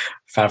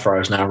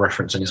Favreau is now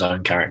referencing his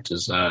own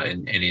characters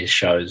in his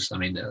shows. I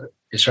mean,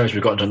 it shows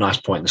we've gotten to a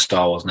nice point in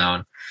Star Wars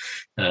now,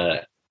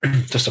 and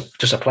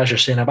just a pleasure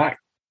seeing her back.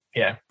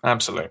 Yeah,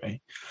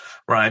 absolutely.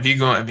 Right, have you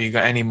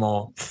got any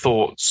more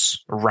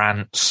thoughts,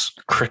 rants,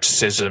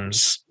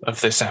 criticisms of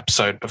this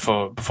episode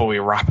before we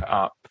wrap it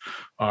up,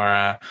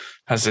 or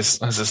has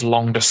this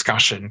long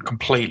discussion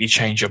completely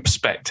changed your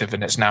perspective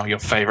and it's now your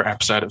favorite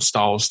episode of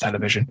Star Wars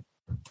television?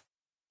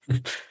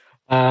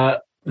 No,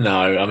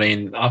 I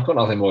mean, I've got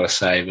nothing more to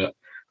say, but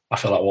I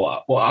feel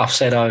like what I've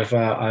said, I've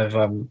I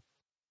don't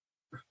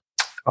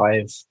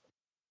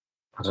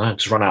know,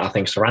 just run out of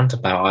things to rant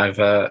about.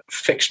 I've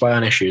fixed my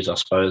own issues, I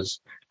suppose.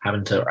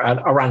 Having to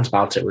a rant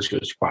about it was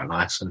quite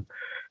nice, and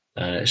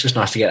it's just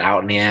nice to get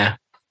out in the air.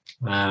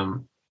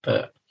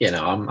 But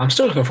I'm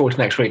still looking forward to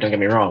next week. Don't get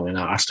me wrong,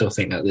 I still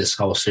think that this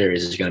whole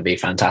series is going to be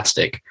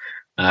fantastic.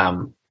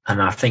 And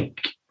I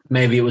think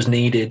maybe it was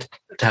needed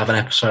to have an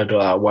episode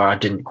where I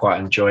didn't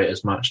quite enjoy it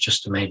as much,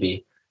 just to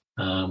maybe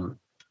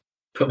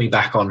put me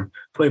back on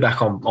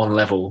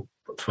level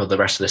for the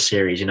rest of the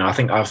series. I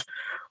think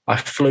I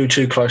flew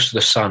too close to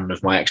the sun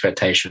of my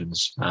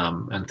expectations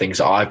and things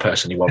that I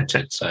personally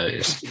wanted. So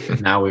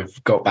now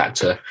we've got back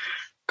to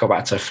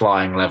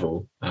flying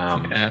level.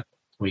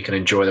 We can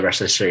enjoy the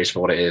rest of the series for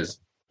what it is.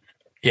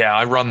 Yeah,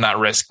 I run that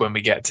risk when we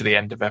get to the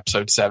end of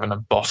episode 7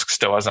 and Bosk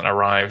still hasn't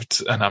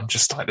arrived, and I'm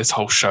just like, this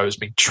whole show has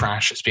been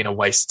trash. It's been a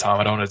waste of time.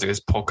 I don't want to do this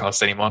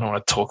podcast anymore. I don't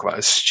want to talk about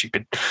this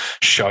stupid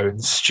show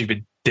and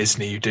stupid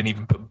Disney who didn't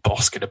even put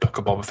Bosk in a Book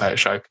of Boba Fett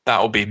show.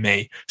 That'll be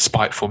me,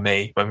 spiteful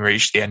me, when we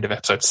reach the end of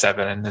episode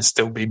 7 and there's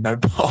still been no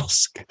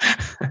Bosk.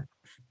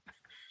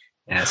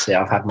 Yeah, see,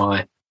 I've had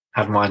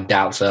my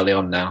doubts early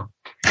on now.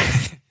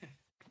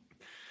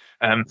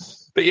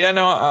 But yeah,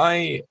 no,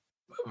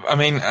 I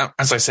mean,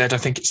 as I said, I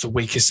think it's the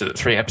weakest of the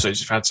 3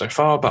 episodes we've had so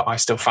far, but I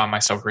still found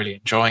myself really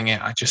enjoying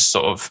it. I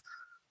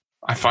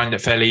find it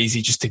fairly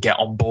easy just to get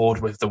on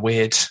board with the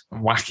weird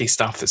and wacky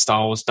stuff that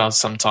Star Wars does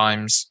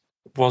sometimes.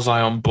 Was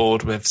I on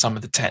board with some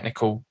of the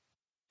technical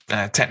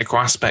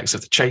aspects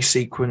of the chase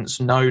sequence?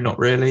 No, not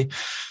really.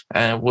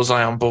 Was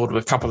I on board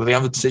with a couple of the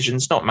other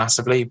decisions? Not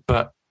massively,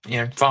 but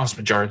vast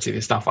majority of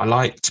the stuff I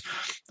liked.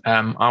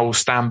 I will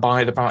stand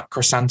by the Black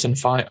Chrysanthemum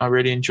fight. I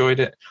really enjoyed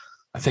it.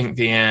 I think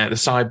the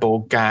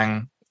cyborg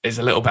gang is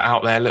a little bit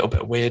out there, a little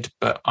bit weird,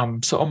 but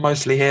I'm sort of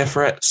mostly here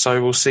for it.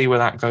 So we'll see where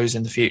that goes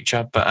in the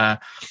future.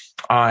 But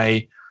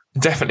I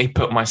definitely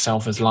put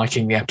myself as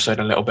liking the episode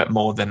a little bit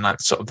more than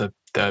like sort of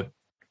the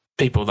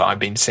people that I've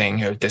been seeing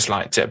who have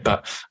disliked it.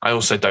 But I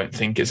also don't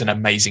think it's an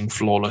amazing,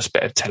 flawless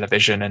bit of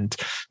television. And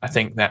I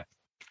think that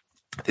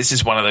this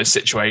is one of those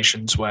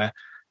situations where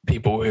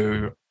people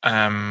who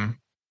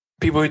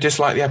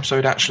dislike the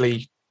episode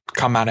actually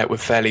come at it with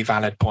fairly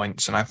valid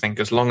points. And I think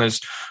as long as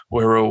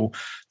we're all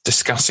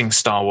discussing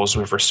Star Wars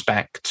with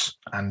respect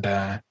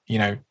and,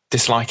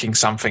 disliking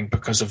something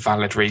because of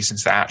valid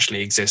reasons that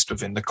actually exist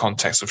within the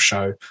context of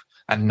show,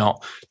 and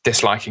not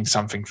disliking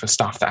something for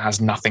stuff that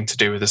has nothing to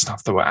do with the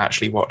stuff that we're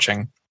actually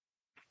watching,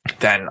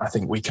 then I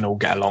think we can all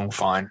get along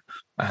fine.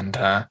 And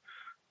I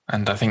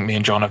think me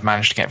and John have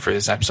managed to get through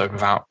this episode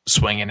without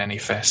swinging any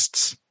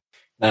fists.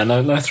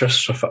 No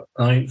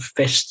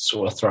fists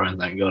were thrown,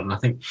 thank God. And I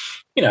think,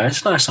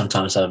 it's nice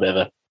sometimes to have a bit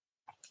of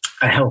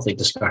a healthy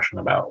discussion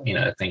about,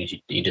 things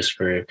you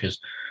disagree with, because,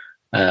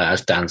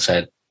 as Dan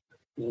said,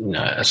 you're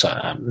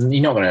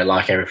not going to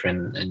like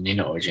everything and you're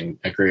not always going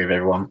to agree with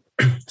everyone.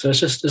 So it's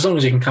just, as long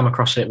as you can come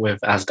across it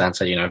with, as Dan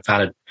said,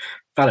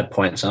 valid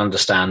points, and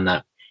understand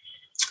that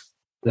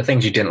the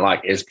things you didn't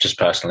like is just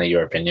personally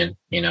your opinion.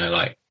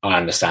 I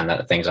understand that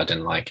the things I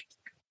didn't like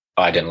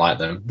I didn't like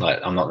them. Like,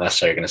 I'm not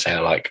necessarily going to say I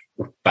like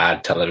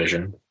bad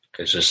television,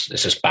 because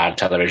it's just bad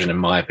television in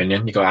my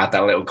opinion. You got to add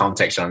that little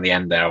context on the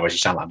end there, otherwise you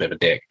sound like a bit of a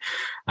dick.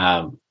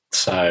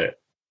 So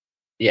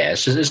yeah,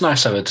 it's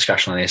nice to have a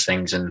discussion on these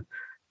things, and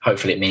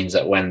hopefully it means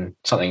that when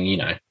something,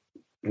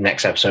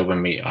 next episode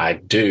when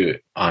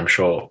I'm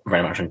sure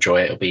very much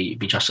enjoy it, it'll be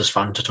just as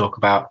fun to talk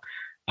about.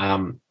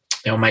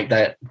 It'll make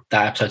that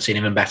episode seem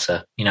even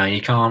better.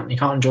 You can't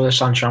enjoy the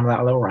sunshine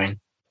without a little rain.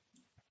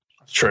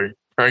 That's true.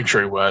 Very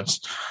true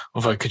words.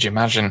 Although, could you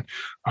imagine?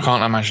 I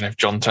can't imagine if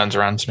John turns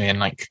around to me in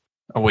like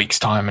a week's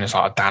time and is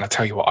like, "Dan, I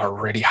tell you what, I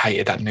really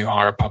hated that New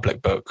High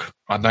Republic book."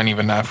 I don't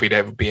even know if we'd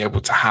ever be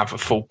able to have a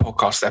full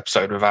podcast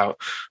episode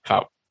without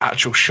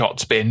actual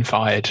shots being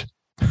fired.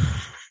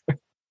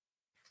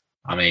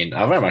 I mean,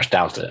 I very much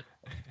doubt it.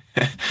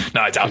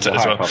 No, I doubt it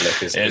as well.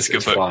 It's a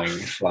good book.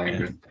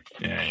 Flying.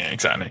 Yeah,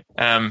 exactly.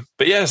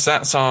 But yes,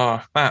 that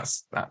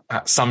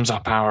sums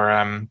up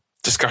our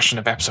discussion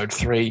of episode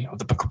 3 of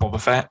the Book of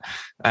Boba Fett.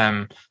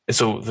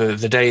 It's all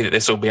the day that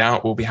this will be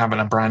out. We'll be having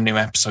a brand new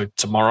episode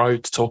tomorrow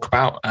to talk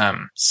about.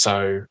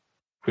 So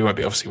we won't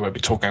be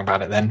talking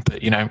about it then,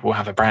 but we'll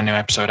have a brand new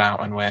episode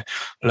out, and we're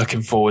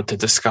looking forward to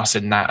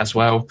discussing that as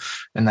well.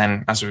 And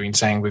then, as we've been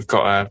saying, we've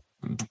got a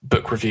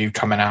book review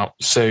coming out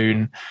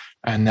soon.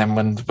 And then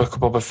when the Book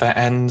of Boba Fett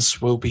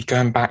ends, we'll be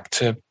going back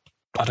to,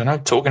 I don't know,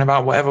 talking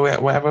about whatever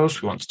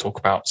else we want to talk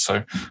about.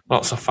 So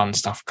lots of fun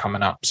stuff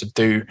coming up. So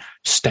do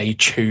stay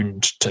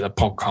tuned to the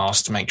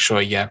podcast to make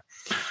sure you're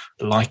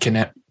liking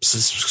it,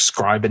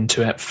 subscribing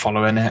to it,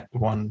 following it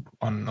on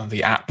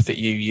the app that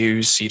you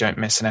use so you don't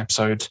miss an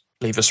episode.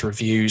 Leave us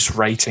reviews,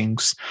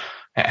 ratings.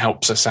 It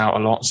helps us out a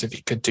lot. So if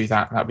you could do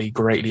that, that'd be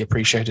greatly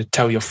appreciated.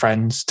 Tell your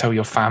friends, tell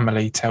your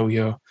family, tell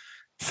your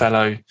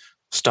fellow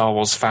Star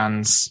Wars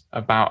fans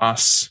about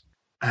us,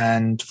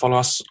 and follow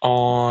us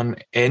on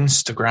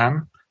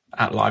Instagram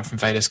at Live from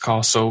Vader's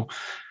Castle,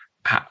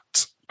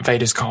 at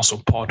Vader's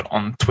Castle Pod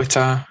on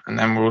Twitter, and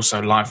then we're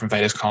also Live from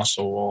Vader's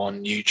Castle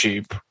on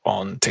YouTube,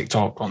 on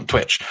TikTok, on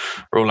Twitch.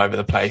 We're all over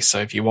the place. So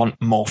if you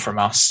want more from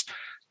us,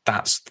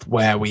 that's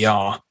where we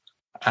are.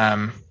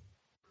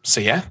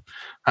 So yeah,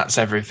 that's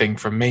everything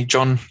from me.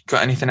 John,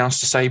 got anything else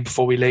to say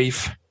before we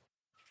leave?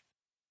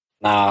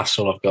 Nah, that's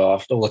all I've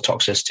got. All the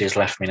toxicity has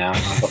left me now.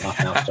 I've got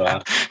nothing else to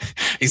add.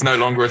 He's no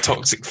longer a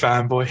toxic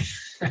fanboy.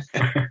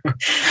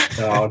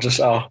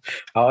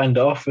 I'll end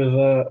off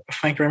with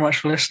thank you very much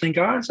for listening,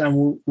 guys,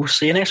 and we'll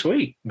see you next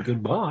week.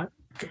 Goodbye.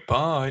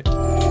 Goodbye.